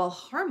 while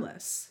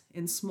harmless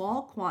in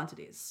small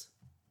quantities,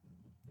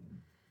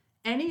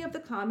 any of the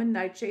common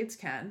nightshades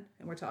can,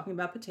 and we're talking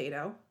about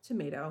potato,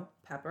 tomato,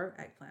 pepper,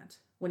 eggplant,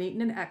 when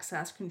eaten in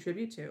excess,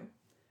 contribute to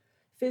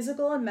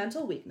physical and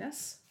mental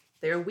weakness.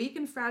 They are weak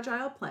and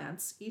fragile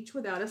plants, each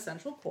without a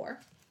central core.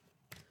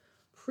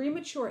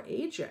 Premature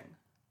aging.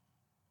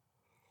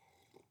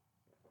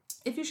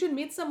 If you should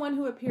meet someone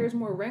who appears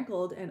more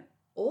wrinkled and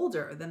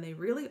older than they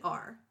really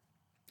are,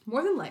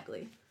 more than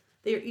likely,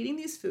 they are eating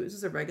these foods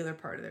as a regular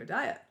part of their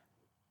diet.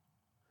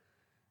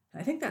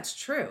 And I think that's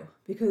true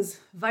because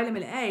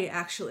vitamin A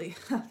actually,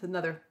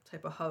 another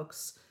type of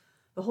hoax,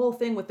 the whole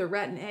thing with the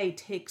retin A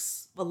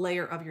takes a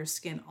layer of your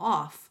skin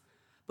off.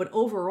 But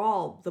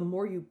overall, the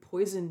more you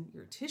poison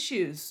your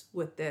tissues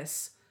with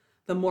this,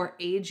 the more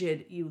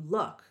aged you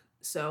look.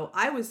 So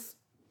I was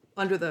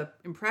under the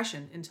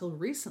impression until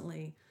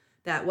recently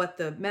that what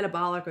the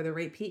metabolic or the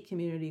repeat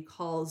community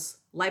calls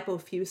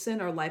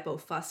lipofuscin or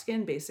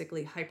lipofuscin,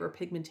 basically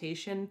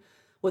hyperpigmentation,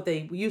 what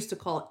they used to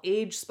call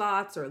age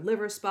spots or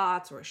liver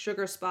spots or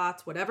sugar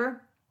spots,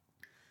 whatever,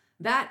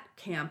 that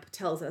camp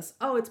tells us,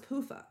 oh, it's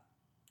PUFA.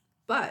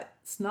 But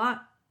it's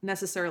not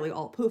necessarily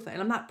all PUFA.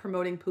 And I'm not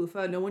promoting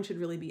PUFA. No one should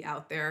really be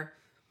out there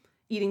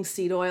eating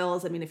seed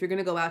oils. I mean, if you're going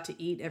to go out to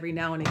eat every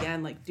now and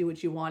again, like do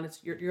what you want.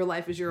 It's your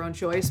life is your own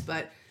choice,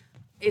 but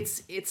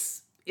it's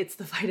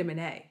the vitamin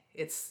A.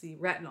 It's the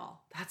retinol.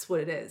 That's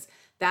what it is.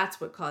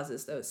 That's what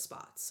causes those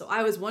spots. So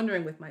I was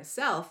wondering with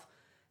myself,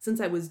 since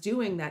I was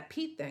doing that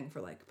peat thing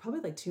for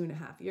probably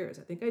 2.5 years.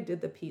 I think I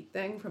did the peat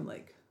thing from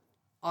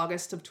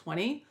August of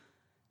 20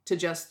 to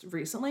just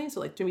recently. So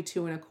maybe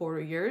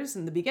 2.25 years.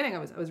 In the beginning, I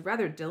was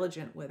rather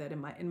diligent with it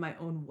in my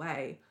own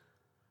way.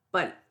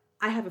 But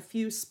I have a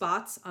few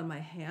spots on my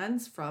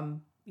hands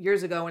from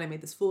years ago when I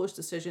made this foolish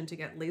decision to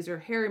get laser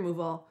hair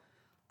removal.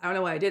 I don't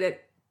know why I did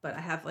it, but I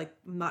have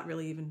not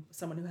really even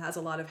someone who has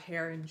a lot of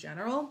hair in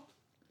general.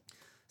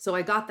 So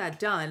I got that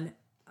done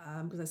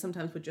because I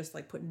sometimes would just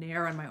put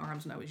Nair on my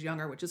arms when I was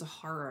younger, which is a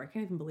horror. I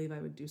can't even believe I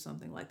would do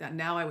something like that.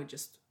 Now I would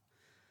just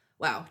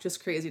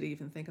crazy to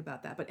even think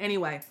about that. But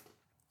anyway,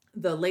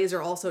 the laser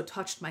also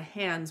touched my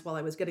hands while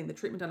I was getting the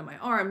treatment done on my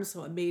arms.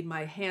 So it made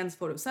my hands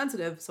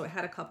photosensitive. So I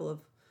had a couple of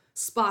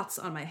spots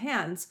on my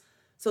hands.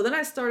 So then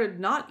I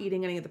started not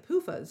eating any of the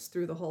PUFAs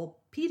through the whole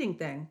peating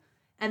thing.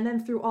 And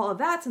then through all of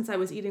that, since I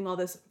was eating all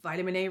this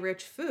vitamin A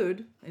rich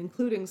food,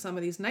 including some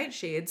of these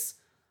nightshades,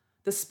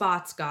 the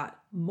spots got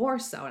more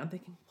so. And I'm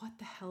thinking, what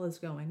the hell is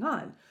going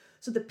on?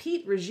 So the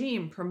peat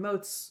regime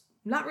promotes,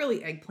 not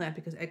really eggplant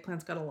because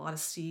eggplant's got a lot of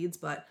seeds,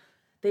 but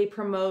they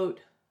promote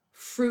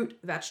fruit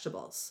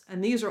vegetables.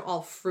 And these are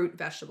all fruit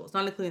vegetables,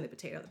 not including the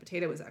potato. The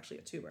potato is actually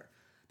a tuber.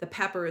 The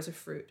pepper is a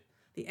fruit.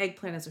 The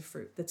eggplant is a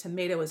fruit. The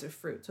tomato is a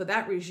fruit. So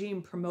that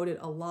regime promoted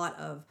a lot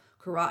of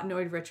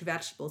carotenoid-rich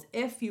vegetables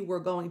if you were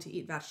going to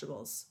eat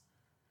vegetables.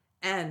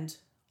 And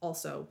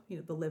also,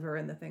 the liver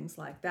and the things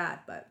like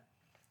that. But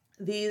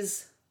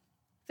these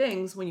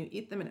things, when you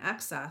eat them in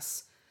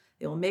excess,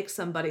 it will make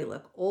somebody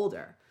look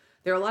older.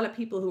 There are a lot of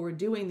people who are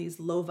doing these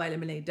low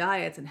vitamin A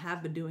diets and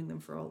have been doing them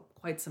for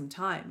quite some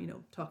time,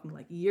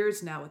 talking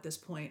years now at this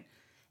point.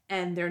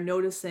 And they're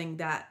noticing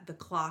that the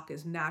clock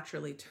is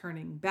naturally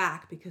turning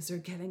back because they're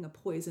getting a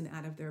poison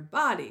out of their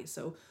body.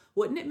 So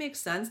wouldn't it make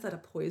sense that a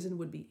poison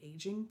would be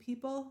aging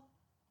people?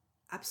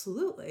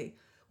 Absolutely.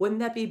 Wouldn't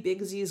that be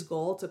Big Z's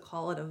goal to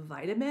call it a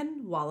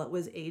vitamin while it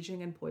was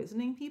aging and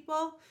poisoning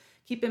people?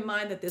 Keep in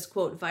mind that this,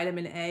 quote,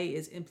 vitamin A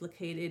is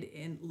implicated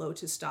in low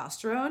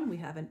testosterone. We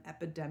have an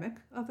epidemic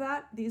of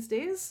that these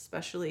days,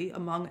 especially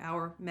among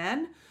our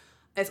men.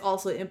 It's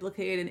also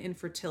implicated in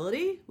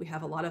infertility. We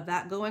have a lot of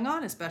that going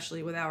on,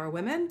 especially with our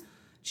women.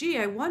 Gee,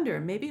 I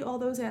wonder, maybe all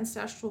those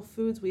ancestral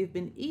foods we've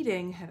been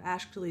eating have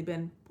actually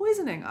been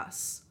poisoning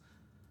us.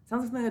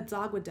 Sounds like something a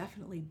dog would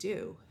definitely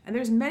do. And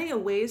there's many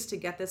ways to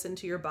get this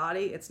into your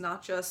body. It's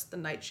not just the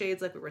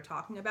nightshades like we were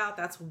talking about.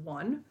 That's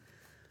one.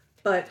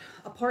 But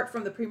apart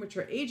from the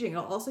premature aging,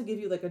 it'll also give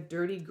you a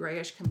dirty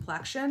grayish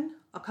complexion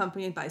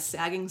accompanied by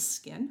sagging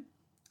skin.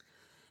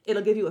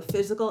 It'll give you a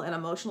physical and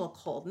emotional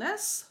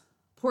coldness,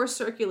 poor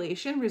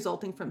circulation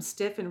resulting from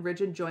stiff and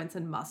rigid joints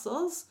and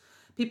muscles.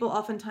 People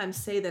oftentimes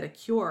say that a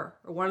cure,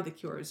 or one of the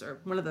cures,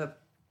 or one of the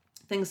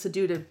things to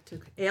do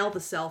to ail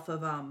the self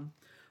of,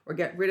 or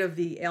get rid of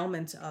the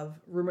ailment of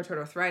rheumatoid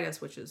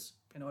arthritis, which is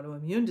an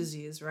autoimmune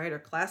disease, right, or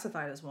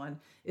classified as one,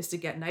 is to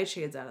get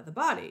nightshades out of the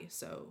body.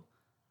 So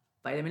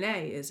vitamin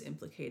A is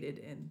implicated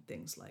in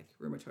things like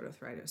rheumatoid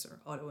arthritis or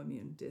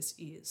autoimmune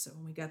dis-ease. So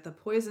when we get the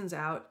poisons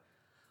out,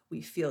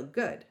 we feel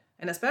good.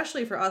 And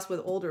especially for us with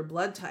older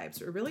blood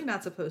types, we're really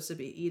not supposed to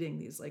be eating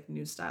these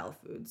new style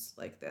foods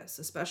like this,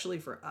 especially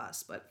for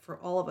us. But for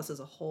all of us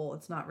as a whole,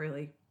 it's not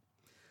really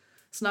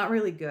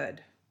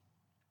good.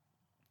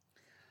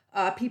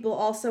 People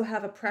also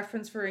have a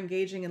preference for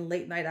engaging in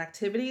late night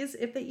activities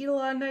if they eat a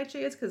lot of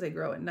nightshades because they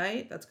grow at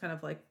night. That's kind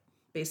of like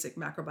basic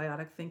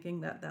macrobiotic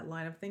thinking, that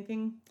line of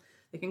thinking.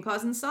 They can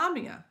cause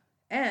insomnia.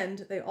 And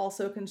they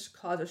also can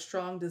cause a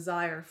strong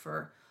desire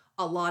for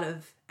a lot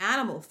of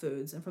animal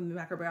foods. And from the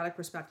macrobiotic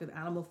perspective,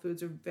 animal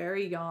foods are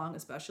very yang,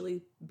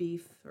 especially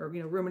beef or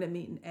ruminant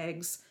meat and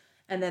eggs.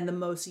 And then the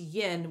most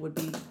yin would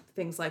be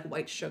things like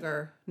white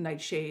sugar,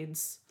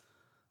 nightshades,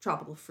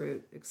 tropical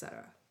fruit,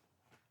 etc.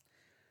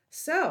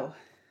 So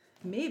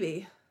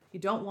maybe you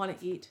don't want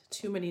to eat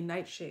too many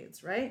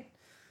nightshades, right?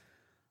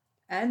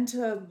 And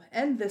to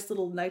end this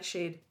little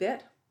nightshade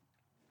bit,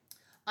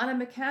 on a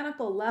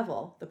mechanical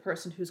level, the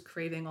person who's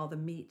craving all the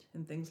meat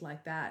and things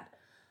like that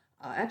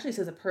actually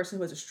says a person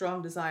who has a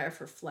strong desire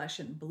for flesh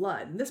and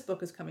blood. And this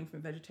book is coming from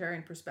a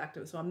vegetarian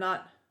perspective, so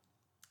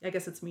I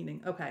guess it's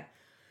meaning, okay.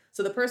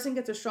 So the person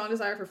gets a strong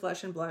desire for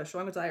flesh and blood, a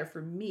strong desire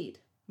for meat,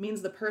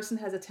 means the person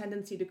has a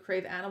tendency to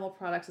crave animal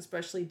products,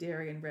 especially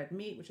dairy and red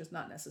meat, which is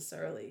not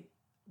necessarily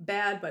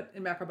bad, but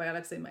in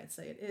macrobiotics they might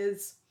say it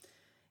is.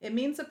 It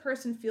means a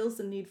person feels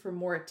the need for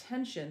more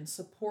attention,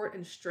 support,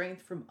 and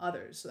strength from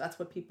others. So that's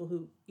what people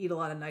who eat a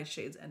lot of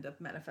nightshades end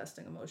up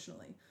manifesting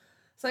emotionally.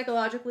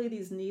 Psychologically,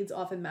 these needs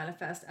often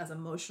manifest as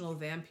emotional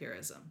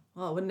vampirism.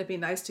 Well, wouldn't it be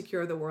nice to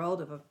cure the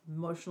world of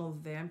emotional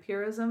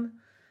vampirism?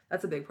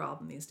 That's a big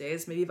problem these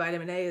days. Maybe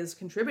vitamin A is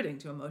contributing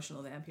to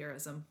emotional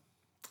vampirism.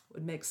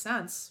 Would make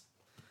sense.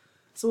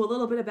 So a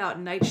little bit about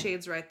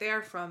nightshades right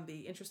there from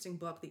the interesting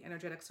book, The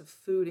Energetics of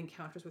Food,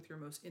 Encounters with Your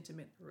Most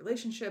Intimate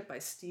Relationship by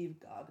Steve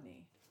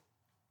Gogny.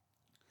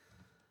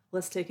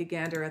 Let's take a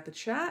gander at the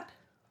chat.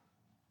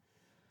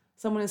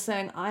 Someone is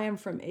saying, I am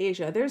from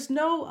Asia. There's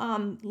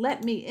no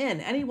let me in.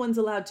 Anyone's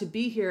allowed to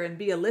be here and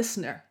be a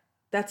listener.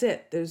 That's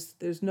it.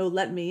 There's no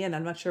let me in.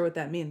 I'm not sure what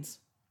that means.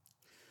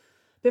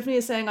 Epiphany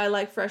is saying, I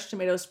like fresh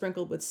tomatoes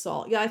sprinkled with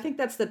salt. Yeah, I think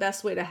that's the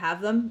best way to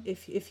have them.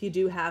 If you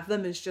do have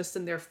them, is just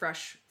in their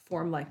fresh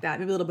form like that.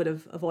 Maybe a little bit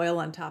of oil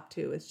on top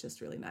too. It's just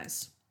really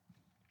nice.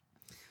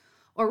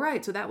 All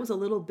right, so that was a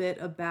little bit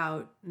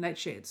about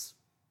nightshades.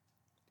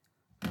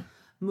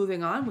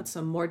 Moving on with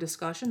some more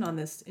discussion on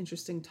this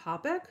interesting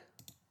topic.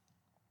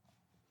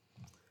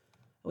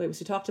 So we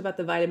talked about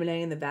the vitamin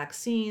A and the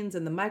vaccines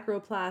and the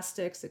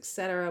microplastics,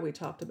 etc. We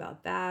talked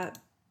about that.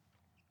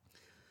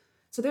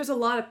 So there's a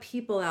lot of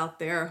people out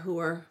there who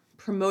are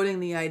promoting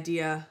the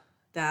idea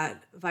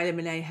that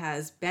vitamin A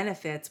has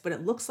benefits, but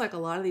it looks like a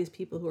lot of these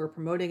people who are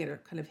promoting it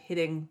are kind of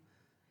hitting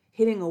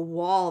a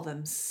wall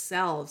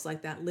themselves,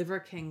 like that Liver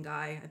King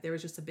guy. There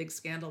was just a big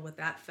scandal with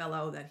that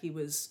fellow that he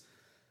was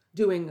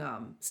doing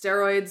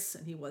steroids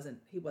and he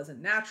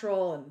wasn't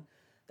natural, and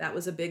that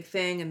was a big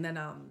thing. And then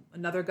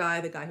another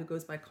guy, the guy who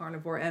goes by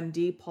Carnivore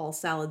MD, Paul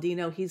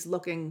Saladino, he's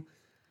looking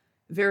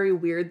very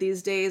weird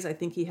these days. I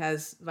think he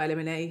has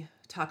vitamin A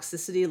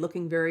toxicity,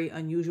 looking very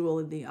unusual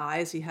in the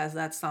eyes. He has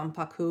that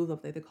sampaku,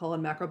 that they call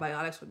in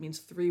macrobiotics, what means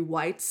 3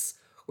 whites,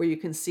 where you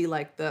can see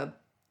like the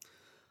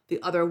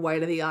other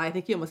white of the eye. I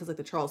think he almost has like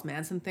the Charles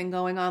Manson thing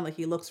going on. Like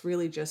he looks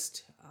really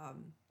just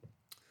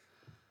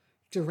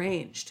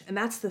deranged. And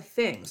that's the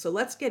thing. So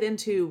let's get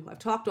into, I've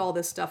talked all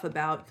this stuff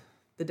about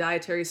the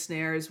dietary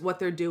snares, what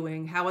they're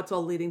doing, how it's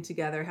all leading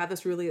together, how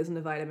this really isn't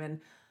a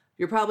vitamin.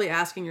 You're probably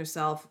asking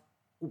yourself,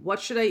 what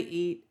should I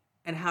eat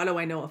and how do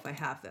I know if I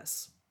have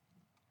this?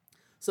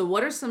 So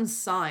what are some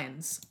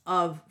signs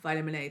of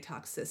vitamin A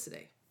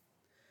toxicity?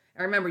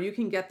 And remember, you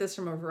can get this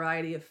from a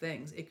variety of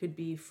things. It could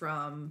be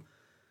from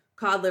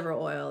cod liver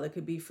oil. It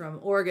could be from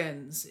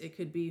organs. It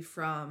could be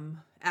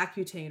from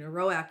Accutane or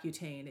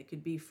Roaccutane. It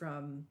could be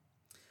from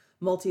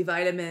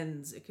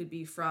multivitamins. It could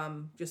be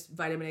from just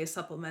vitamin A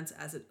supplements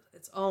as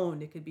its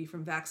own. It could be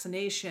from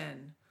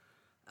vaccination.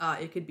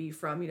 It could be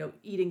from,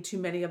 eating too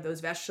many of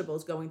those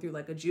vegetables, going through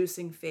like a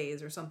juicing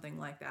phase or something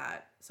like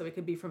that. So it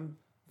could be from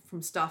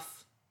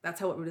stuff. That's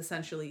how it would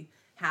essentially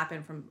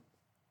happen, from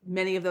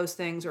many of those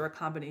things or a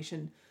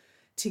combination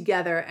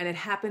together. And it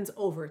happens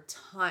over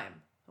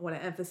time. I want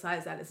to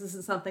emphasize that. This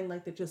isn't something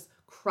like that just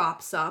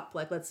crops up.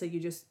 Like, let's say you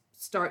just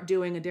start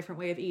doing a different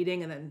way of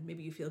eating and then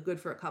maybe you feel good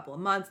for a couple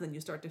of months and then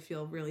you start to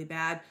feel really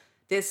bad.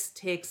 This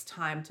takes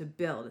time to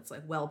build. It's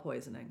like well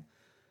poisoning.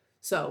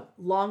 So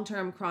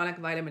long-term chronic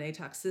vitamin A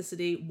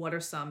toxicity, what are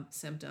some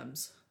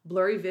symptoms?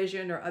 Blurry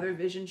vision or other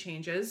vision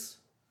changes,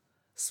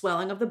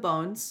 swelling of the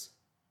bones,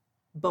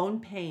 bone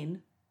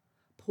pain,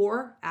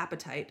 poor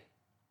appetite,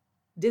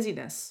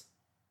 dizziness,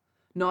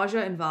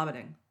 nausea and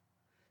vomiting,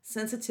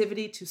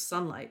 sensitivity to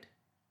sunlight,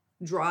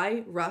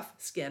 dry, rough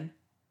skin,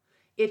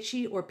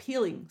 itchy or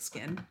peeling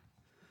skin,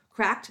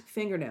 cracked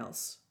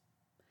fingernails,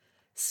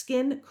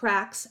 skin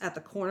cracks at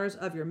the corners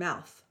of your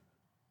mouth,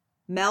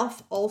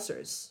 mouth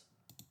ulcers,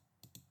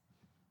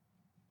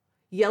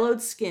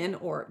 yellowed skin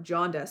or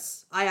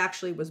jaundice. I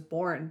actually was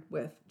born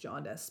with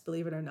jaundice,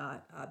 believe it or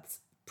not. It's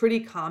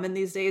pretty common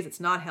these days. It's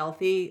not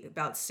healthy.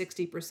 About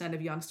 60%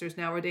 of youngsters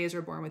nowadays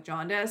are born with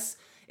jaundice.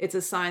 It's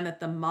a sign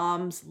that the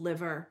mom's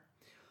liver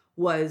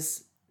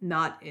was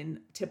not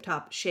in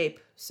tip-top shape,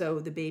 so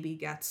the baby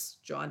gets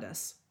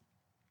jaundice.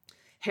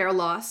 Hair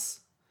loss,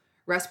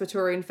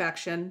 respiratory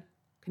infection,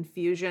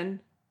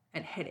 confusion,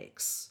 and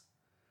headaches.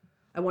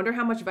 I wonder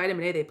how much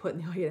vitamin A they put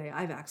in the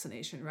OUAI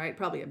vaccination, right?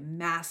 Probably a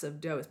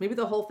massive dose. Maybe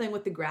the whole thing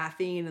with the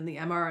graphene and the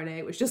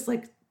mRNA was just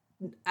like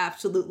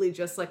absolutely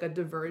just like a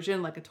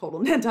diversion, like a total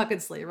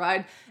Nantucket sleigh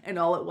ride. And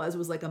all it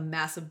was like a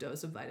massive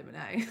dose of vitamin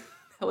A.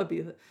 That would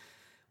be,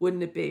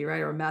 wouldn't it be,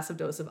 right? Or a massive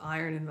dose of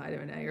iron and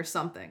vitamin A or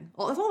something.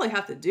 Well, that's all they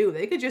have to do.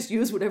 They could just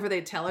use whatever they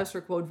tell us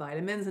for quote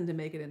vitamins and to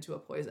make it into a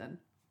poison.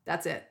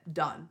 That's it.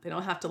 Done. They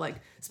don't have to like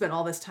spend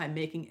all this time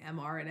making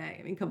mRNA.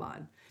 I mean, come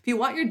on. If you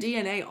want your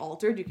DNA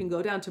altered, you can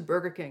go down to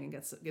Burger King and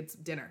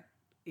get dinner.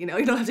 You know,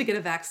 you don't have to get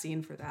a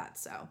vaccine for that.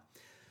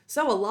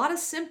 So a lot of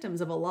symptoms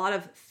of a lot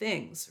of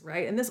things,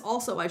 right? And this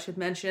also, I should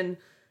mention,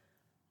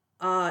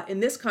 in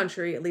this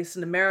country, at least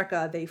in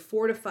America, they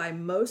fortify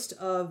most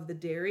of the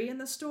dairy in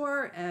the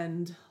store,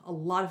 and a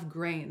lot of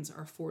grains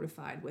are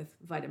fortified with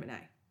vitamin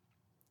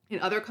A. In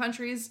other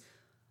countries,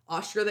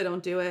 Austria, they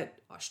don't do it.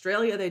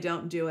 Australia, they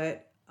don't do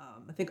it.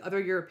 I think other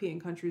European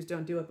countries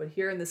don't do it, but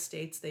here in the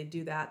States, they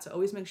do that. So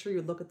always make sure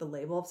you look at the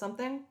label of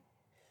something.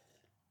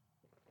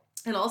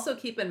 And also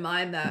keep in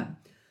mind that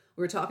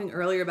we were talking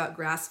earlier about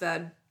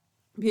grass-fed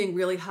being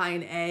really high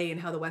in A and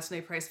how the Weston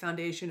A. Price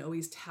Foundation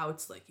always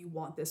touts like you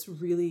want this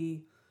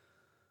really,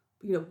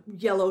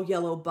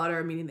 yellow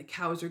butter, meaning the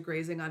cows are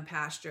grazing on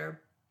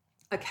pasture.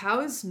 A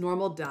cow's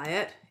normal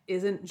diet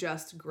isn't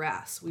just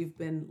grass. We've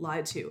been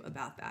lied to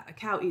about that. A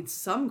cow eats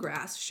some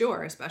grass,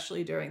 sure,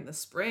 especially during the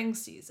spring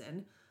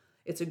season.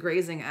 It's a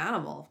grazing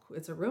animal.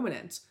 It's a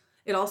ruminant.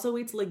 It also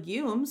eats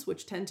legumes,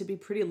 which tend to be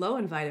pretty low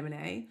in vitamin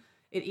A.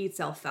 It eats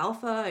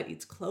alfalfa, it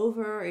eats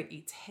clover, it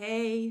eats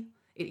hay,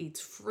 it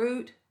eats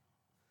fruit.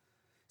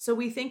 So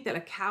we think that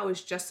a cow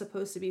is just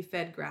supposed to be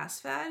fed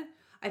grass-fed.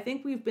 I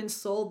think we've been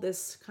sold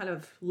this kind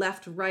of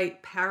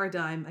left-right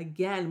paradigm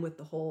again with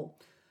the whole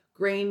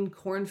grain,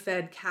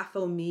 corn-fed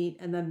CAFO meat,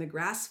 and then the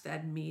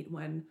grass-fed meat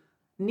when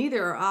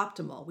neither are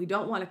optimal. We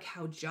don't want a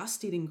cow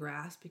just eating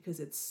grass because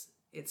its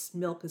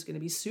milk is going to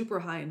be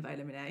super high in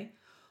vitamin A.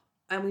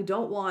 And we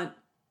don't want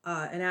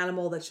an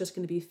animal that's just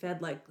going to be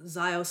fed like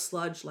Zio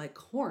sludge like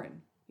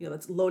corn,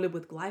 that's loaded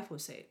with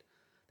glyphosate.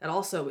 That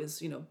also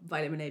is,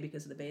 vitamin A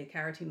because of the beta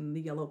carotene in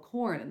the yellow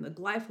corn and the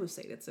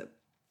glyphosate. It's an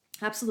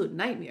absolute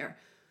nightmare.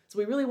 So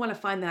we really want to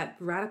find that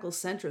radical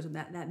centrism,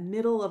 that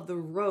middle of the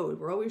road.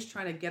 We're always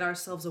trying to get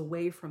ourselves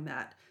away from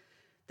that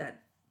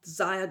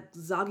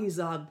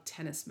zoggy-zog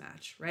tennis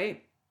match,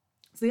 right?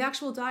 So the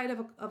actual diet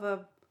of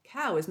a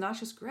cow is not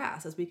just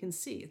grass, as we can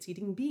see. It's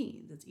eating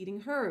beans, it's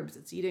eating herbs,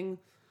 it's eating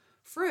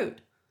fruit.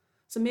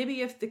 So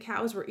maybe if the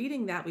cows were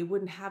eating that, we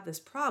wouldn't have this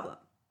problem.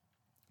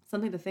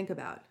 Something to think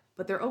about.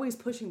 But they're always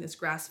pushing this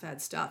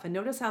grass-fed stuff. And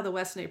notice how the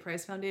Weston A.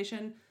 Price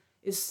Foundation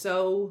is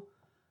so,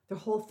 their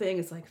whole thing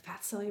is like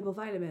fat-soluble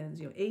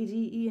vitamins, A,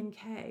 D, E, and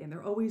K. And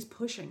they're always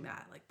pushing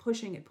that, like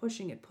pushing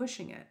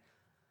it.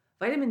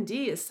 Vitamin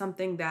D is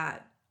something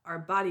that our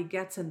body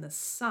gets in the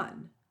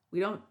sun. We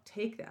don't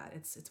take that.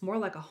 It's more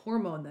like a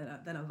hormone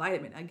than a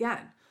vitamin.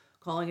 Again,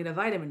 calling it a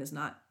vitamin is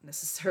not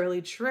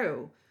necessarily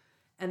true.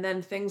 And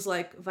then things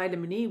like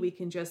vitamin E, we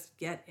can just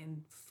get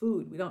in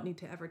food. We don't need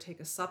to ever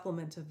take a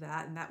supplement of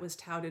that. And that was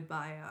touted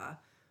by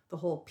the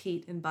whole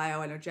Pete and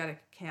bioenergetic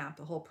camp,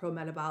 the whole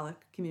pro-metabolic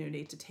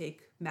community, to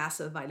take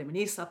massive vitamin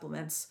E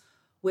supplements,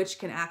 which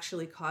can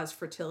actually cause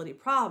fertility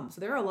problems.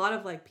 So there are a lot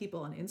of people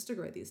on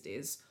Instagram these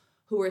days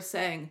who are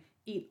saying,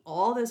 eat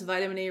all this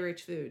vitamin A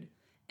rich food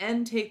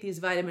and take these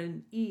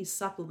vitamin E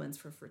supplements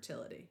for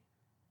fertility.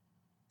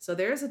 So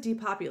there's a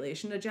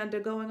depopulation agenda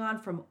going on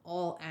from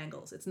all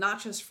angles. It's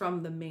not just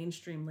from the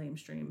mainstream,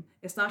 lamestream.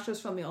 It's not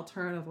just from the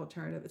alternative.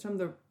 It's from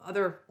the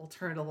other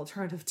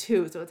alternative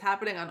too. So it's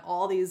happening on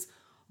all these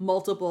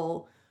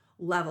multiple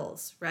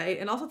levels, right?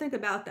 And also think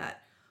about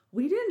that.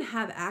 We didn't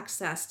have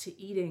access to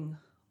eating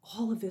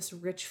all of this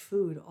rich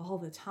food all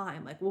the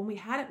time. Like when we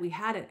had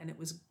it and it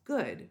was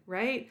good,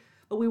 right?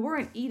 But we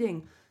weren't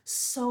eating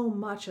so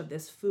much of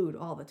this food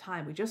all the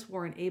time. We just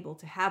weren't able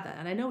to have that.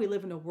 And I know we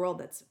live in a world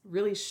that's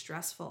really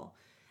stressful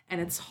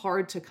and it's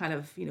hard to kind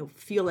of,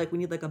 feel like we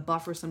need like a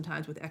buffer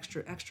sometimes with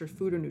extra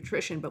food or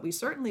nutrition, but we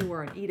certainly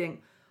weren't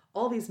eating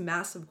all these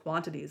massive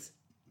quantities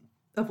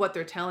of what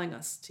they're telling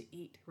us to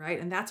eat,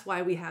 right? And that's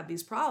why we have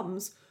these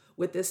problems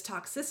with this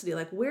toxicity.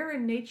 Like where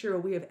in nature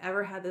we have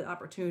ever had the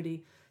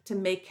opportunity to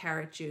make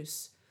carrot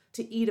juice,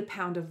 to eat a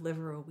pound of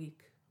liver a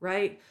week,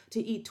 right?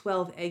 To eat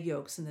 12 egg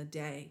yolks in a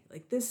day.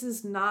 Like this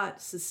is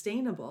not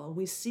sustainable.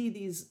 We see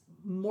these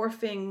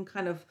morphing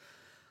kind of,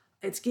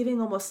 it's giving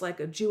almost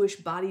like a Jewish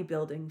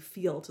bodybuilding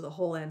feel to the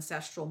whole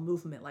ancestral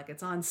movement. Like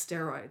it's on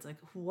steroids. Like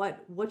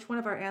which one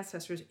of our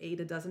ancestors ate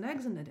a dozen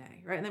eggs in a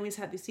day, right? And then we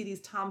see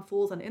these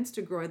tomfools on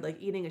Instagram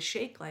like eating a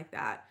shake like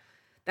that.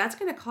 That's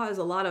going to cause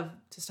a lot of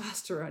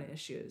testosterone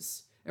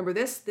issues. Remember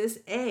this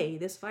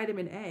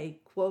vitamin A,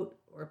 quote,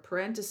 or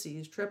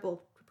parentheses,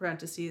 triple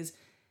parentheses,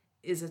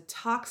 is a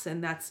toxin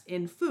that's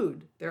in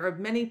food. There are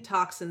many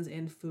toxins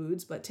in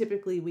foods, but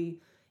typically we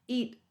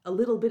eat a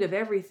little bit of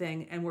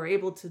everything and we're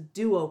able to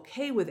do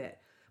okay with it.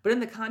 But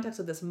in the context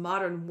of this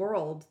modern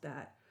world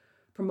that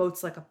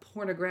promotes like a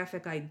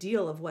pornographic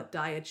ideal of what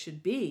diet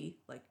should be,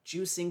 like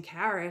juicing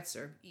carrots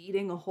or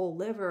eating a whole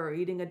liver or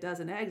eating a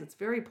dozen eggs. It's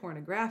very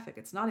pornographic.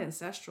 It's not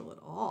ancestral at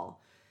all.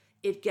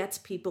 It gets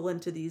people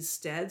into these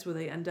steads where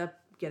they end up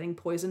getting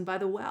poisoned by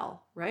the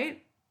well,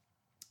 right?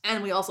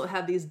 And we also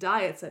have these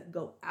diets that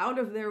go out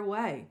of their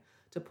way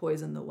to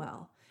poison the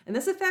well. And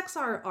this affects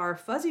our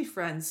fuzzy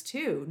friends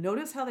too.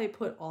 Notice how they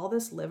put all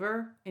this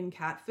liver in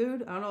cat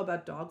food. I don't know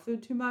about dog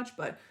food too much,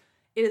 but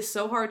it is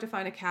so hard to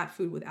find a cat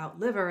food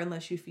without liver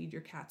unless you feed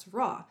your cats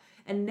raw.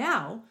 And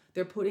now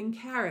they're putting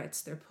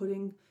carrots, they're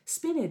putting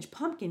spinach,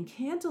 pumpkin,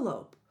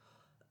 cantaloupe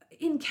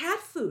in cat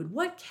food.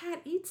 What cat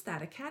eats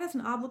that? A cat is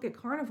an obligate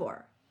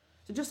carnivore.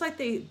 So just like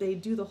they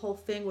do the whole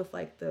thing with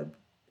like the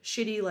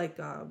shitty like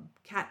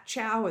cat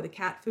chow or the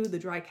cat food, the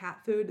dry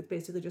cat food, it's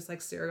basically just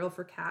like cereal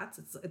for cats.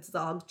 It's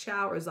Zog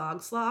chow or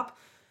Zog slop.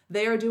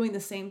 They are doing the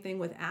same thing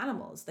with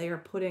animals. They are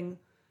putting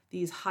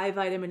these high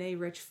vitamin A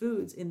rich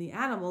foods in the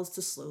animals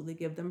to slowly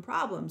give them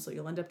problems. So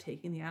you'll end up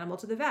taking the animal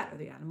to the vet or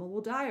the animal will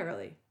die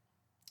early.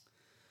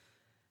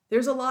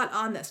 There's a lot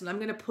on this, and I'm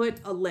going to put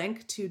a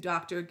link to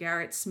Dr.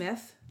 Garrett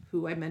Smith,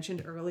 who I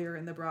mentioned earlier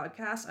in the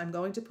broadcast. I'm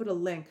going to put a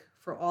link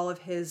for all of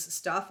his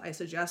stuff. I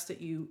suggest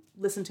that you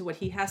listen to what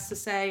he has to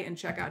say and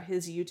check out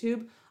his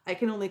YouTube. I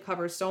can only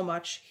cover so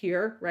much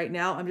here right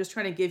now. I'm just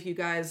trying to give you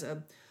guys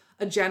a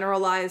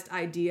generalized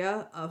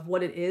idea of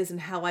what it is and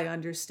how I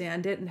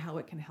understand it and how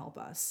it can help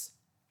us.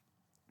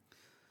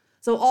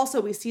 So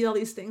also we see all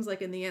these things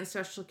like in the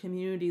ancestral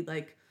community,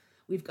 like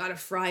we've got to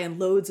fry in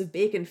loads of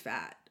bacon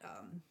fat.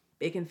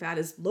 Bacon fat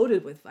is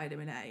loaded with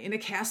vitamin A in a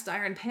cast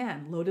iron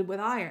pan, loaded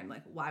with iron.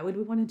 Like, why would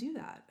we want to do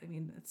that? I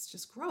mean, it's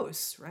just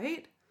gross,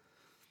 right?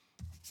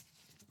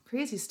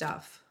 Crazy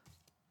stuff.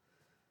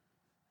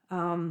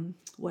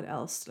 What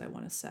else did I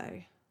want to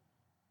say?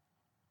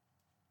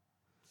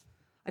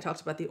 I talked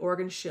about the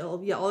organ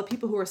shill. Yeah, all the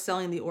people who are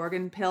selling the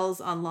organ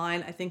pills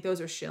online, I think those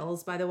are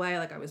shills, by the way.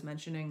 Like I was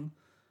mentioning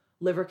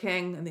Liver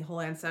King and the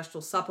whole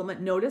ancestral supplement.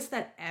 Notice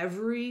that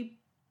every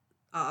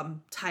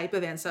type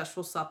of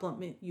ancestral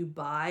supplement you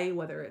buy,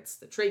 whether it's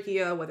the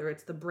trachea, whether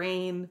it's the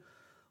brain,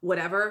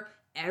 whatever,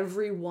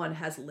 everyone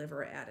has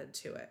liver added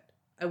to it.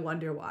 I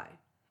wonder why.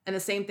 And the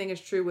same thing is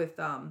true with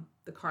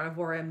the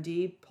Carnivore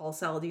MD, Paul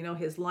Saladino,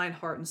 his line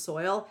Heart and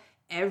Soil.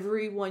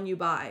 Everyone you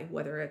buy,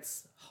 whether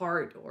it's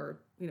heart or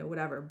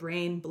whatever,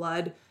 brain,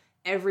 blood,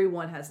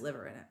 everyone has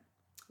liver in it.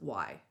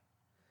 Why?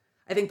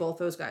 I think both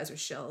those guys are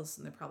shills,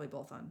 and they're probably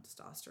both on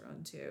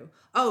testosterone too.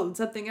 Oh, and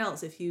something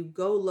else. If you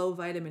go low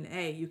vitamin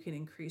A, you can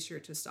increase your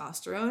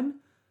testosterone.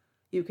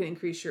 You can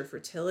increase your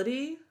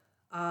fertility.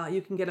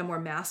 You can get a more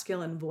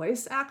masculine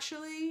voice,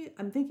 actually.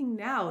 I'm thinking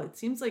now, it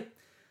seems like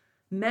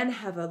men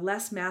have a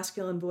less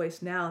masculine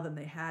voice now than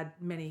they had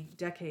many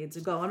decades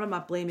ago. And I'm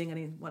not blaming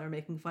anyone or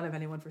making fun of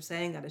anyone for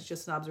saying that. It's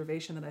just an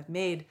observation that I've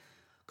made.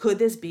 Could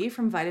this be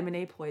from vitamin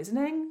A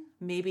poisoning?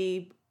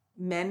 Maybe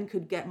men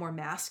could get more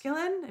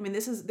masculine. I mean,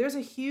 there's a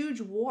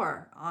huge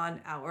war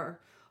on our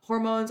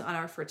hormones, on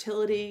our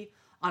fertility,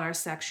 on our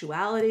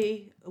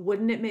sexuality.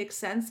 Wouldn't it make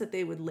sense that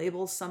they would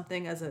label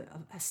something as an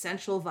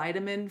essential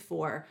vitamin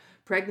for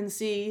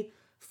pregnancy,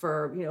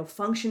 for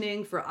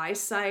functioning, for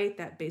eyesight,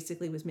 that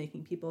basically was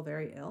making people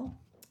very ill?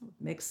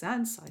 Makes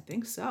sense. I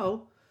think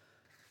so.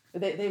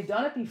 They've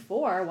done it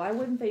before. Why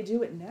wouldn't they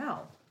do it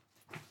now?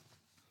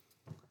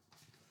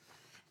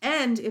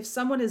 And if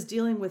someone is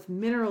dealing with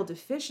mineral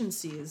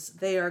deficiencies,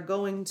 they are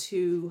going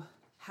to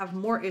have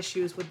more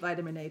issues with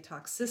vitamin A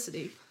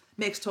toxicity.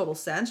 Makes total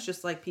sense,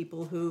 just like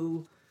people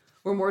who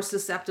were more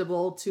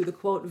susceptible to the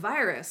quote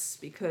virus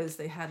because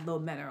they had low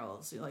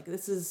minerals.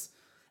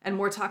 And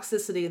more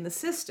toxicity in the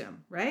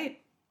system, right?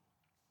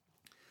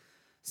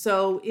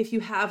 So if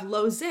you have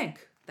low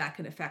zinc, that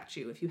can affect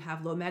you. If you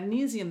have low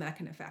magnesium, that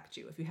can affect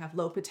you. If you have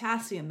low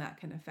potassium, that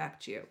can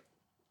affect you.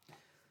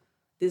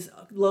 This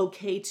low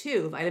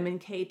K2, vitamin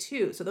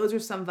K2. So those are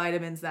some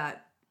vitamins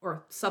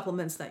or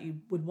supplements that you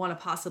would want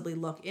to possibly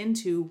look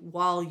into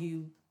while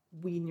you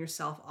wean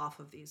yourself off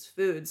of these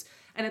foods.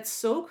 And it's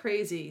so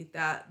crazy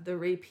that the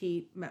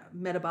repeat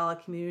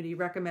metabolic community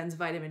recommends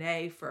vitamin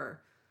A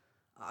for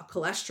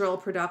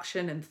cholesterol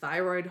production and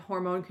thyroid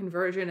hormone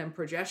conversion and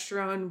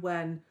progesterone,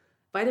 when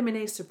vitamin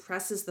A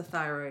suppresses the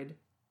thyroid,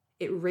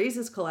 it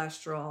raises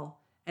cholesterol,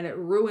 and it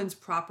ruins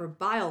proper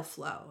bile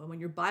flow. And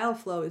when your bile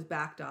flow is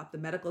backed up, the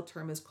medical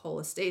term is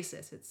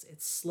cholestasis.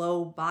 It's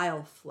slow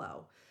bile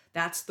flow.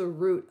 That's the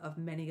root of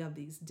many of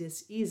these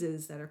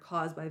diseases that are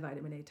caused by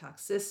vitamin A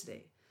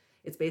toxicity.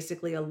 It's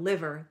basically a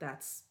liver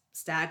that's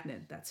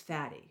stagnant, that's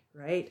fatty,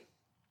 right?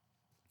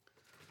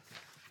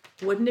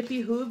 Wouldn't it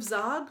behoove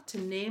Zog to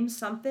name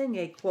something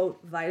a, quote,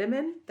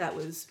 vitamin that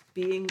was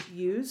being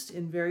used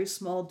in very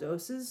small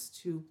doses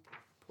to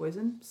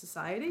poison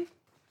society?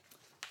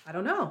 I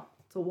don't know.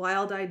 It's a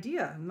wild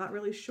idea. I'm not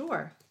really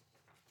sure.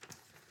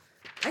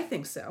 I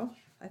think so.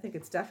 I think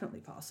it's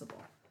definitely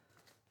possible.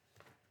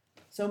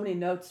 So many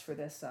notes for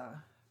this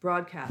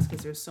broadcast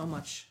because there's so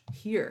much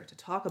here to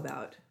talk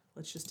about.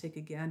 Let's just take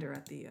a gander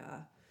at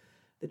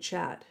the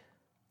chat.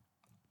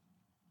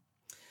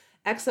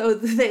 Exo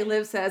They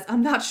Live says,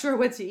 I'm not sure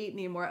what to eat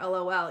anymore,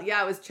 LOL.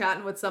 Yeah, I was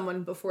chatting with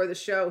someone before the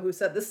show who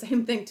said the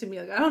same thing to me.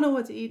 Like, I don't know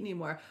what to eat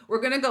anymore.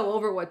 We're going to go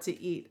over what to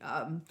eat.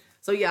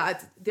 So yeah,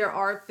 there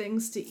are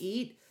things to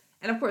eat.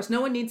 And of course, no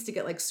one needs to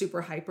get like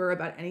super hyper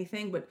about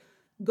anything, but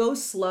go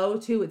slow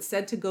too. It's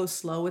said to go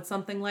slow with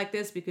something like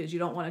this because you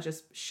don't want to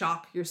just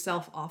shock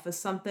yourself off of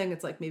something.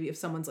 It's like maybe if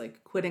someone's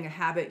like quitting a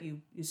habit,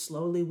 you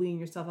slowly wean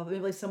yourself off. Maybe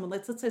like someone,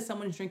 let's say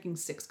someone's drinking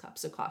 6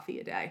 cups of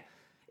coffee a day.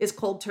 Is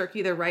cold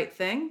turkey the right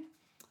thing?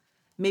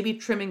 Maybe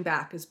trimming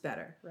back is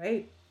better,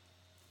 right?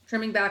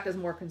 Trimming back is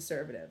more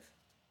conservative.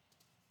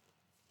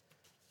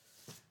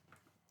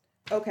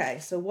 Okay,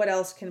 so what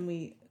else can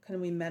we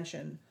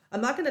mention?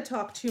 I'm not going to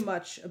talk too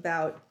much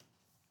about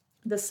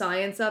the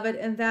science of it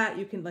and that.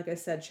 You can, like I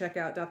said, check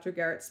out Dr.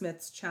 Garrett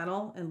Smith's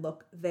channel and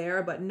look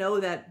there, but know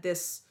that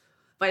this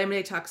vitamin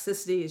A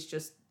toxicity is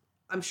just,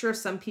 I'm sure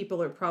some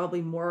people are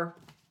probably more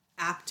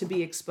apt to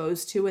be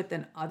exposed to it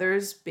than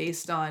others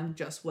based on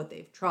just what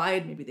they've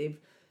tried. Maybe they've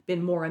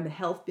been more in the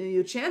health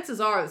milieu. Chances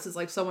are, this is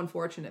like so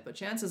unfortunate, but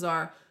chances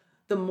are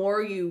the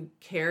more you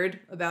cared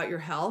about your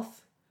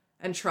health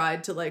and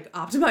tried to like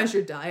optimize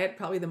your diet,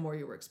 probably the more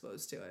you were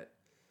exposed to it.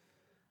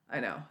 I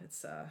know,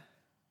 it's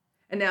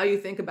and now you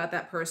think about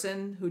that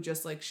person who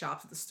just like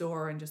shops at the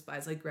store and just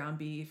buys like ground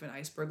beef and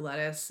iceberg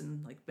lettuce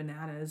and like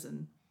bananas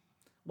and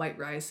white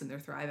rice and they're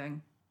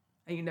thriving.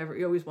 And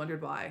you always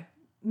wondered why.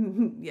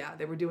 Yeah,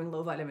 they were doing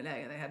low vitamin A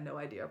and they had no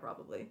idea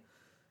probably.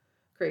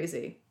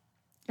 Crazy.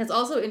 It's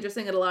also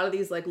interesting that a lot of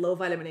these like low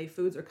vitamin A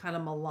foods are kind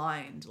of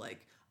maligned.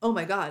 Like, oh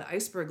my God,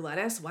 iceberg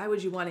lettuce, why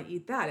would you want to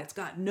eat that? It's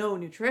got no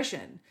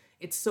nutrition.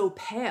 It's so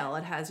pale.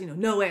 It has,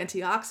 no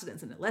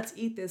antioxidants in it. Let's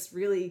eat this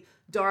really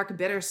dark,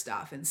 bitter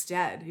stuff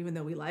instead, even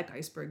though we like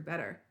iceberg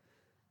better.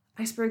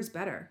 Iceberg's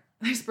better.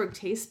 Iceberg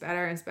tastes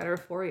better and it's better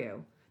for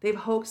you. They've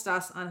hoaxed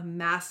us on a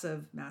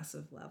massive,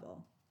 massive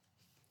level.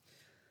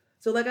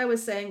 So like I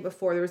was saying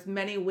before, there's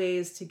many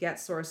ways to get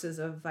sources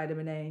of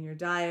vitamin A in your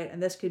diet,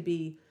 and this could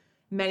be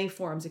many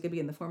forms. It could be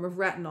in the form of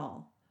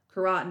retinol,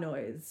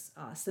 carotenoids,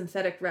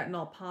 synthetic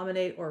retinol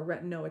palmitate, or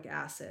retinoic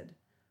acid.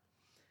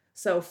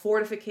 So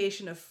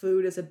fortification of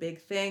food is a big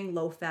thing.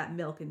 Low-fat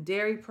milk and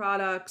dairy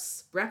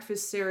products,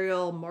 breakfast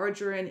cereal,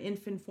 margarine,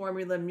 infant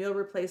formula, meal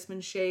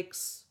replacement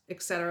shakes,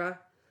 etc.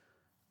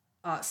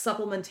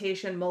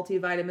 Supplementation,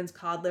 multivitamins,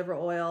 cod liver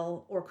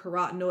oil, or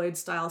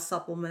carotenoid-style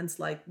supplements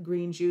like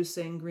green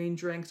juicing, green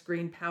drinks,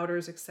 green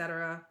powders,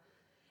 etc.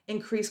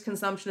 Increased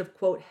consumption of,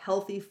 quote,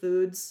 healthy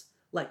foods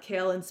like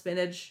kale and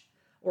spinach,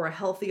 or a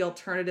healthy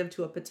alternative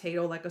to a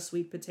potato like a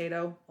sweet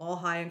potato, all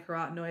high in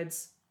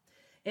carotenoids.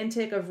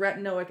 Intake of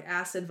retinoic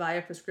acid via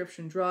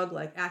prescription drug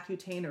like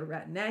Accutane or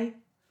Retin-A,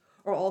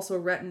 or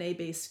also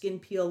Retin-A-based skin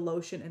peel,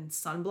 lotion, and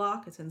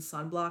sunblock. It's in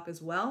sunblock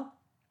as well.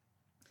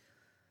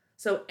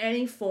 So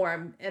any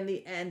form, in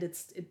the end,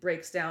 it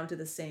breaks down to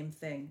the same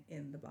thing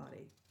in the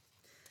body.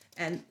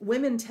 And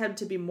women tend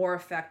to be more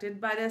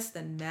affected by this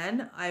than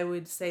men. I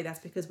would say that's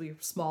because we're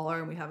smaller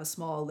and we have a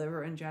smaller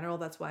liver in general.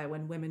 That's why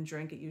when women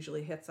drink, it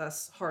usually hits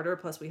us harder,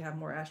 plus we have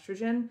more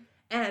estrogen.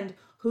 And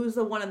who's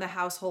the one in the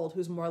household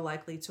who's more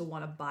likely to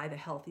want to buy the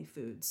healthy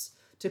foods,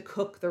 to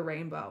cook the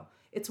rainbow?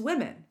 It's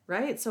women,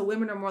 right? So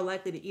women are more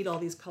likely to eat all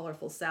these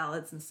colorful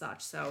salads and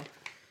such. So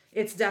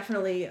it's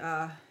definitely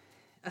a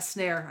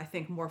snare, I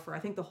think, I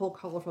think the whole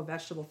colorful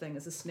vegetable thing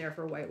is a snare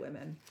for white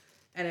women.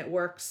 And it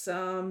works,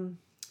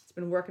 it's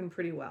been working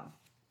pretty well.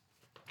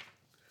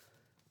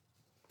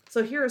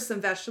 So here are some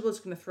vegetables.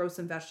 I'm going to throw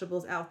some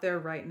vegetables out there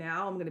right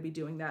now. I'm going to be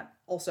doing that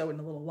also in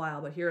a little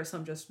while, but here are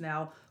some just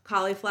now.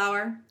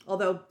 Cauliflower,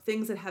 although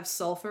things that have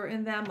sulfur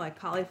in them, like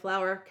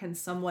cauliflower, can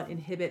somewhat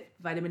inhibit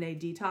vitamin A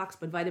detox,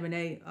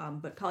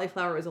 but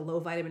cauliflower is a low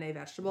vitamin A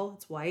vegetable.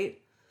 It's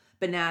white.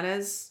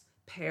 Bananas,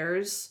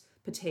 pears,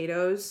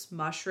 potatoes,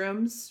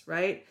 mushrooms,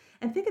 right?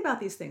 And think about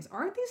these things.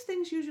 Aren't these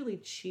things usually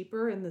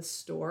cheaper in the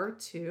store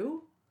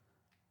too?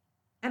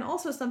 And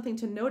also something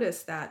to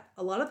notice that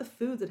a lot of the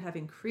foods that have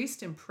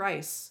increased in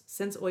price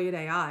since Oyed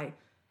AI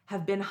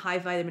have been high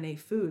vitamin A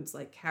foods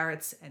like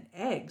carrots and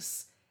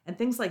eggs, and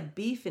things like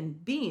beef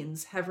and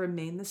beans have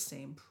remained the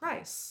same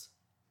price.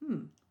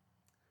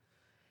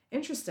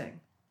 Interesting.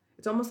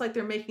 It's almost like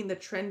they're making the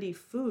trendy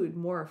food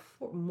more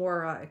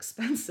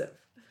expensive.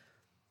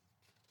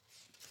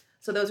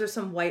 So those are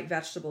some white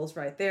vegetables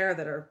right there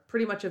that are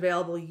pretty much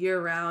available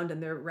year-round,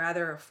 and they're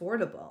rather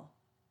affordable.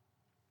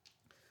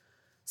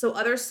 So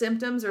other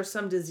symptoms or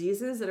some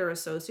diseases that are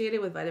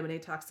associated with vitamin A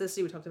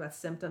toxicity. We talked about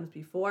symptoms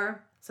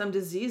before. Some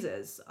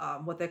diseases,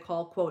 what they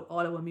call, quote,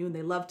 autoimmune.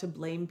 They love to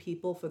blame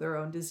people for their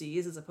own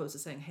disease as opposed to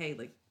saying, hey,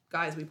 like,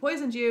 guys, we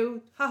poisoned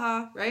you,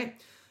 haha,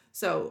 right?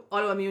 So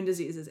autoimmune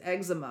diseases,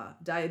 eczema,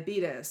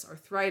 diabetes,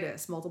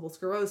 arthritis, multiple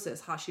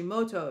sclerosis,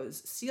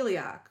 Hashimoto's,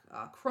 celiac,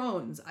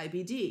 Crohn's,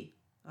 IBD,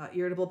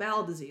 irritable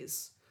bowel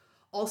disease.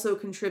 Also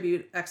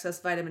contribute, excess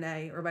vitamin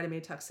A or vitamin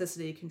A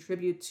toxicity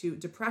contribute to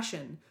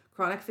depression,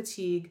 chronic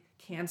fatigue,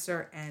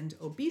 cancer, and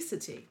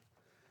obesity.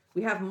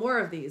 We have more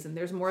of these, and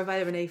there's more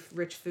vitamin A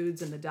rich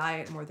foods in the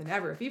diet more than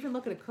ever. If you even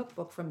look at a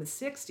cookbook from the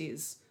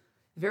 60s,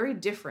 Very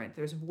different.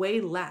 There's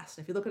way less.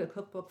 And if you look at a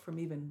cookbook from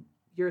even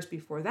years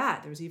before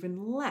that, there's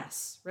even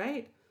less,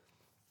 right?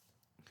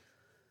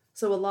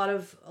 So a lot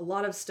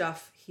of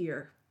stuff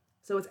here.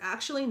 So it's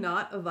actually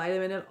not a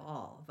vitamin at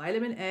all.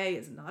 Vitamin A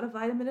is not a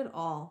vitamin at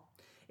all.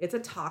 It's a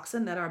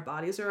toxin that our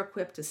bodies are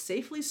equipped to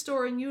safely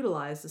store and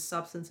utilize the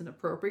substance in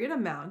appropriate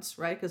amounts,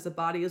 right? Because the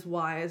body is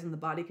wise and the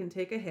body can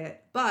take a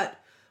hit. But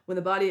when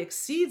the body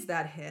exceeds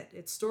that hit,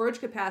 its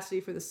storage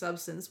capacity for the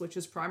substance, which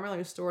is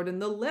primarily stored in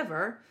the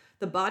liver,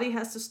 the body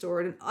has to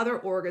store it in other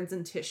organs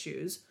and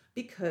tissues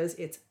because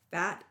it's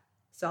fat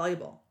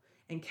soluble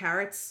and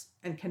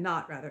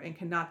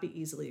cannot be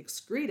easily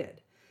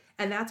excreted.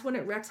 And that's when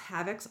it wreaks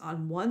havoc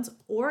on one's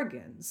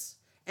organs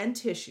and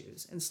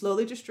tissues and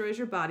slowly destroys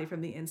your body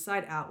from the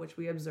inside out, which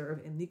we observe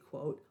in the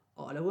quote,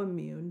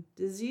 autoimmune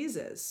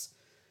diseases.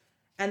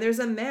 And there's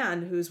a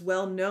man who's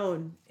well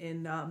known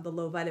in the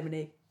low vitamin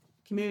A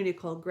community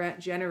called Grant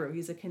Jenneru.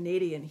 He's a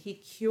Canadian. He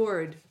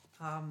cured,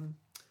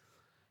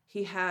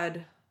 he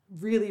had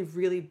really,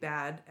 really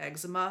bad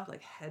eczema,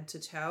 like head to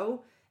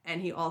toe.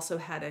 And he also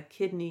had a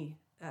kidney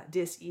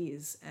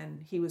dis-ease.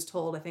 And he was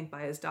told, I think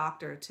by his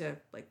doctor, to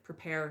like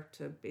prepare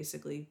to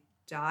basically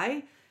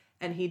die.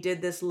 And he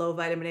did this low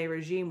vitamin A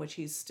regime, which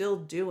he's still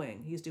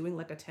doing. He's doing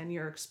like a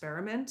 10-year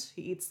experiment.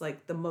 He eats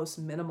like the most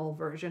minimal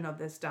version of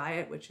this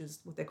diet, which is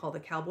what they call the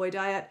cowboy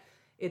diet.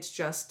 It's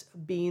just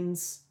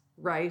beans,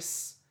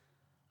 rice,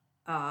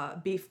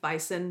 beef,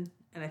 bison,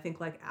 and I think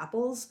like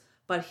apples.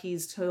 But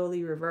he's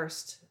totally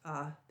reversed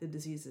the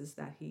diseases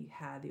that he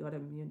had, the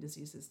autoimmune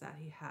diseases that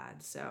he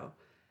had. So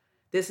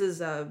this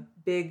is a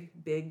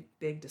big, big,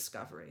 big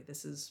discovery.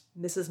 This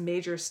is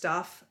major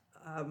stuff.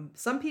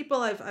 Some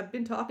people, I've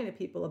been talking to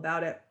people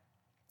about it.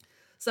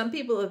 Some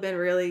people have been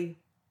really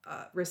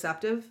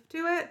receptive to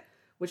it,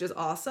 which is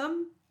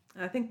awesome.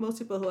 And I think most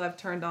people who I've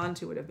turned on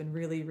to it have been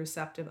really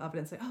receptive of it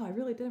and say, oh, I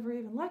really never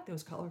even like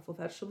those colorful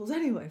vegetables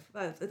anyway.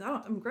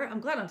 I'm glad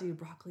I don't eat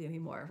broccoli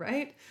anymore,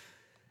 right?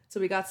 So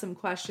we got some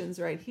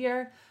questions right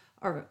here,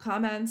 or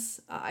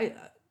comments.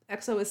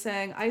 Exo is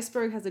saying,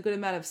 iceberg has a good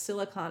amount of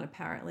silicon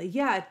apparently.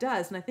 Yeah, it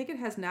does. And I think it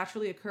has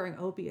naturally occurring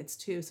opiates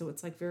too. So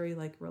it's like very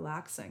like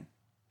relaxing.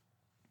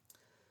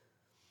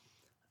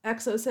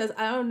 Exo says,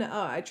 I don't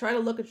know. I try to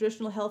look at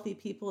traditional healthy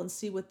people and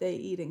see what they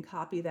eat and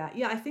copy that.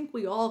 Yeah, I think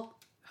we all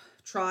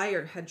try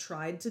or had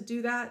tried to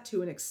do that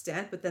to an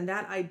extent, but then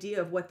that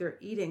idea of what they're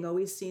eating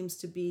always seems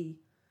to be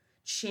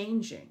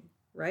changing,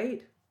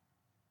 right?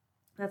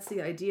 That's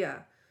the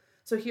idea.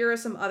 So here are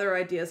some other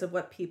ideas of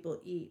what people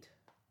eat.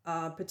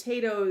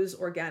 Potatoes,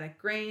 organic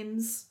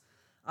grains,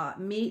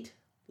 meat,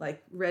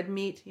 like red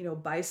meat,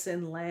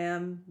 bison,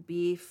 lamb,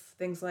 beef,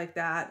 things like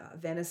that,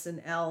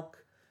 venison,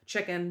 elk,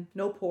 chicken,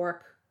 no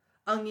pork,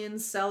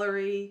 onions,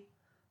 celery,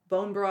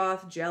 bone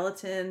broth,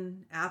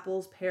 gelatin,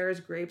 apples, pears,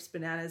 grapes,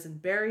 bananas,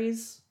 and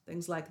berries,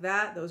 things like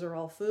that. Those are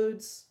all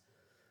foods.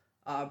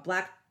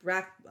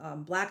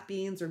 Black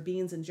beans or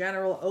beans in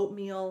general,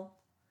 oatmeal,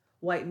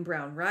 white and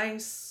brown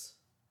rice.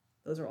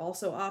 Those are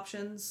also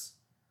options.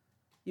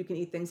 You can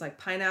eat things like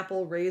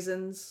pineapple,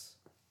 raisins,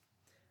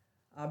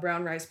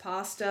 brown rice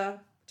pasta,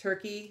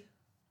 turkey,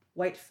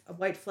 white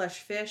flesh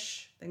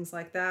fish, things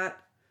like that.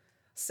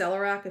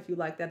 Celeriac, if you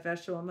like that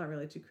vegetable. I'm not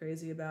really too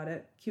crazy about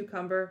it.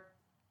 Cucumber.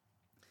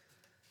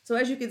 So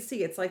as you can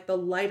see, it's like the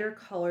lighter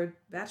colored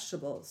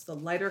vegetables, the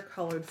lighter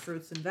colored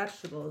fruits and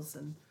vegetables.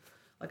 And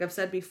like I've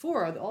said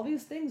before, all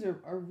these things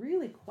are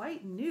really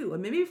quite new.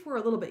 And maybe if we're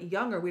a little bit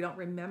younger, we don't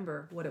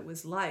remember what it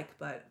was like.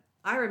 But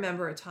I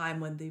remember a time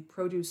when the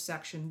produce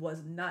section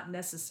was not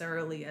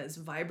necessarily as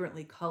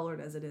vibrantly colored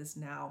as it is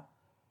now.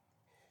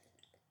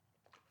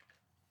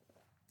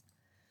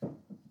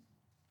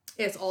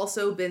 It's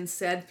also been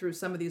said through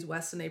some of these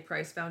Weston A.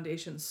 Price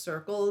Foundation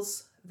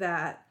circles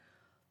that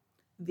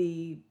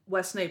the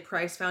Weston A.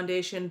 Price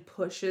Foundation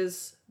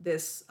pushes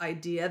this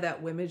idea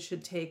that women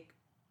should take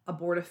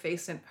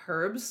abortifacient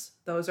herbs.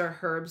 Those are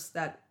herbs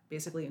that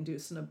basically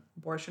induce an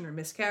abortion or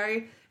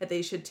miscarry, that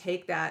they should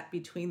take that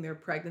between their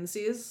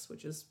pregnancies,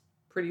 which is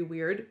pretty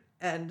weird.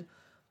 And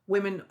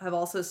women have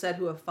also said,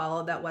 who have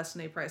followed that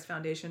Weston A. Price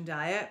Foundation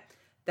diet,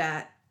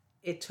 that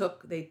it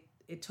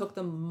took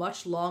them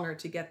much longer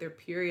to get their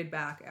period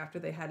back after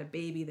they had a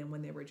baby than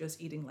when they were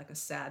just eating like a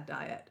sad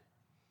diet.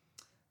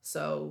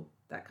 So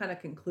that kind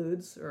of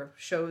concludes or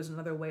shows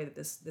another way that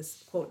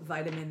this quote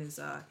vitamin is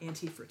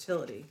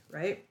anti-fertility,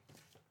 right?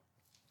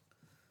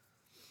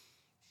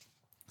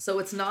 So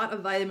it's not a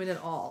vitamin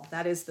at all.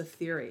 That is the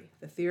theory.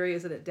 The theory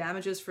is that it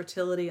damages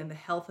fertility and the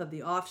health of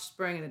the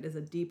offspring, and it is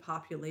a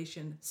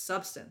depopulation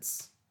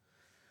substance.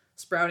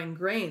 Sprouting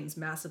grains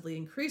massively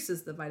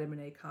increases the vitamin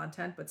A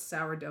content, but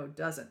sourdough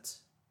doesn't.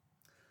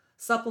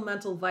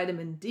 Supplemental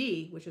vitamin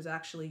D, which is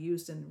actually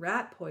used in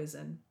rat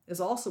poison,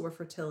 is also a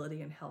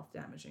fertility and health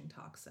damaging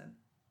toxin.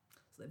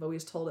 So they've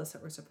always told us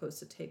that we're supposed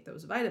to take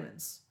those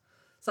vitamins.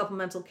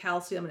 Supplemental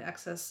calcium and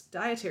excess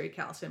dietary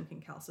calcium can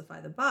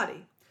calcify the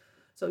body.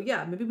 So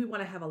yeah, maybe we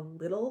want to have a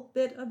little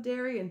bit of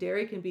dairy, and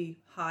dairy can be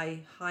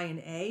high in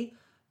A,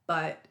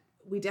 but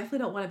we definitely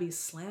don't want to be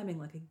slamming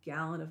like a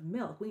gallon of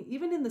milk.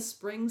 Even in the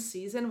spring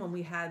season when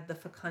we had the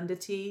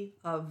fecundity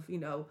of,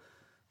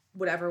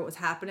 whatever was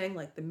happening,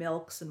 like the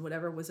milks and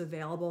whatever was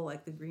available,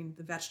 like the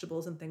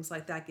vegetables and things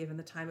like that, given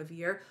the time of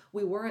year,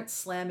 we weren't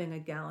slamming a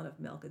gallon of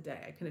milk a day.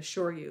 I can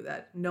assure you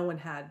that no one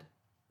had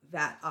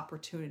that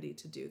opportunity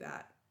to do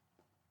that.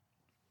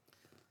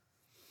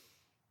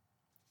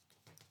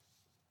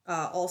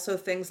 Also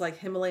things like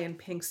Himalayan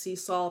pink sea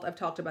salt. I've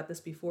talked about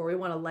this before. We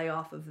want to lay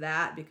off of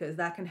that because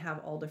that can have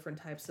all different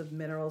types of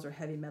minerals or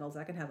heavy metals.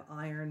 That can have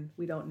iron.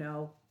 We don't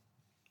know.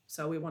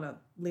 So we want to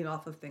lean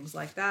off of things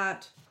like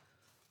that.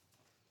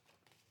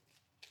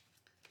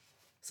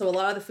 So a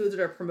lot of the foods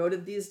that are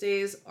promoted these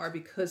days are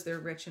because they're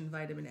rich in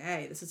vitamin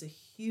A. This is a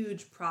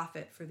huge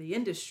profit for the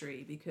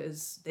industry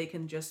because they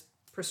can just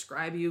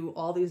prescribe you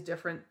all these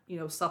different,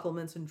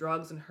 supplements and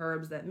drugs and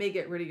herbs that may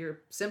get rid of your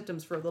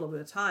symptoms for a little bit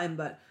of time,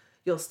 but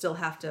you'll still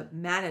have to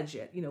manage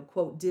it,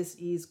 quote,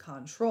 dis-ease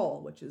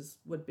control, which is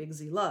what Big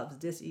Z loves,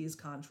 dis-ease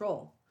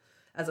control,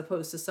 as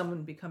opposed to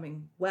someone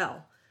becoming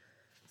well.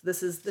 So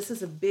this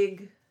is a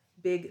big,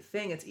 big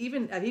thing.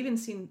 I've even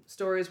seen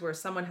stories where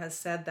someone has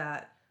said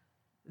that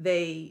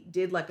they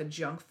did like a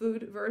junk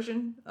food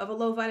version of a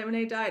low vitamin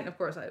A diet. And of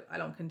course, I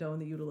don't condone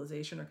the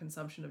utilization or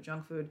consumption of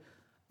junk food,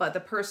 but the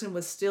person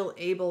was still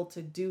able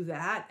to do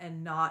that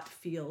and not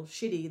feel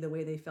shitty the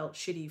way they felt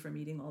shitty from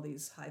eating all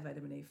these high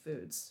vitamin A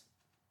foods.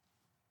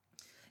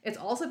 It's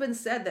also been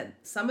said that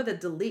some of the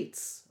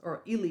deletes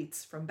or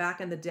elites from back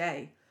in the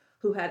day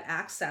who had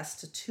access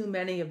to too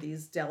many of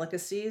these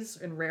delicacies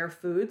and rare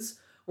foods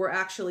were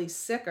actually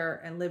sicker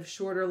and lived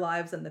shorter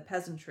lives than the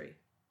peasantry.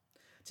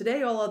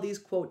 Today, all of these,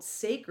 quote,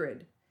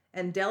 sacred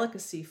and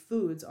delicacy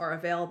foods are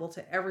available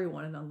to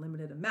everyone in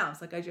unlimited amounts.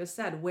 Like I just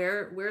said,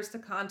 where's the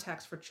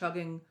context for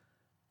chugging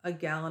a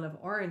gallon of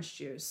orange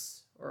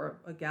juice or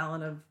a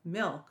gallon of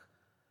milk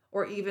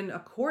or even a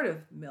quart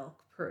of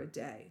milk per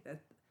day?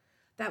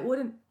 That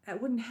wouldn't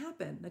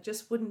happen. That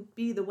just wouldn't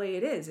be the way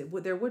it is.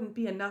 There wouldn't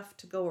be enough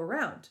to go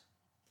around.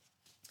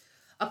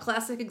 A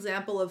classic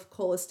example of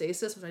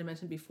cholestasis, which I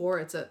mentioned before,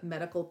 it's a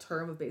medical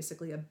term of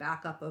basically a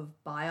backup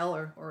of bile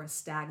or a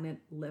stagnant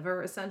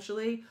liver,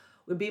 essentially,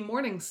 would be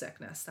morning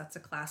sickness. That's a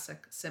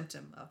classic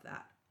symptom of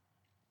that.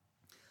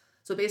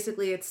 So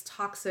basically, it's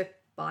toxic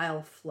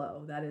bile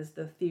flow. That is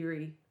the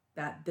theory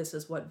that this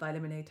is what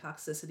vitamin A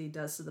toxicity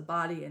does to the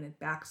body, and it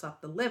backs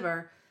up the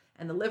liver.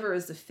 And the liver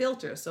is the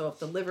filter. So if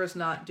the liver's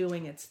not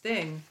doing its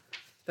thing,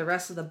 the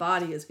rest of the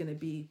body is going to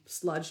be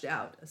sludged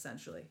out,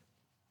 essentially.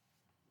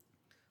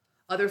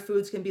 Other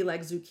foods can be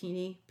like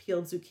zucchini,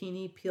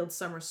 peeled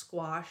summer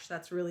squash.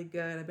 That's really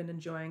good. I've been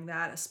enjoying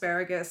that.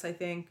 Asparagus, I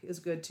think, is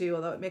good too,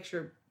 although it makes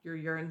your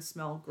urine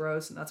smell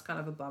gross, and that's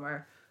kind of a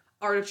bummer.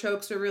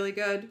 Artichokes are really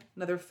good.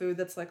 Another food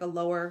that's like a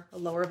lower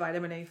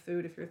vitamin A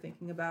food if you're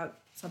thinking about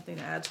something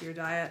to add to your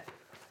diet.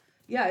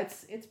 Yeah,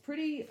 it's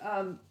pretty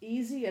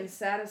easy and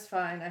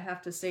satisfying, I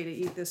have to say, to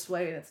eat this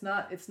way. And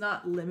it's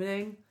not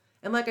limiting.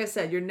 And like I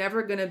said, you're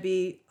never going to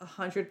be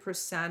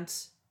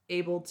 100%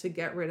 able to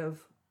get rid of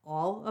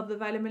all of the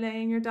vitamin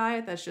A in your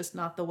diet. That's just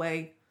not the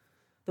way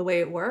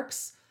it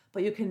works.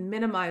 But you can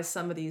minimize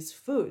some of these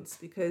foods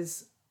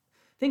because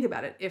think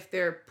about it. If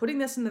they're putting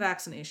this in the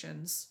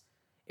vaccinations,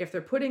 if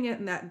they're putting it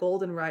in that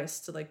golden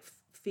rice to like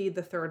feed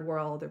the third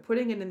world, they're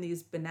putting it in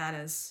these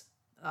bananas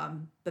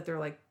that they're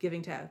like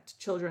giving to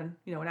children,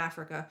 in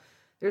Africa.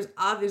 There's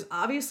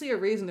obviously a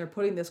reason they're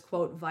putting this,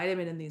 quote,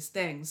 vitamin in these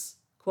things,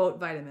 quote,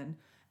 vitamin,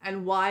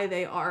 and why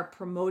they are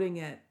promoting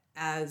it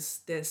as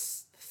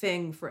this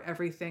thing for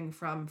everything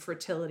from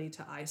fertility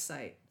to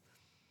eyesight.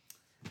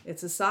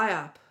 It's a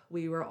psyop.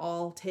 We were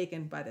all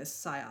taken by this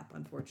psyop,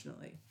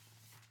 unfortunately.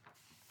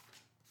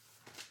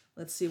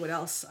 Let's see what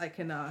else I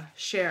can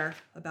share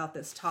about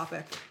this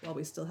topic while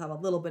we still have a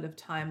little bit of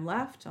time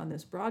left on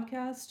this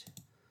broadcast.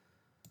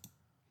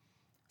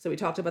 So we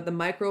talked about the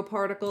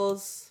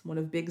microparticles, one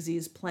of Big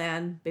Z's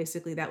plan.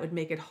 Basically, that would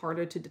make it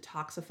harder to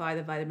detoxify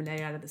the vitamin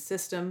A out of the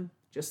system,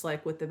 just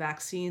like with the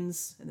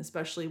vaccines, and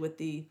especially with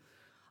the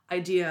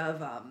idea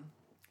of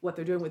what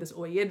they're doing with this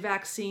Oyed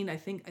vaccine. I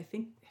think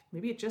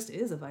maybe it just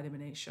is a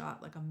vitamin A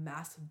shot, like a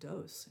massive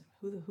dose.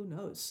 Who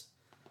knows?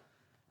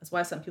 That's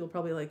why some people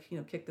probably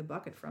kick the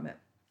bucket from it.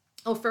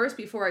 Oh, first,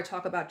 before I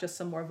talk about just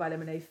some more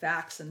vitamin A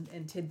facts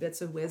and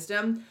tidbits of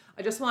wisdom,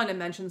 I just wanted to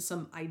mention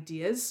some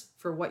ideas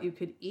for what you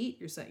could eat.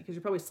 Because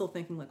you're probably still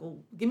thinking like, well,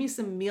 give me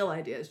some meal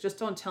ideas. Just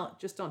don't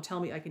tell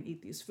me I can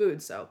eat these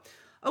foods. So,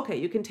 okay,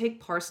 you can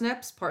take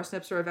parsnips.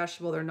 Parsnips are a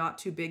vegetable. They're not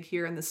too big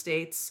here in the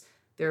States.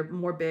 They're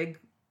more big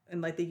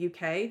in like the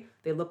UK.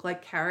 They look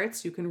like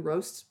carrots. You can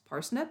roast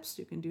parsnips.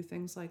 You can do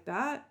things like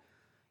that.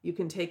 You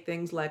can take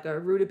things like a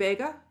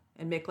rutabaga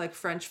and make like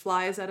French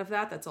fries out of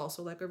that. That's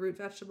also like a root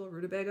vegetable,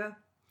 rutabaga.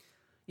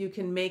 You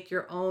can make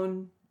your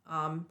own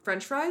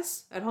French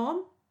fries at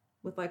home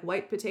with like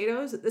white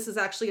potatoes. This is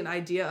actually an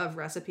idea of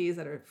recipes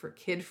that are for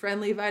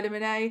kid-friendly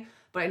vitamin A,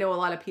 but I know a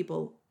lot of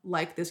people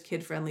like this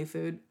kid-friendly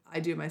food. I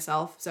do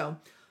myself. So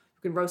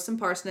you can roast some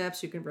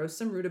parsnips, you can roast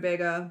some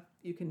rutabaga,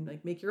 you can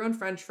like make your own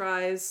French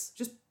fries.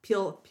 Just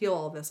peel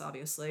all of this,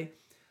 obviously.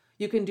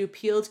 You can do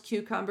peeled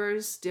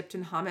cucumbers dipped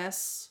in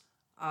hummus.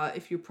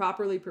 If you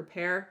properly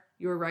prepare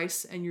your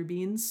rice and your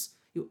beans,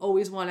 you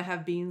always want to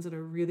have beans that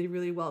are really,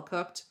 really well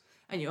cooked.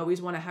 And you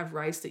always want to have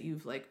rice that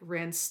you've like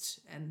rinsed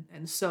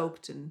and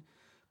soaked and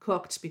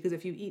cooked, because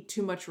if you eat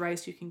too much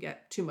rice, you can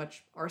get too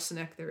much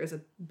arsenic. There is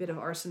a bit of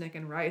arsenic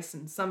in rice,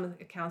 and some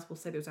accounts will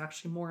say there's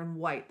actually more in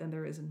white than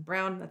there is in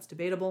brown. That's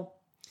debatable.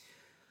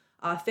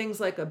 Things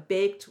like a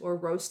baked or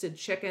roasted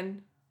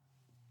chicken,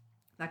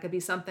 that could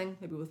be something,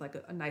 maybe with like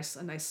a nice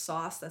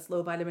sauce. That's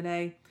low vitamin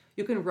A.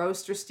 You can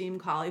roast or steam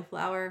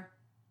cauliflower.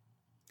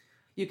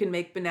 You can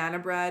make banana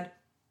bread.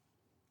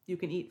 You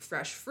can eat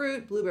fresh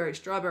fruit, blueberry,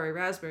 strawberry,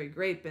 raspberry,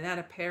 grape,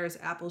 banana, pears,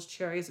 apples,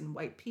 cherries, and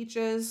white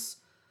peaches.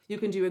 You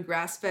can do a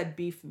grass-fed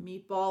beef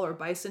meatball or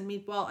bison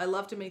meatball. I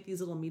love to make these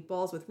little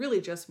meatballs with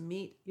really just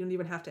meat. You don't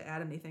even have to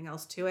add anything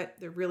else to it.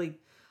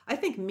 I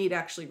think meat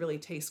actually really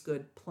tastes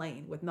good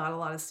plain with not a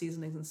lot of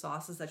seasonings and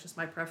sauces. That's just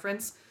my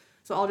preference.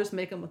 So I'll just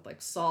make them with like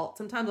salt.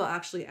 Sometimes I'll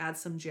actually add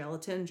some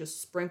gelatin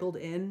just sprinkled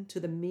into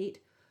the meat,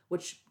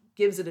 which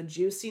gives it a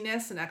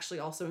juiciness and actually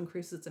also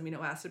increases its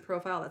amino acid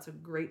profile. That's a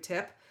great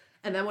tip.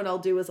 And then what I'll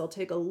do is I'll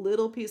take a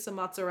little piece of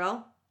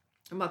mozzarella,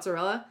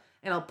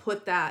 and I'll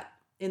put that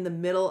in the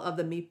middle of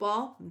the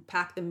meatball and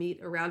pack the meat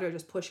around it,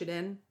 just push it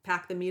in,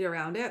 pack the meat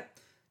around it.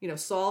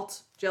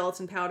 Salt,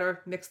 gelatin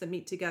powder, mix the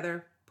meat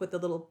together, put the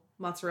little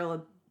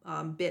mozzarella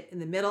bit in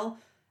the middle,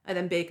 and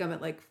then bake them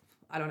at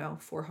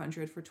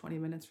 400 for 20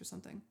 minutes or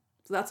something.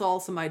 So that's all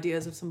some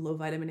ideas of some low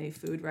vitamin A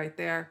food right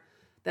there.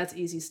 That's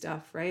easy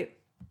stuff, right?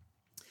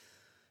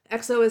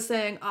 EXO is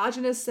saying,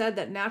 Agenus said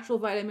that natural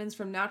vitamins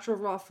from natural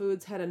raw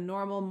foods had a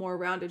normal, more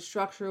rounded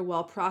structure,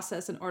 while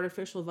processed and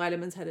artificial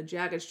vitamins had a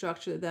jagged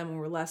structure to them and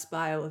were less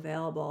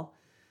bioavailable.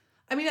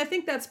 I mean, I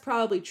think that's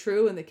probably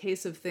true in the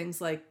case of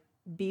things like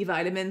B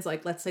vitamins,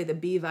 like let's say the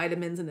B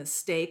vitamins in a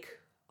steak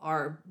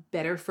are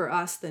better for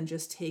us than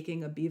just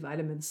taking a B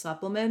vitamin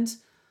supplement.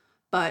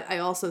 But I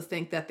also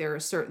think that there are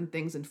certain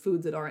things in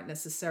foods that aren't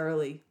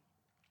necessarily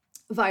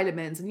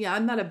vitamins. And yeah,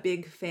 I'm not a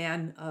big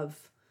fan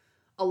of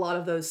a lot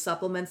of those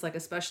supplements, like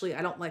especially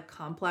I don't like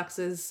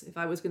complexes. If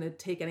I was going to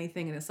take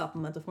anything in a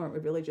supplemental form, it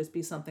would really just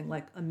be something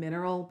like a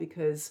mineral,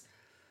 because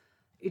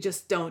you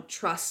just don't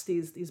trust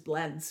these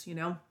blends,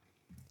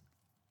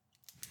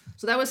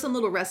 So that was some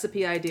little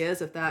recipe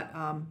ideas,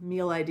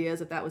 meal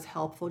ideas, if that was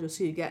helpful, just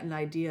so you get an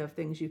idea of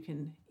things you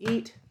can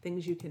eat,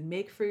 things you can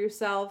make for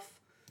yourself.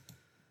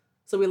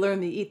 So we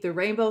learned the Eat the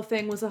Rainbow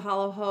thing was a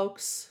hollow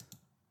hoax.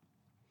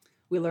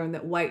 We learned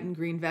that white and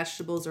green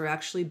vegetables are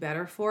actually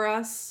better for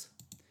us.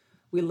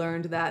 We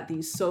learned that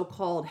these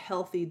so-called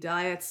healthy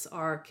diets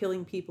are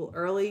killing people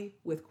early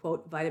with,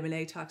 quote, vitamin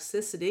A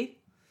toxicity.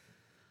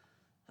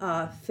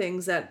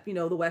 Things that,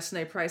 the Weston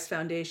A. Price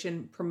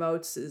Foundation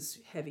promotes is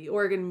heavy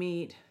organ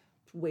meat,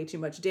 way too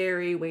much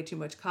dairy, way too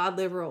much cod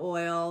liver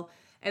oil.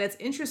 And it's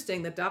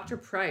interesting that Dr.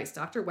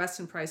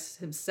 Weston Price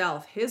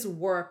himself, his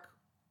work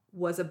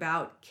was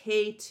about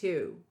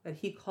K2, that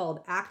he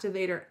called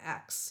activator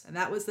X. And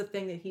that was the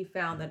thing that he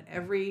found that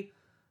every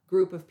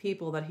group of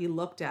people that he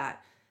looked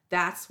at,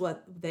 that's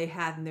what they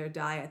had in their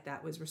diet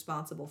that was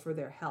responsible for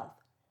their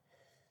health.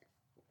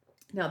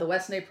 Now, the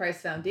Weston A. Price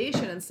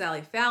Foundation and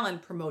Sally Fallon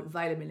promote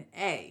vitamin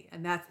A,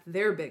 and that's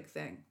their big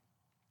thing.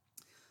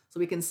 So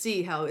we can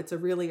see how it's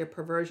really a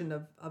perversion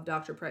of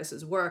Dr.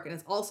 Price's work. And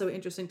it's also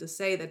interesting to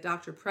say that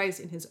Dr. Price,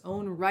 in his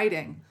own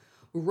writing,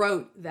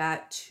 wrote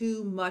that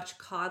too much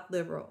cod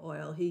liver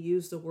oil, he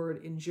used the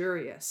word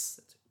injurious.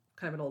 It's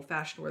kind of an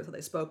old-fashioned word that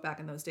they spoke back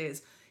in those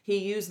days. He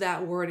used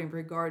that word in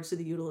regards to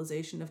the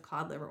utilization of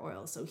cod liver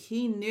oil. So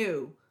he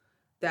knew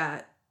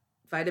that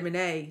vitamin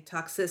A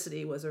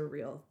toxicity was a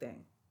real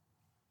thing.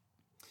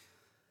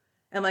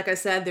 And like I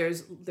said,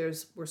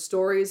 were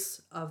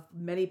stories of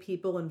many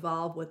people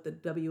involved with the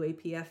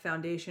WAPF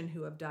Foundation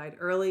who have died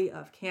early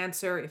of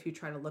cancer. If you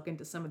try to look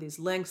into some of these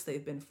links,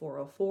 they've been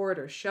 404'd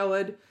or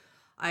showed.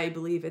 I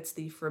believe it's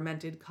the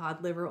fermented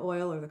cod liver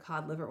oil or the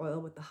cod liver oil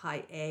with the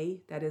high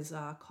A that is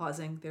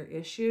causing their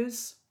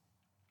issues.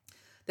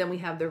 Then we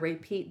have the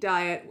repeat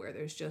diet where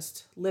there's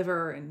just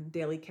liver and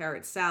daily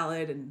carrot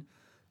salad and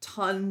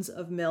tons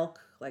of milk,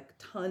 like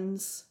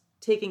tons,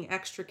 taking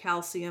extra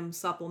calcium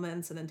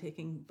supplements and then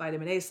taking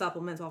vitamin A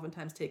supplements,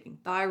 oftentimes taking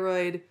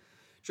thyroid,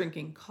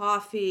 drinking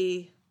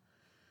coffee.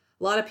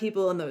 A lot of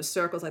people in those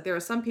circles, like there are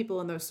some people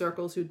in those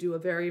circles who do a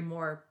very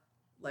more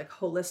like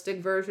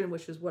holistic version,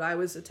 which is what I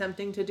was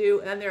attempting to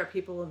do. And there are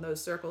people in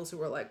those circles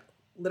who are like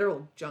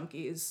literal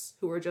junkies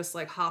who are just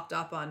like hopped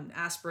up on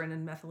aspirin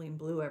and methylene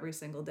blue every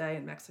single day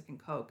and Mexican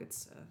Coke.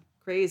 It's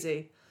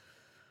crazy.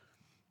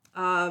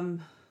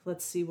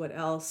 Let's see what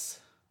else.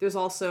 There's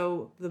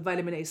also the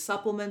vitamin A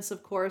supplements,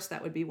 of course.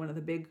 That would be one of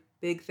the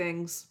big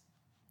things.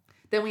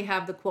 Then we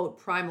have the, quote,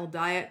 primal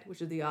diet,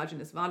 which is the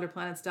Diogenes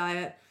Vonderplanit's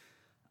diet.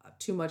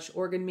 Too much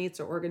organ meats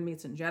or organ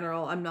meats in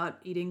general. I'm not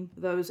eating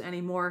those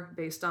anymore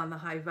based on the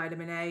high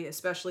vitamin A,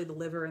 especially the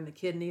liver and the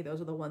kidney.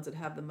 Those are the ones that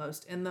have the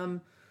most in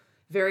them.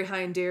 Very high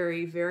in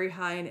dairy, very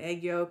high in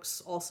egg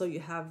yolks. Also, you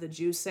have the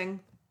juicing,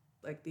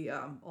 like the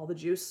all the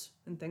juice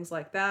and things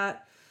like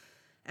that.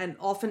 And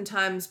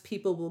oftentimes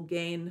people will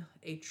gain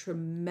a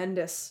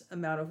tremendous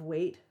amount of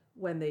weight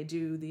when they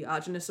do the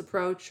autogenous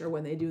approach or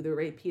when they do the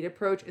repeat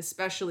approach,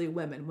 especially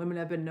women. Women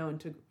have been known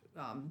to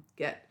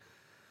get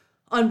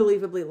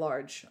unbelievably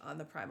large on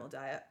the primal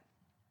diet.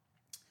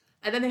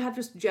 And then they have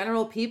just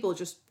general people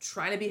just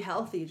trying to be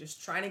healthy,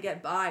 just trying to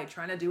get by,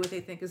 trying to do what they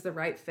think is the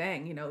right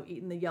thing, you know,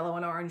 eating the yellow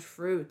and orange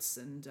fruits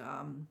and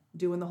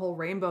doing the whole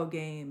rainbow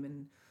game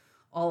and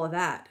all of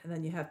that. And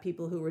then you have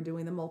people who are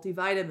doing the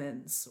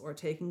multivitamins or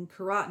taking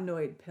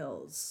carotenoid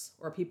pills,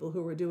 or people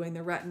who are doing the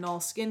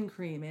retinol skin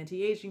cream,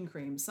 anti-aging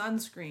cream,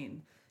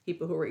 sunscreen,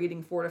 people who are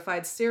eating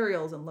fortified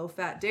cereals and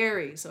low-fat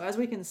dairy. So as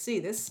we can see,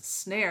 this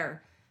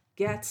snare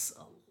gets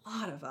a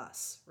lot of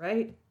us,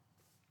 right?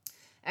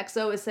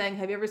 XO is saying,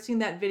 have you ever seen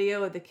that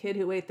video of the kid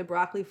who ate the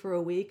broccoli for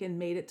a week and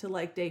made it to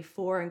like day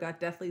 4 and got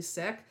deathly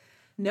sick?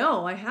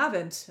 No, I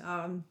haven't.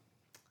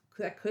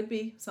 That could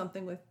be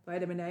something with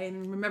vitamin A.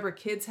 And remember,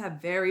 kids have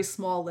very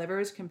small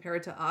livers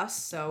compared to us,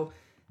 so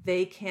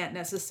they can't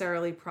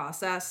necessarily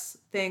process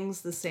things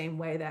the same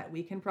way that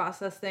we can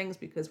process things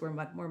because we're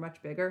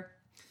much bigger.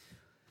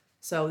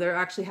 So there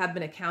actually have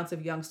been accounts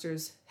of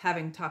youngsters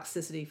having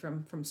toxicity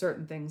from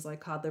certain things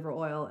like cod liver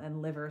oil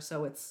and liver.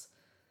 So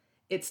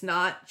it's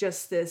not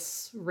just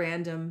this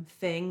random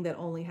thing that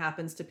only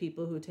happens to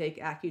people who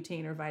take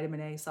Accutane or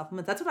vitamin A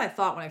supplements. That's what I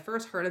thought when I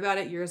first heard about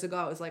it years ago.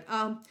 I was like,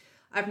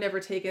 I've never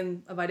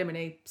taken a vitamin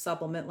A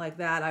supplement like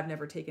that. I've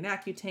never taken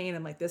Accutane.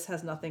 I'm like, this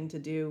has nothing to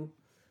do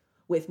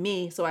with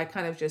me. So I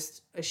kind of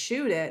just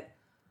eschewed it.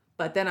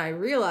 But then I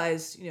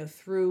realized, you know,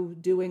 through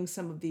doing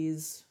some of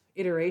these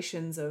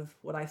iterations of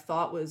what I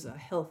thought was a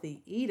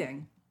healthy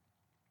eating,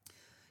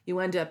 you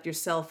end up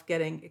yourself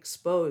getting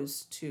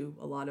exposed to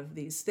a lot of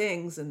these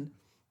things, and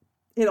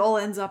it all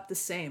ends up the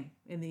same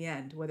in the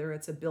end, whether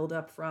it's a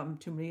buildup from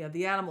too many of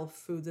the animal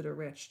foods that are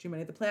rich, too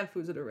many of the plant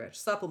foods that are rich,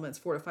 supplements,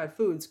 fortified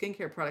foods,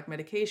 skincare product,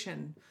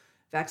 medication,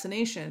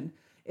 vaccination.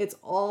 It's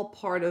all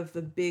part of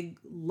the big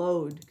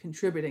load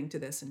contributing to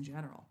this in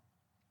general.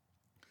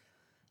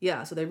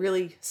 Yeah, so they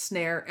really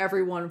snare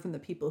everyone from the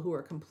people who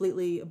are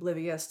completely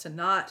oblivious to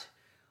not.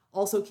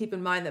 Also keep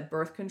in mind that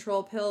birth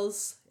control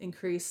pills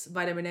increase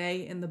vitamin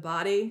A in the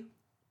body.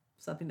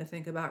 Something to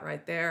think about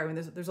right there. I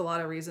mean, there's a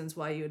lot of reasons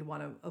why you would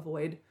want to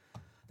avoid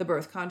the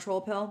birth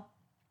control pill.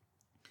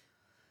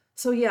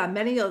 So yeah,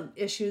 many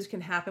issues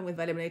can happen with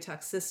vitamin A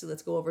toxicity.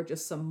 Let's go over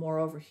just some more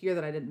over here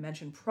that I didn't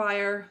mention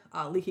prior.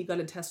 Leaky gut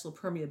intestinal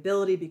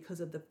permeability because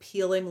of the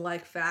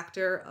peeling-like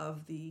factor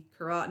of the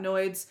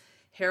carotenoids,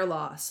 hair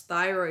loss,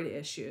 thyroid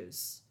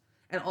issues.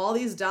 And all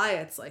these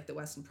diets, like the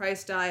Weston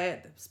Price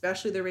diet,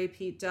 especially the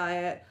repeat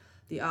diet,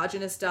 the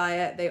autogenous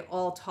diet, they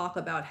all talk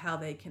about how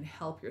they can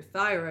help your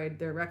thyroid.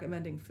 They're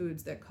recommending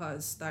foods that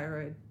cause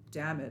thyroid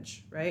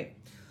damage, right?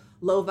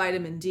 Low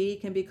vitamin D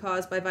can be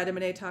caused by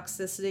vitamin A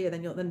toxicity,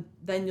 and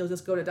then you'll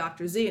just go to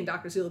Dr. Z, and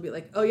Dr. Z will be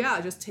like, oh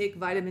yeah, just take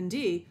vitamin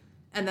D,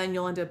 and then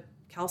you'll end up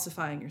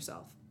calcifying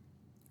yourself.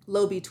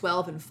 Low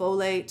B12 and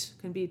folate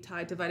can be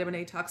tied to vitamin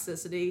A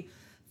toxicity.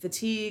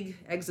 Fatigue,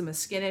 eczema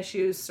skin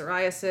issues,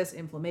 psoriasis,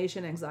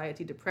 inflammation,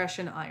 anxiety,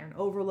 depression, iron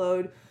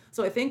overload.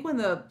 So I think when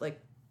the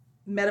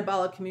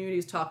metabolic community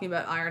is talking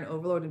about iron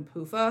overload and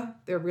PUFA,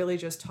 they're really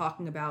just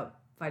talking about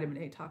vitamin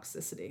A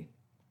toxicity.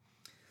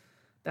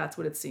 That's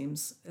what it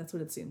seems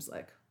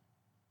like.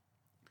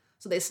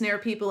 So they snare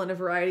people in a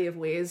variety of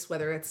ways,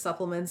 whether it's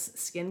supplements,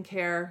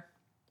 skincare,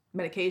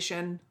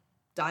 medication,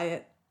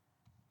 diet,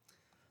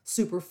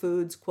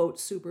 superfoods, quote,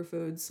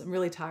 superfoods. I'm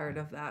really tired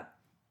of that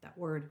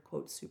word,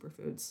 quote,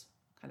 superfoods.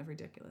 Kind of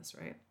ridiculous,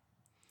 right?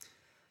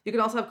 You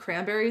can also have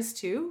cranberries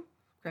too.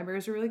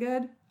 Cranberries are really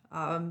good.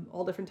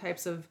 All different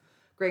types of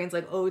grains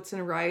like oats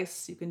and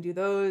rice. You can do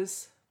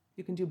those.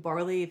 You can do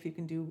barley if you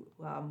can do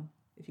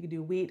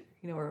wheat,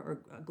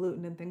 or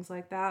gluten and things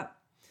like that.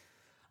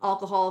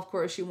 Alcohol, of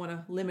course, you want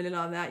to limit it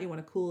on that. You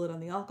want to cool it on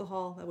the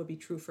alcohol. That would be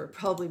true for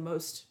probably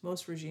most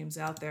regimes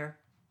out there.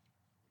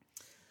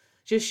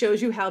 Just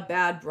shows you how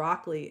bad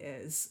broccoli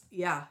is.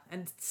 Yeah,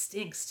 and it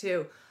stinks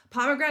too.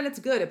 Pomegranate's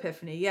good,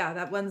 Epiphany. Yeah,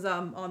 that one's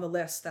on the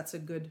list. That's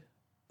a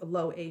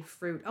low A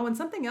fruit. Oh, and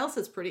something else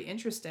that's pretty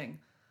interesting.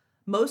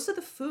 Most of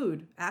the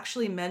food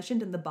actually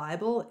mentioned in the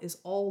Bible is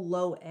all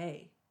low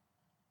A.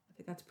 I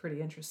think that's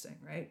pretty interesting,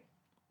 right?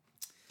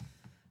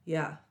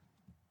 Yeah.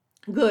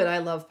 Good. I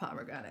love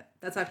pomegranate.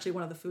 That's actually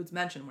one of the foods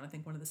mentioned, one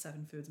of the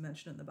 7 foods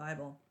mentioned in the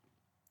Bible.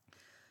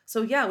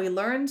 So yeah, we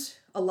learned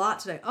a lot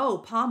today. Oh,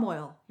 palm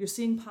oil. You're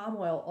seeing palm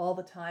oil all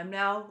the time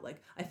now.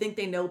 I think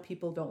they know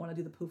people don't want to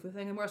do the PUFA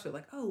thing anymore. So they're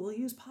like, oh, we'll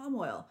use palm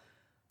oil.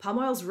 Palm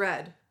oil's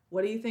red.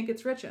 What do you think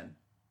it's rich in?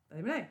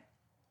 Vitamin A.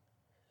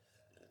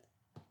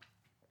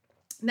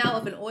 Now,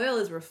 if an oil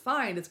is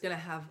refined, it's going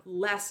to have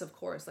less, of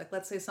course.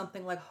 Let's say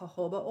something like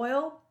jojoba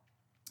oil.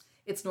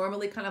 It's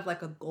normally kind of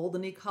like a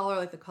goldeny color,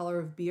 like the color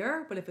of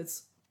beer. But if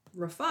it's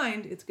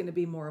refined, it's going to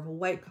be more of a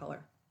white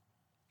color.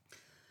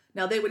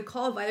 Now, they would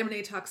call vitamin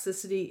A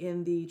toxicity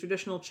in the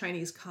traditional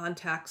Chinese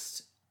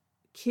context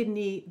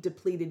kidney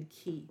depleted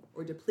qi,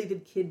 or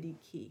depleted kidney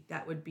qi.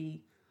 That would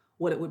be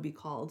what it would be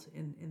called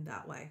in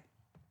that way.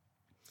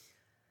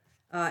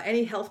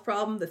 Any health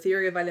problem, the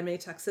theory of vitamin A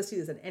toxicity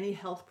is that any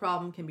health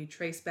problem can be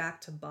traced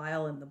back to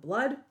bile in the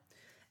blood.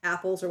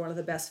 Apples are one of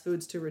the best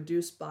foods to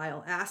reduce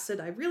bile acid.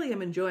 I really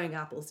am enjoying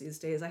apples these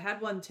days. I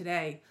had one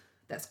today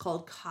that's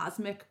called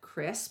Cosmic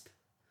Crisp.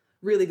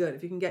 Really good.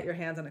 If you can get your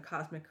hands on a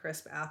Cosmic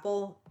Crisp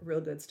apple,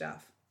 real good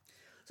stuff.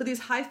 So these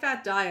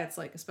high-fat diets,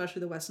 like especially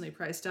the Weston A.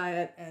 Price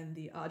diet and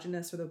the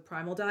Agenus or the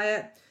Primal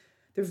diet,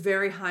 they're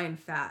very high in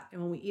fat.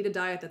 And when we eat a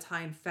diet that's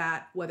high in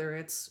fat, whether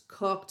it's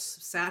cooked,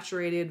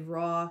 saturated,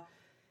 raw,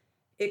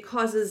 it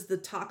causes the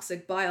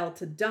toxic bile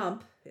to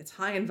dump. It's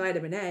high in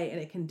vitamin A, and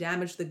it can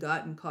damage the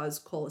gut and cause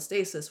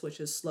cholestasis, which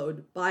is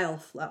slowed bile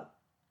flow.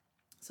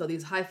 So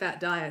these high-fat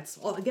diets,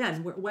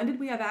 again, when did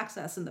we have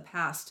access in the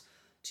past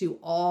to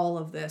all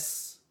of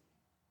this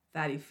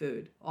fatty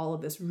food, all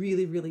of this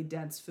really, really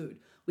dense food?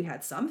 We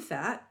had some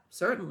fat,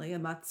 certainly.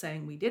 I'm not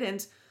saying we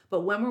didn't,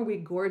 but when were we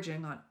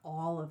gorging on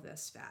all of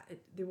this fat?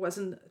 There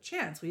wasn't a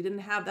chance. We didn't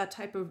have that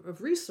type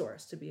of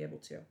resource to be able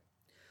to.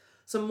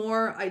 Some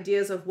more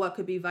ideas of what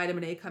could be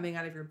vitamin A coming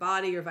out of your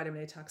body or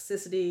vitamin A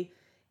toxicity.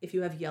 If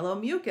you have yellow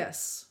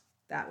mucus,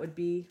 that would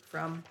be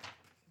from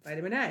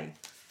vitamin A.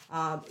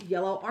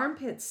 Yellow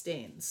armpit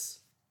stains.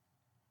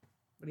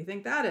 What do you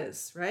think that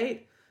is,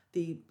 right?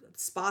 The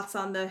spots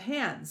on the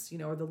hands,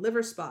 or the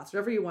liver spots,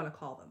 whatever you want to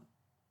call them.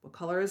 What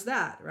color is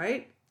that,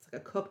 right? It's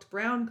like a cooked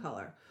brown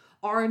color.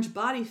 Orange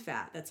body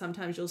fat that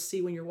sometimes you'll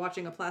see when you're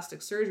watching a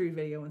plastic surgery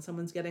video and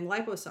someone's getting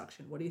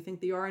liposuction. What do you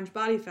think the orange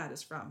body fat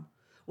is from?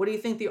 What do you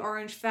think the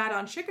orange fat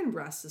on chicken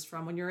breasts is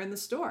from when you're in the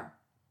store?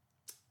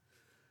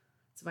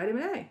 It's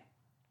vitamin A.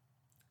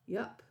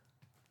 Yup.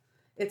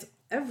 It's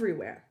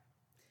everywhere.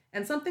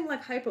 And something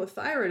like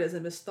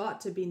hypothyroidism is thought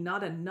to be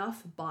not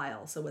enough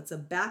bile. So it's a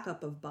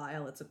backup of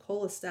bile. It's a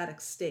cholestatic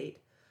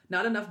state.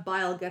 Not enough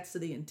bile gets to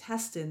the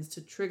intestines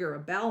to trigger a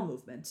bowel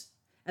movement.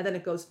 And then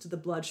it goes to the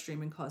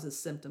bloodstream and causes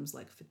symptoms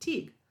like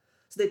fatigue.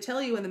 So they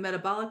tell you in the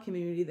metabolic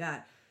community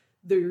that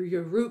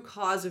your root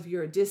cause of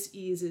your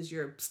dis-ease is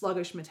your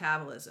sluggish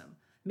metabolism.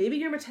 Maybe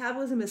your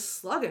metabolism is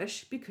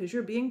sluggish because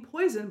you're being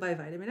poisoned by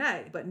vitamin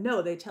A. But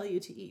no, they tell you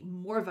to eat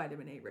more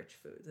vitamin A rich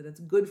foods, that it's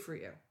good for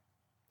you.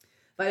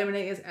 Vitamin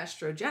A is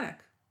estrogenic.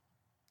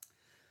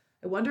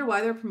 I wonder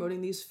why they're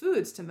promoting these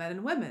foods to men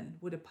and women.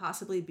 Would it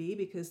possibly be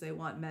because they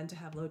want men to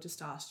have low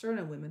testosterone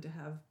and women to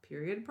have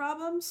period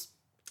problems?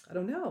 I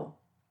don't know.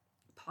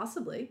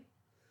 Possibly.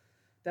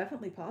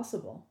 Definitely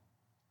possible.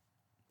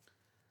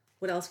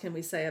 What else can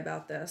we say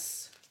about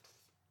this?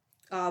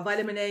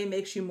 Vitamin A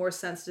makes you more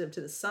sensitive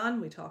to the sun.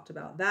 We talked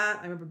about that.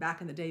 I remember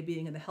back in the day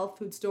being in the health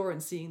food store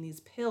and seeing these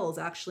pills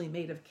actually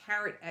made of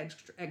carrot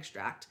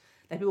extract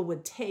that people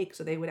would take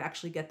so they would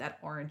actually get that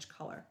orange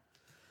color.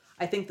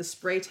 I think the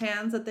spray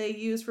tans that they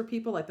use for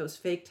people, like those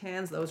fake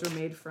tans, those are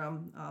made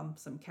from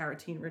some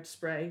carotene-rich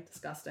spray.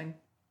 Disgusting.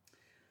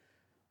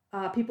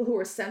 People who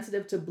are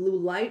sensitive to blue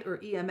light or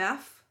EMF,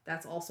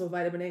 that's also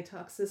vitamin A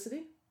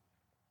toxicity.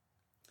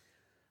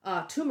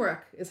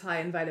 Turmeric is high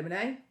in vitamin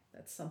A.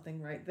 That's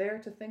something right there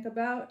to think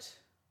about.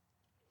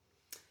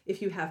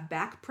 If you have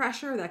back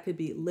pressure, that could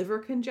be liver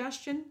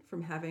congestion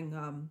from having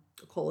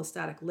a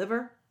cholestatic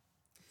liver.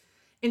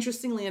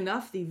 Interestingly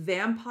enough, the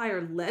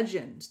vampire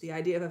legend, the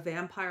idea of a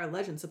vampire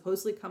legend,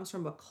 supposedly comes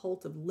from a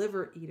cult of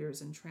liver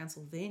eaters in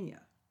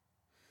Transylvania.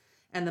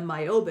 And the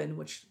myobin,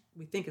 which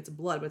we think it's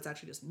blood, but it's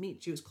actually just meat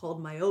juice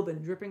called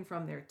myobin dripping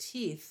from their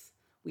teeth,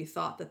 we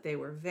thought that they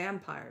were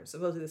vampires.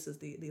 Supposedly this is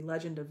the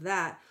legend of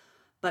that.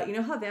 But you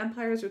know how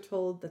vampires are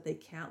told that they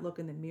can't look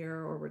in the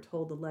mirror, or we're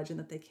told the legend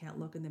that they can't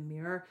look in the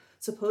mirror?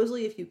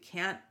 Supposedly if you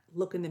can't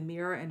look in the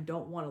mirror and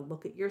don't want to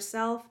look at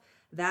yourself,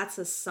 that's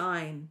a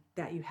sign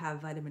that you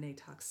have vitamin A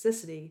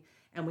toxicity.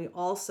 And we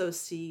also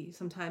see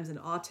sometimes in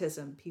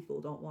autism,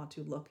 people don't want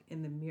to look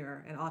in the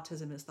mirror, and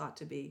autism is thought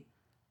to be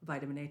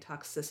vitamin A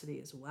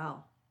toxicity as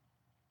well.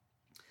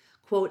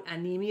 Quote,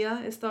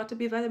 anemia is thought to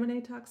be vitamin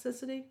A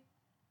toxicity.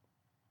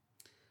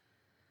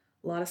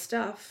 A lot of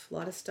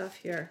stuff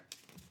here.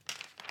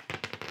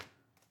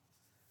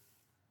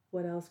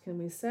 What else can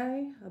we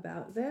say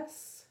about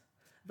this?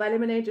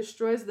 Vitamin A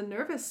destroys the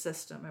nervous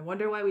system. I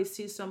wonder why we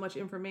see so much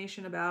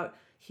information about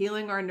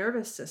healing our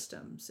nervous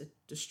systems. It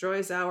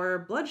destroys our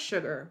blood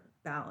sugar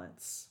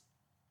balance.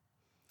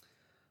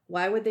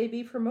 Why would they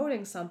be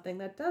promoting something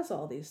that does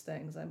all these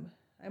things? I'm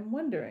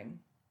wondering.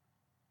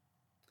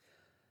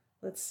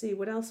 Let's see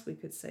what else we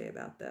could say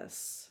about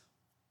this.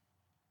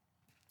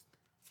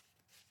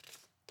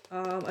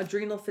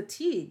 Adrenal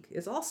fatigue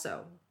is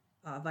also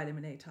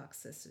vitamin A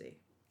toxicity.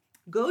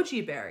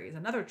 Goji berries,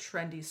 another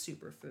trendy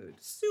superfood,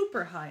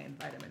 super high in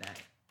vitamin A.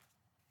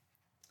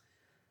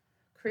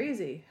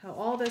 Crazy how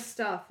all this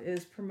stuff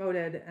is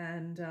promoted,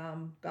 and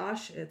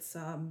gosh, it's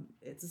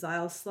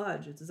Zyle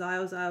sludge. It's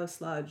Zyle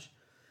sludge.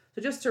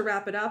 So just to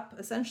wrap it up,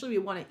 essentially we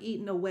want to eat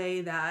in a way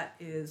that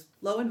is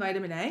low in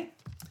vitamin A.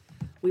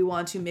 We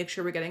want to make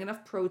sure we're getting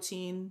enough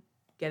protein,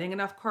 getting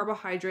enough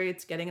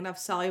carbohydrates, getting enough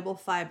soluble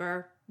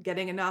fiber,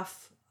 getting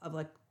enough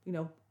of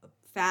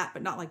fat,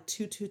 but not like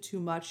too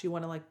much. You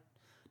want to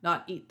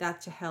not eat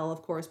that to hell,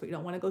 of course, but you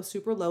don't want to go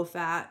super low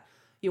fat.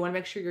 You want to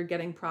make sure you're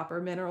getting proper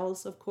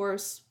minerals, of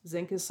course.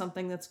 Zinc is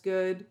something that's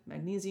good.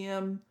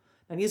 Magnesium.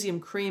 Magnesium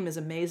cream is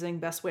amazing.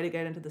 Best way to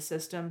get into the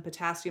system.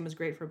 Potassium is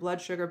great for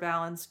blood sugar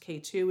balance.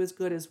 K2 is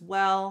good as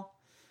well.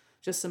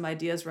 Just some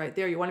ideas right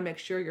there. You want to make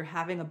sure you're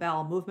having a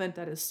bowel movement.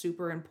 That is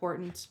super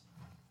important.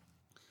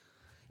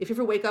 If you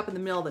ever wake up in the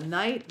middle of the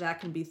night, that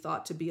can be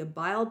thought to be a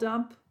bile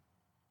dump.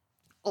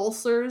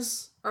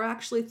 Ulcers are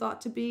actually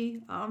thought to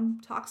be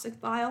toxic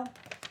bile.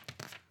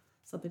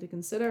 Something to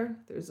consider.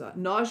 There's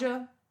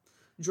nausea,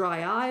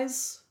 dry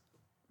eyes,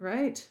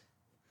 right?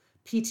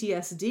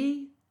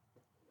 PTSD.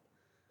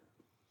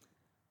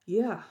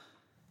 Yeah.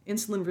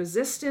 Insulin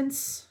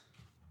resistance,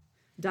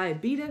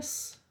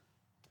 diabetes.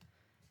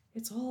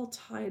 It's all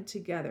tied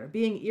together.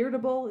 Being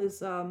irritable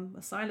is a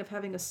sign of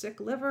having a sick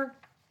liver.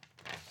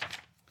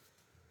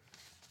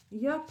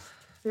 Yep,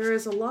 there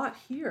is a lot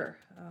here.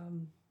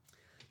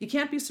 You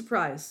can't be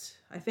surprised.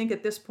 I think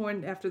at this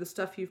point, after the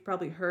stuff you've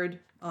probably heard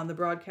on the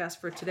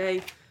broadcast for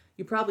today,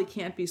 you probably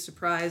can't be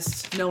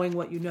surprised knowing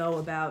what you know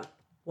about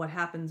what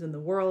happens in the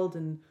world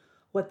and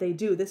what they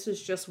do. This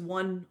is just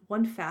one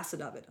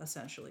facet of it,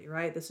 essentially,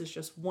 right? This is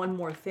just one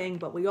more thing,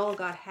 but we all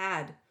got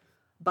had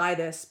by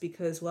this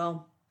because,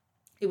 well,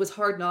 it was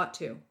hard not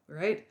to,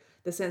 right?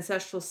 This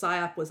ancestral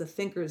psyop was a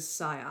thinker's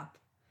psyop.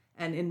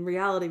 And in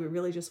reality, we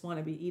really just want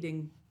to be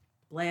eating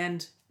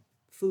bland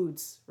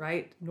foods,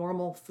 right?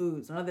 Normal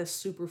foods. None of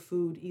this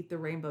superfood, eat the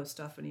rainbow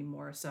stuff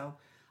anymore. So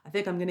I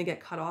think I'm going to get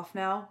cut off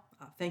now.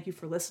 Thank you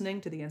for listening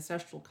to the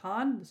Ancestral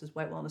Con. This is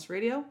White Wellness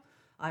Radio.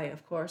 I,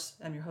 of course,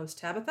 am your host,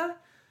 Tabitha.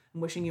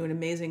 I'm wishing you an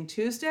amazing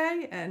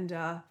Tuesday, and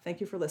thank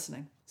you for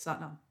listening.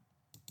 Satnam.